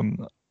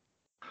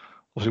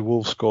obviously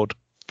Wolves scored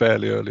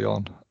fairly early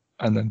on,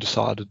 and then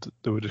decided that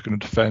they were just going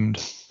to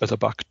defend as a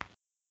back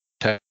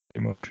 10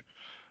 pretty much.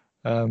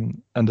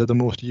 And they're the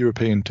most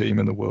European team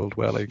in the world,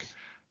 where like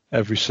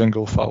every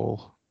single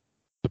foul,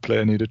 the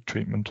player needed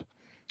treatment,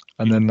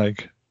 and then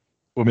like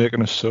we're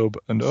making a sub,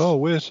 and oh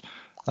wait,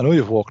 I know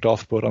you've walked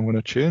off, but I'm going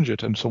to change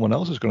it, and someone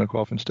else is going to go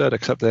off instead.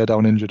 Except they're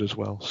down injured as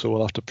well, so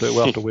we'll have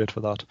to wait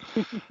for that.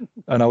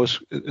 And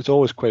it's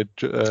always quite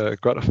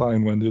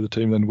gratifying when the other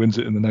team then wins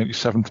it in the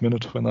 97th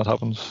minute when that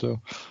happens.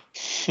 So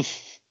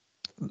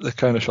they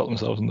kind of shot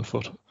themselves in the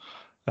foot.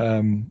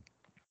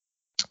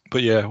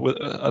 But yeah,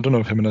 I don't know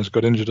if Jimenez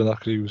got injured in that,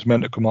 because he was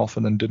meant to come off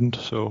and then didn't.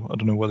 So I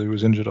don't know whether he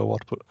was injured or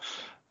what. But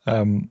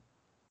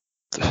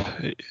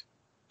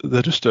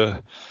they're just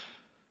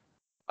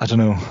I don't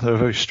know. They're a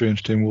very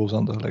strange team, Wolves,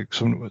 aren't they? Like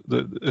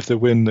if they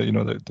win,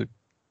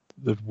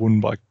 they've won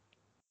by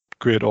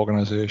great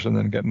organisation,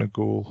 then getting a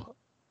goal,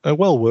 a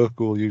well-worked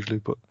goal usually.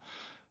 But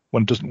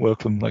when it doesn't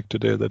work for them, like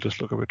today, they just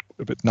look a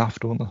bit naff,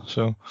 don't they?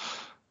 So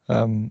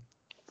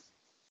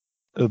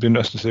it'll be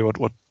interesting to see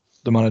what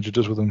the manager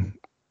does with them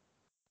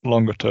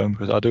longer term,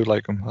 because I do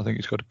like him. I think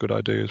he's got good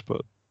ideas,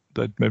 but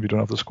they maybe don't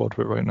have the squad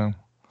for it right now.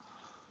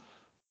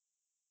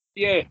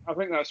 Yeah, I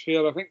think that's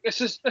fair. I think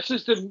this is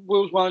the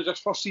Wolves manager's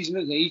first season,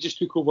 isn't it? He just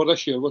took over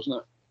this year,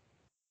 wasn't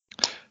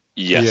it?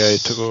 Yes. Yeah, he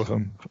took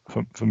over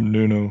from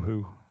Nuno,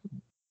 who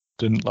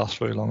didn't last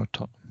very long at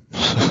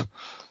Tottenham.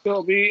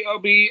 It'll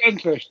be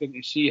interesting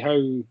to see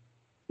how,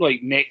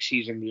 like, next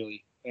season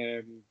really,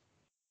 how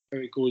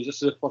it goes.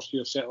 This is the first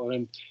year settling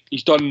in.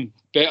 He's done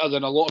better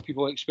than a lot of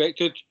people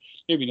expected.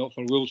 Maybe not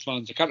for Wolves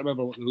fans. I can't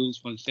remember what the Wolves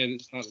fans said at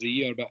the start of the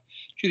year, but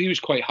I'm sure he was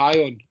quite high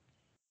on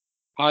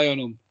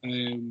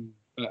him.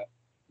 But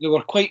they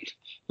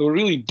were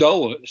really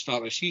dull at the start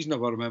of the season,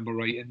 if I remember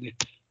right, and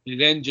they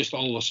then just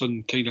all of a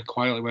sudden kind of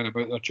quietly went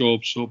about their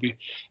jobs. So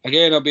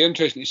it'll be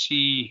interesting to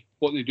see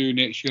what they do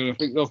next year. I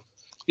think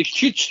they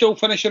should still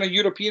finish in a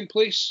European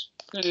place,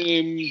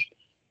 maybe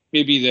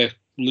the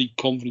League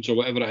Conference or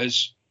whatever it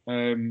is.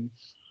 They're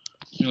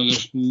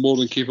more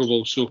than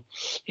capable. So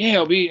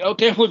yeah, it'll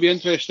definitely be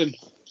interesting.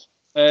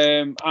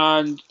 And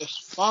as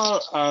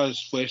far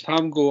as West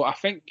Ham go, I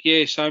think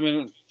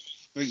Simon,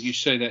 I think you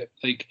said it.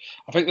 Like,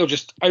 I think they're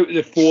just out of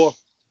the 4,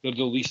 they're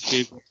the least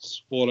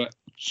favourites for it,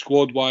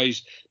 squad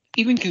wise,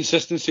 even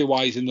consistency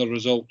wise in the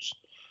results.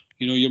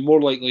 You're more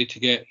likely to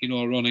get a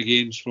run of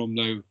games from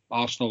now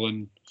Arsenal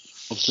and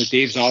obviously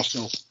Dave's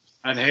Arsenal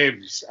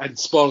and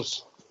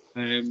Spurs.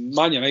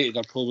 Man United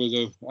are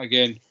probably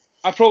again.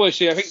 I'd probably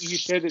say, I think you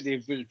said it,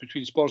 Dave,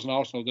 between Spurs and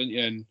Arsenal, didn't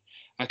you? And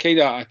I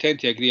tend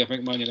to agree. I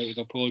think Man United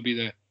will probably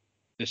be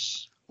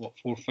this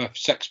 4th, 5th,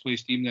 6th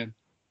place team then.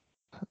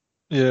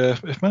 Yeah,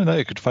 if Man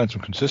United could find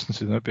some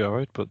consistency, then it'd be all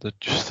right. But they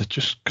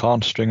just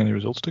can't string any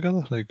results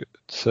together. Like,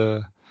 it's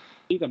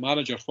need a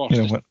manager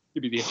first.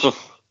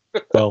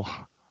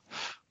 Well,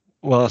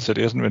 Well, that's it.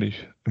 He hasn't really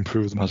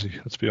improved them, has he?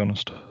 Let's be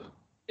honest.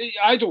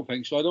 I don't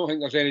think so. I don't think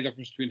there's any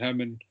difference between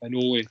him and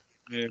Ole,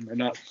 and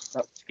that's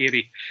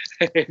scary.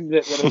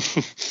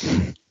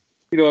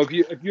 You know,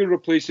 if you're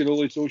replacing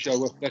Ole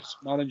Solskjaer with this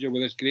manager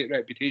with this great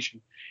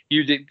reputation,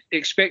 you'd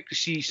expect to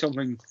see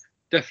something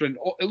different,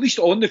 at least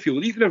on the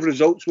field. Even if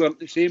results weren't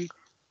the same,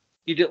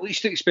 you'd at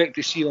least expect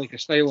to see like a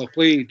style of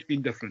play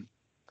being different.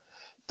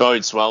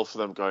 Bodes well for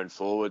them going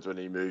forward when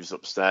he moves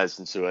upstairs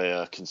into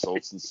a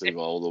consultancy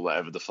role or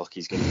whatever the fuck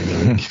he's going to be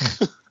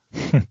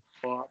doing.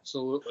 Oh,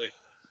 absolutely.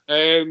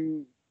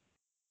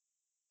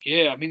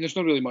 Yeah, I mean, there's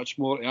not really much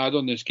more to add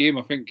on this game.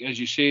 I think, as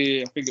you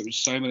say, I think it was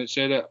Simon that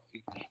said it,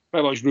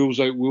 pretty much rules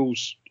out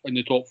Wolves in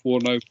the top four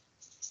now.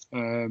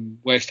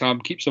 West Ham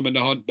keeps them in the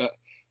hunt, but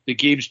the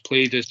games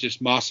played is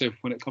just massive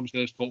when it comes to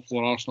this top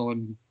four. Arsenal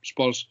and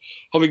Spurs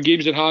having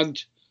games in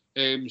hand.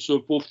 So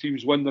if both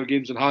teams win their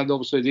games in hand,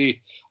 obviously I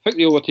think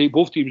they overtake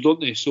both teams, don't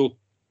they? So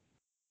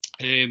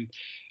again,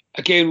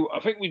 I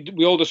think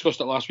we all discussed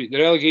it last week.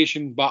 The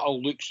relegation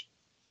battle looks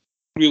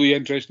really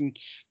interesting.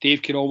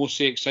 Dave can almost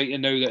say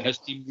exciting now that his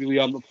team really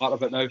aren't a part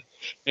of it now.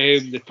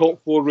 The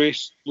top four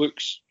race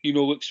looks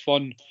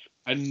fun,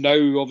 and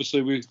now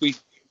obviously we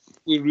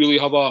really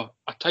have a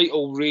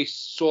title race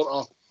sort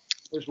of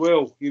as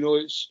well. You know,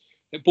 it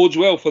bodes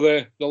well for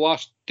the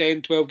last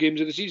 10, 12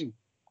 games of the season.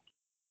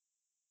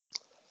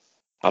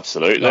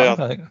 Absolutely. Yeah,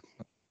 I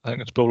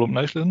think it's built up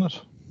nicely, isn't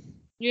it?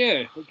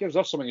 Yeah, it gives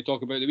us something to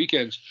talk about the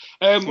weekends.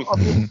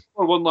 For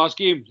one last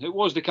game, it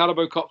was the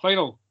Carabao Cup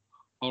final,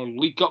 or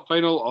League Cup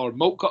final, or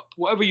Milk Cup,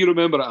 whatever you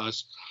remember it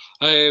as.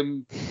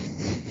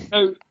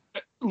 Now,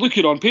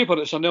 looking on paper,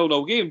 it's a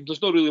 0-0 game.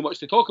 There's not really much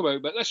to talk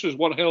about, but this was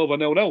one hell of a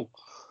 0-0.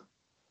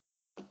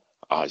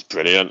 Oh, it's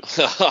brilliant.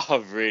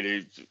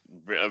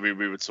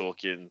 We were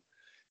talking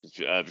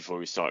before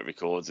we started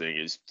recording.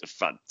 It's a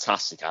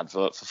fantastic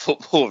advert for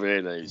football,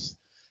 really. It's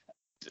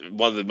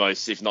one of the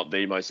most, if not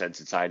the most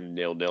entertaining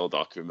 0-0 that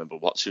I can remember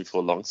watching for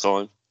a long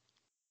time.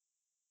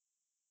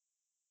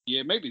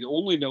 Yeah, maybe the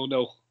only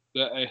 0-0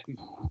 that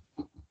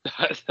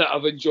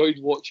I've enjoyed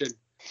watching.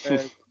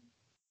 It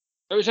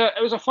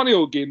was a funny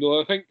old game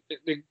though. I think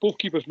both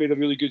keepers made a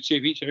really good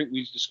save each. I think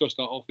we discussed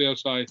that off air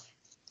side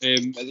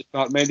at the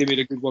start. Mendy made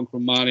a good one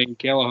from Manny and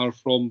Kelleher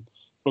from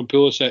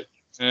Pulisic.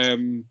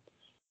 Then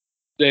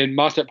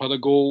Matip had a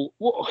goal.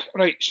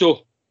 Right,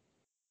 so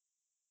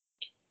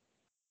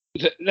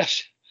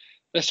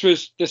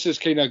this is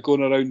kind of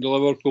going around the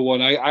Liverpool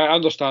one. I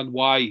understand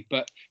why,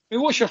 but I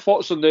mean, what's your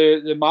thoughts on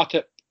the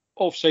Matip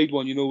offside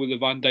one? You know, with the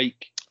Van Dijk.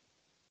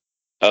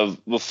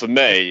 Well, for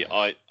me,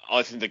 I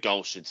think the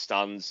goal should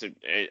stand.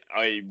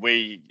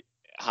 We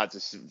had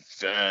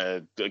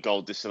a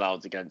goal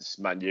disallowed against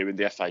Man U in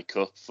the FA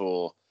Cup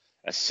for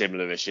a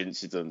similar-ish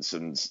incident,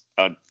 and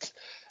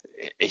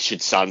it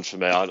should stand for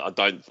me. I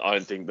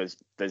don't think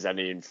there's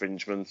any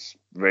infringements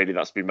really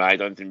that's been made. I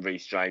don't think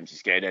Reece James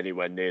is getting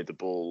anywhere near the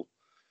ball,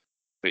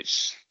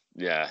 which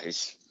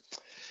it's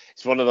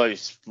one of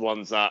those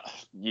ones that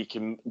you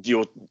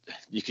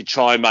could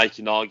try and make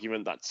an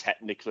argument that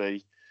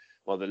technically,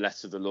 well, the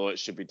letter of the law, it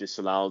should be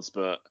disallowed,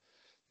 but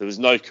there was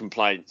no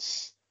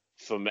complaints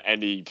from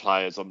any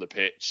players on the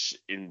pitch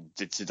in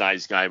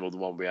today's game or the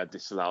one we had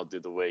disallowed the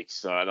other week.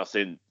 So, and I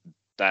think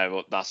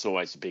that's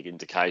always a big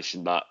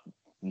indication that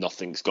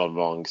nothing's gone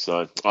wrong.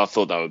 So I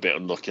thought they were a bit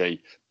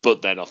unlucky,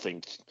 but then I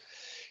think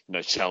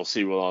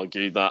Chelsea will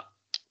argue that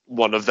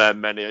one of their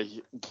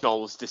many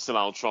goals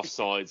disallowed for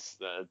offsides,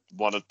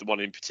 one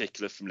in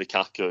particular from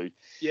Lukaku,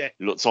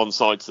 looked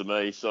onside to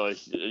me. So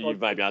you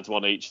maybe had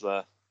one each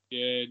there.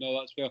 Yeah, no,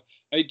 that's fair.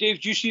 Hey, Dave,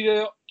 did you see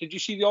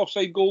the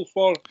offside goal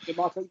for the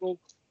Matip goal?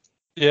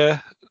 Yeah,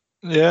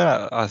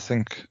 I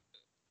think.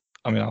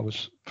 I mean, I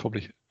was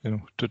probably,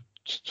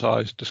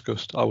 as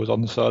discussed, I was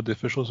on the side of the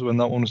officials when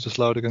that one was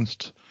disallowed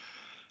against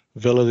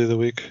Villa the other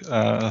week.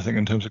 I think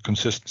in terms of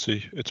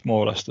consistency, it's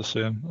more or less the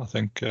same. I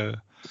think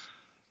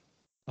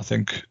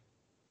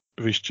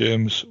Reece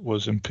James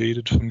was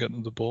impeded from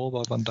getting the ball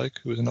by Van Dijk,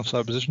 who was in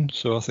offside position,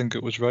 so I think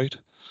it was right.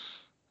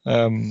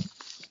 And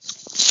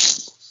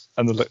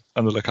the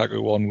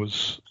Lukaku one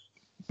was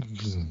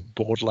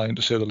borderline,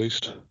 to say the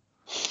least.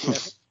 Yeah.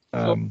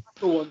 The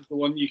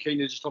one you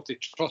kind of just have to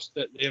trust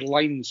that their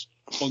lines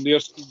on their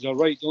screens are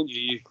right, don't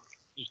you?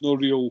 There's no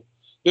real.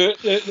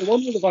 The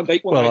one with the Van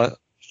Dijk one,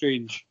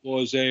 strange,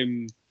 was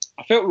I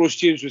felt Reece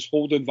James was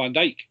holding Van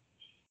Dijk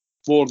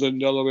more than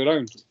the other way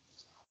around.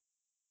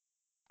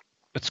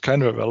 It's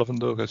kind of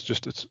irrelevant though.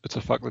 It's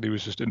a fact that he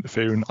was just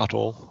interfering at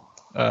all.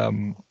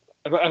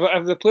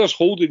 If the player's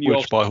holding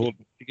you,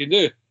 you can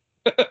do.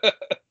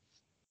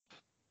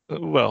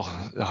 Well,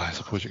 I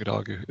suppose you could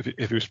argue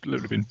if he was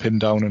literally been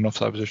pinned down in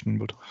offside position,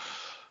 but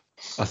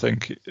I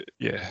think,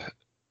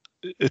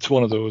 it's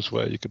one of those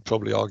where you could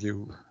probably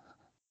argue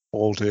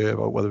all day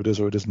about whether it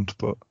is or it isn't,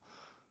 but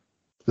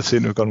they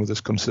seem to have gone with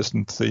this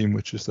consistent theme,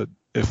 which is that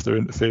if they're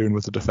interfering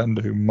with the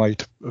defender who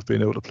might have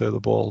been able to play the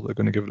ball, they're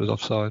going to give it as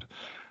offside.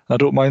 And I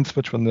don't mind so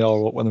much when they're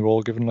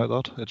all given like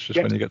that. It's just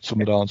when you get some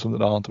that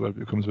aren't, where it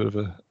becomes a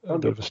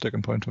bit of a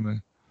sticking point for me.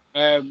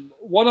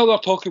 One other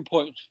talking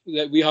point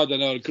that we had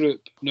in our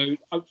group. Now,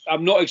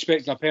 I'm not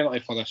expecting a penalty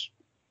for this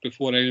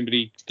before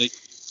anybody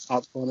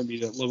harps on me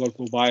that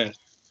Liverpool bias.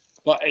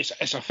 But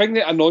it's a thing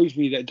that annoys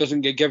me that it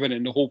doesn't get given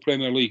in the whole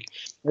Premier League.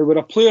 Now, when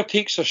a player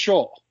takes a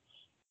shot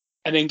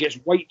and then gets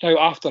wiped out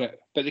after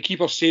it, but the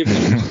keeper saved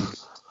it,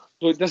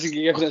 so it doesn't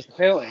get given as a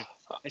penalty.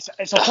 It's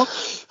a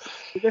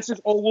this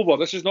is all over.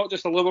 This is not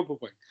just a Liverpool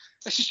thing.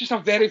 This is just a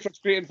very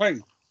frustrating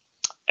thing.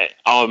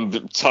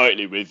 I'm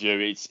totally with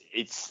you.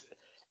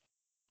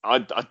 I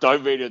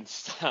don't really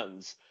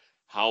understand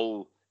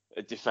how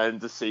a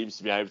defender seems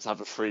to be able to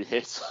have a free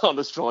hit on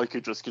a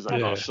striker just because they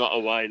got shot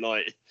away.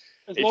 Like,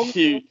 if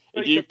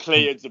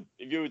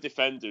you're a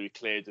defender who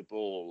cleared the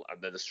ball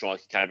and then the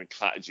striker came and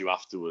clattered you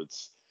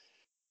afterwards,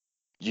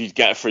 you'd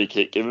get a free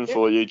kick given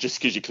for you just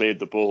because you cleared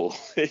the ball.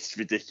 It's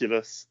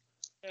ridiculous.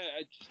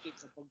 Yeah, it just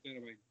takes a bugbear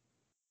of mine.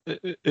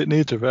 It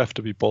needs a ref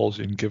to be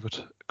ballsy and give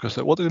it, because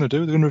what they're going to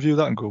do, they're going to review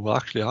that and go, well,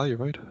 actually, you're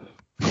right.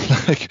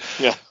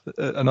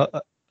 And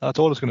that's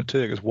all it's going to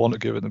take is one to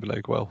give it and be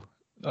like, well,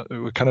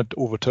 we kind of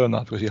overturn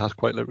that because he has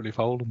quite literally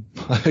fouled him.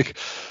 Like,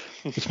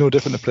 it's no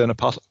different to playing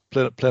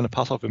a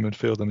pass off in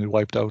midfield and he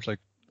wiped out like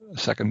a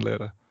second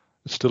later.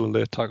 It's still a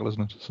late tackle,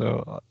 isn't it?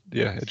 So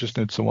it just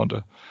needs someone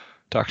to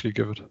actually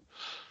give it.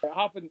 It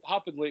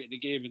happened late in the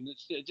game, and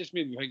it just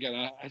made me think.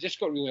 I just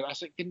got really. I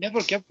was like, they never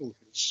give those.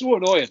 It's so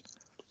annoying,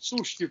 so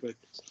stupid.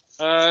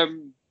 I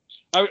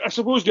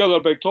suppose the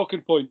other big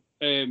talking point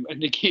in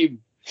the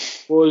game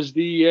was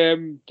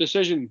the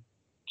decision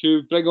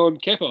to bring on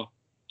Kepa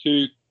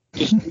to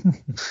just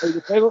how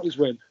the penalties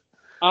went,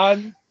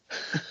 and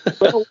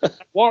well, it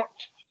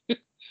worked.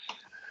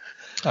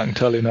 I can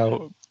tell you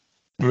now,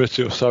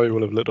 Maurizio Sarri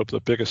will have lit up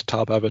the biggest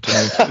tab ever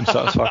tonight in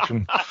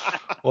satisfaction.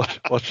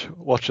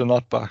 Watching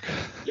that back.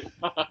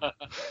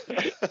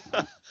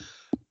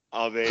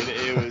 I mean,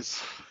 it was,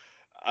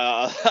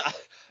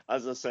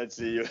 as I said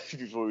to you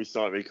before we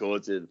started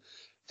recording,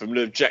 from an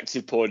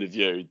objective point of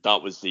view,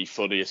 that was the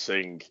funniest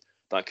thing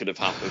that could have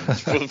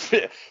happened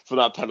for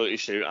that penalty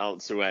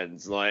shootout to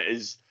end. Like,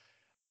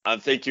 I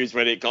think it was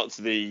when it got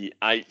to the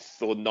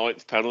 8th or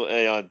 9th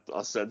penalty,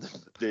 I sent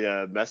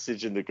the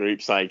message in the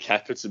group saying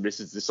Kepa to miss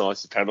his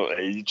decisive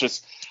penalty.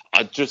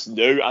 I just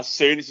knew, as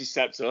soon as he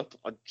stepped up,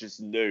 I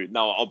just knew.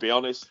 Now, I'll be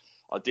honest,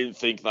 I didn't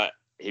think that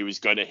he was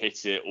going to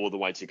hit it all the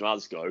way to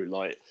Glasgow.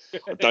 Like,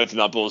 I don't think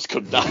that ball's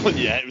come down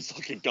yet. It was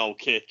like a goal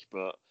kick,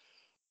 but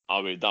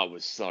I mean, that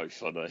was so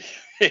funny.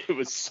 It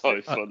was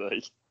so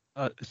funny.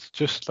 It's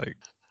just like,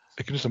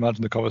 I can just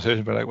imagine the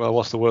conversation being like, well,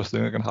 what's the worst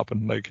thing that can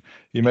happen? Like,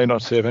 you may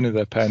not save any of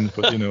their pens,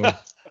 but, you know,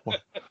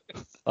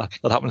 that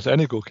happens to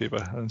any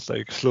goalkeeper. And it's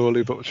like,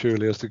 slowly but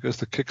surely, as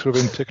the kicks were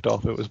being ticked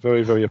off, it was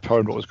very, very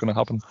apparent what was going to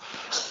happen.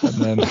 And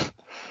then,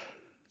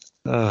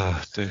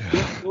 dear.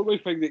 The only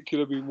thing that could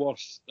have been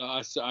worse,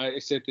 I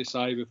said to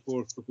Si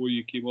before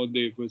you came on,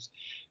 Dave, was,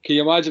 can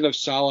you imagine if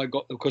Salah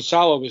because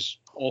Salah was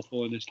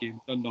awful in this game,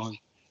 done nothing.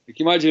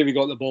 Can you imagine if he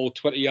got the ball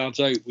 20 yards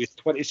out with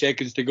 20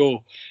 seconds to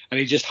go and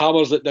he just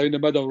hammers it down the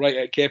middle right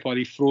at Kepa and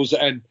he throws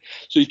it in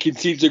so he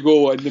concedes a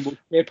goal in the most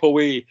Kepa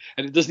way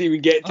and it doesn't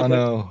even get to him. I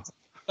know.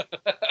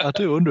 I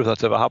do wonder if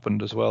that's ever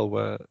happened as well,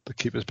 where the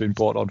keeper's been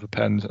brought on for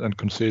pens and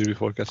conceded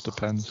before it gets to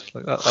pens.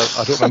 Like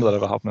I don't remember that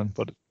ever happening,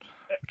 but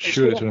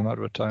surely it's in a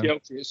matter of time.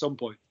 Guilty at some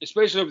point,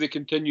 especially if they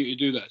continue to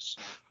do this.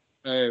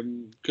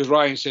 Because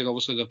Ryan said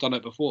obviously they've done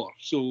it before.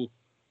 So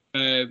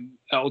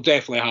it'll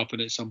definitely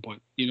happen at some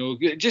point. You know,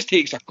 it just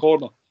takes a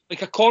corner,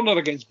 like a corner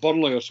against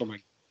Burnley or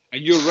something,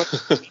 and you're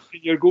risking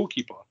your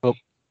goalkeeper. Well,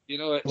 you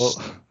know, it's.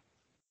 Well,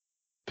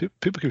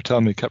 people keep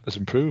telling me Kepa's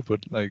improved, but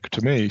like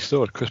to me, he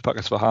still had crisp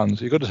packets for hands.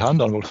 He got his hand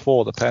on about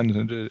 4 of the pens,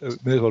 and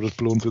it may as well just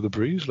blown through the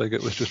breeze. Like,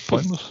 it was just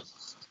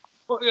pointless.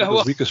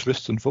 The weakest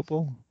wrists in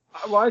football.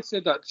 Well, I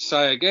said that to Si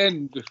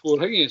again before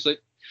hanging. It's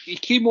like he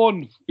came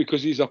on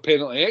because he's a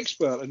penalty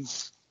expert, and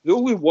the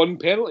only one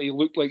penalty he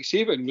looked like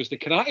saving was the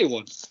Kanate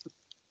one.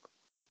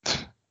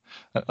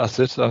 That's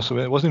it.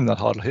 It wasn't even that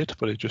hard to hit,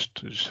 but it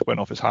just went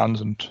off his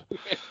hands and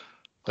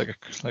like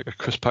a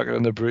crisp packet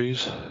in the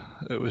breeze.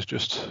 It was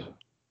just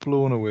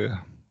blown away.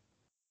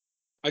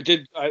 I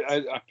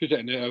put it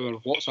in our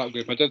WhatsApp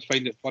group. I did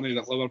find it funny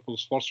that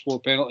Liverpool's first 4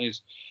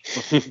 penalties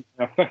were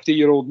a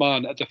 50-year-old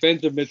man, a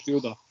defensive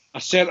midfielder,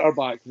 a centre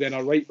back, then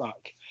a right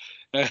back.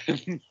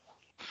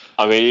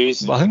 I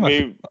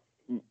mean,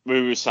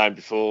 we were saying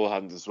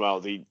beforehand as well,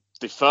 the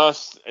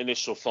first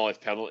initial 5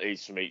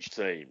 penalties from each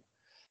team,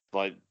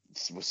 like,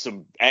 was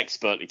some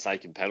expertly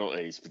taken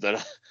penalties, but then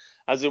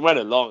as it went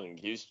along,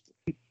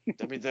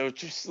 they were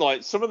just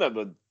like, some of them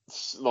were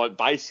like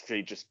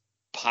basically just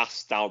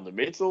passed down the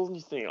middle, and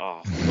you think,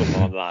 oh, come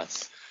on,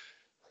 lads.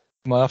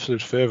 My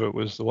absolute favourite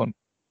was the one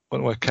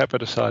where Kepa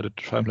decided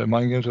to try and play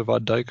mind games with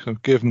Van Dijk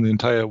and gave him the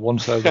entire one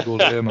side of the goal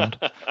to aim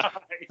at.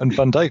 And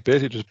Van Dijk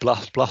basically just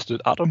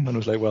blasted at him and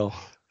was like, well,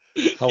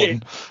 how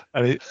and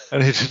he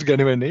didn't get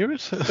anywhere near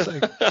it. It's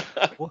like,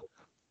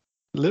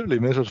 literally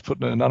may as well just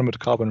put an inanimate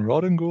carbon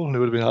rod in goal and he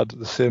would have had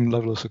the same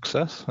level of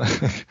success.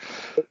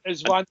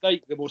 Is Van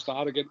Dijk the most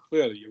arrogant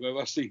player you've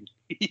ever seen?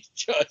 He's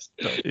just...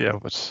 Yeah,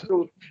 but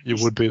you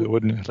would be,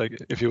 wouldn't you? Like,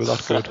 if you were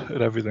that good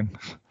at everything.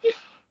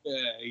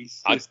 Yeah,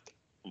 he's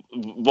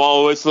what I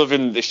always love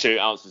in the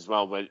shootouts as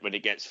well, when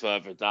it gets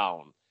further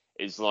down,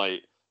 is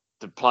like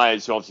the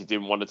players who obviously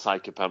didn't want to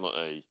take a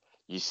penalty,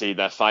 you see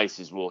their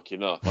faces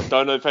walking up. I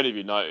don't know if any of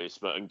you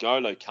noticed, but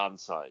N'Golo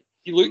Kante,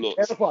 he looked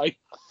terrified.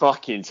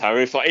 Fucking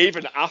terrified.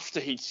 Even after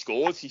he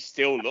scored, he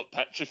still looked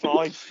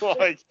petrified.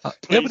 Like,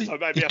 please don't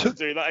make me have to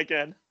do that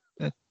again.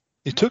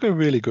 He took a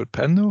really good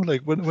pen though.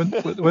 Like when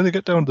they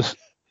get down to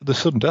the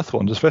sudden death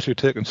ones, especially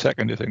taking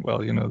second, you think,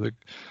 well, you know,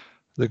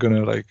 they're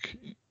gonna like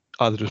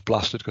either just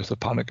blast it because they're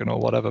panicking or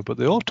whatever. But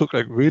they all took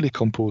like really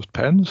composed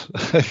pens.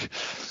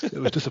 It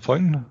was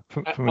disappointing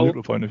from a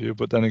neutral point of view.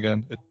 But then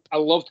again, I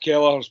loved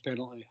Kelleher's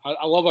penalty.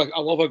 I love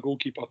a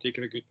goalkeeper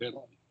taking a good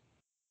penalty.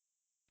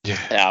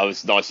 Yeah, it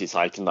was nicely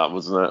taken, that,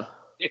 wasn't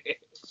it?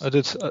 I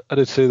did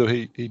say though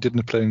he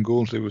didn't play in goal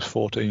until he was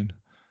 14.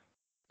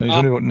 And he's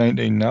only about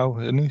 19 now,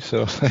 isn't he?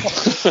 So I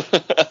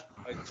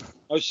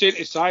was saying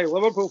to Si,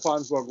 Liverpool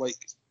fans were like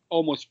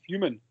almost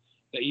fuming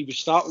that he was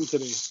starting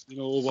today, you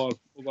know,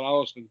 over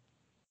Alisson.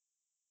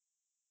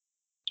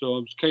 So I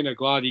was kind of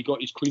glad he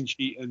got his clean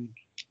sheet and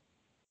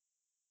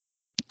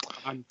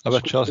I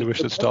bet Chelsea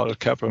wished they'd started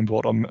Kepa and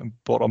bought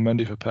on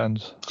Mendy for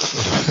pens.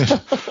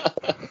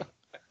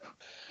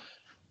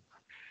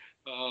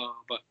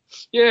 But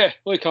yeah,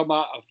 like I'm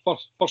at a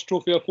first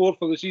trophy of 4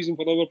 for the season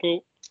for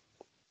Liverpool.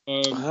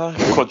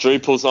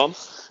 Quadruples on.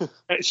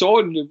 It's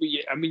on.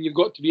 I mean, you've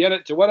got to be in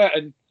it to win it,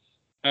 and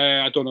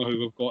I don't know who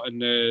we've got in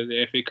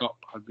the FA Cup.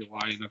 I'd be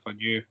lying if I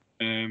knew.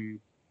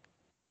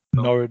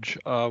 Norwich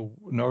at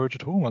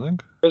home, I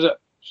think. Is it?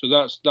 So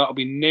that'll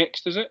be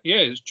next, is it? Yeah,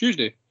 it's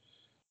Tuesday.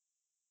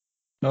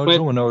 No, it's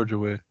home and Norwich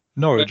away.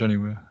 Norwich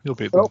anyway. You'll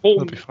beat them.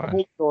 They'll be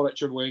fine.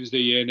 Norwich on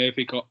Wednesday in the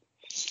FA Cup.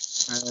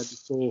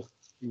 So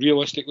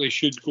realistically,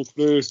 should go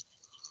through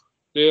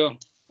there.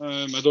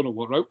 I don't know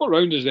what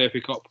round is the FA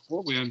Cup.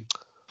 What are we in?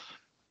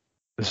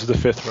 This is the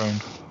 5th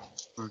round.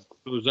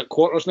 So is it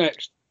quarters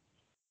next?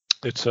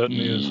 It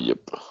certainly is.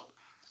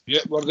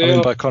 Yep, we're there. I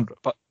mean,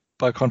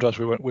 by contrast,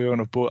 we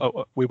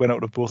went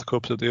out of both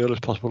cups at the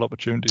earliest possible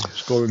opportunity,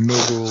 scoring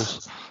no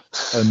goals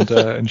and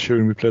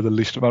ensuring we play the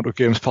least amount of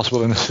games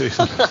possible in a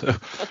season. So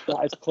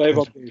that is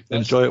clever.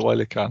 Enjoy it while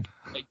you can.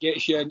 It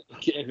gets you in.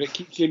 If it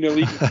keeps you in the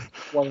league for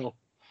a while,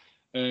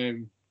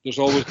 there's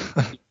always.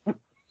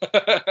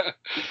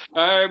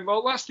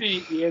 Well, that's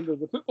the end of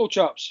the football,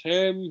 chaps.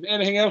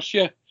 Anything else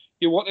you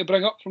want to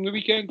bring up from the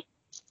weekend?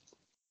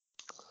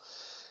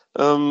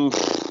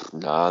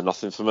 Nah,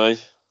 nothing for me.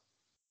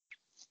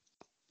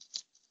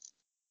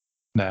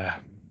 Nah.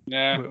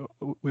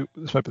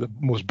 This might be the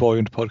most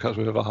buoyant podcast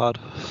we've ever had.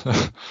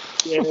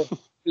 Yeah,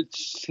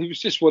 it was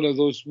just one of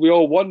those. We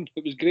all won.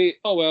 It was great.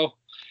 Oh well.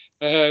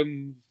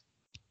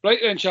 Right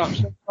then,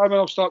 chaps.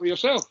 I'll start with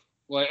yourself.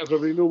 Let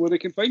everybody know where they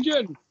can find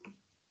you.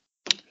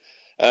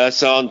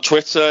 So on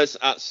Twitter, it's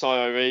at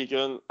Cy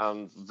Regan,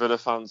 and Villa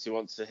fans who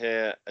want to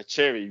hear a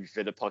cheery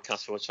Villa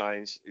podcast for a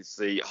change, it's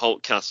the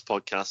Holtcast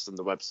podcast and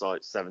the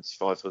website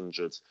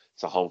 7500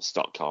 to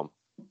holts.com.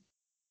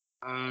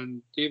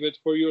 And David,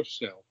 for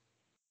yourself.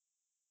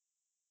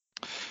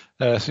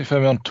 So you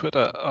find me on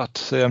Twitter at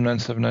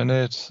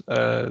CM9798.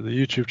 The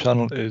YouTube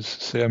channel is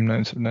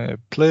CM9798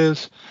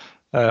 Plays,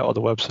 or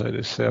the website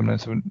is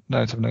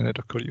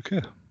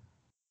cm9798.co.uk.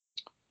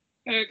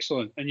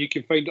 Excellent. And you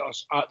can find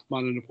us at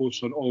Man in the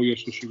Post on all your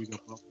social media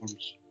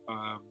platforms.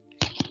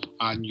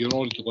 And you're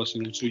already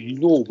listening, so you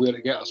know where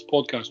to get us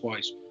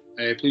podcast-wise.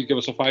 Please give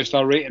us a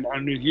 5-star rating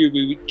and review.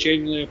 We would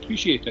genuinely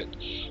appreciate it.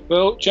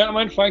 Well,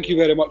 gentlemen, thank you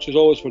very much as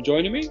always for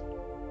joining me.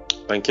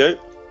 Thank you.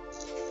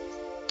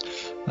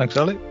 Thanks,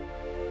 Ali.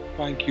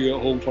 Thank you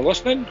at home for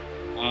listening.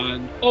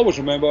 And always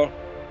remember,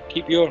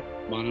 keep your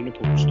man in the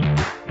post.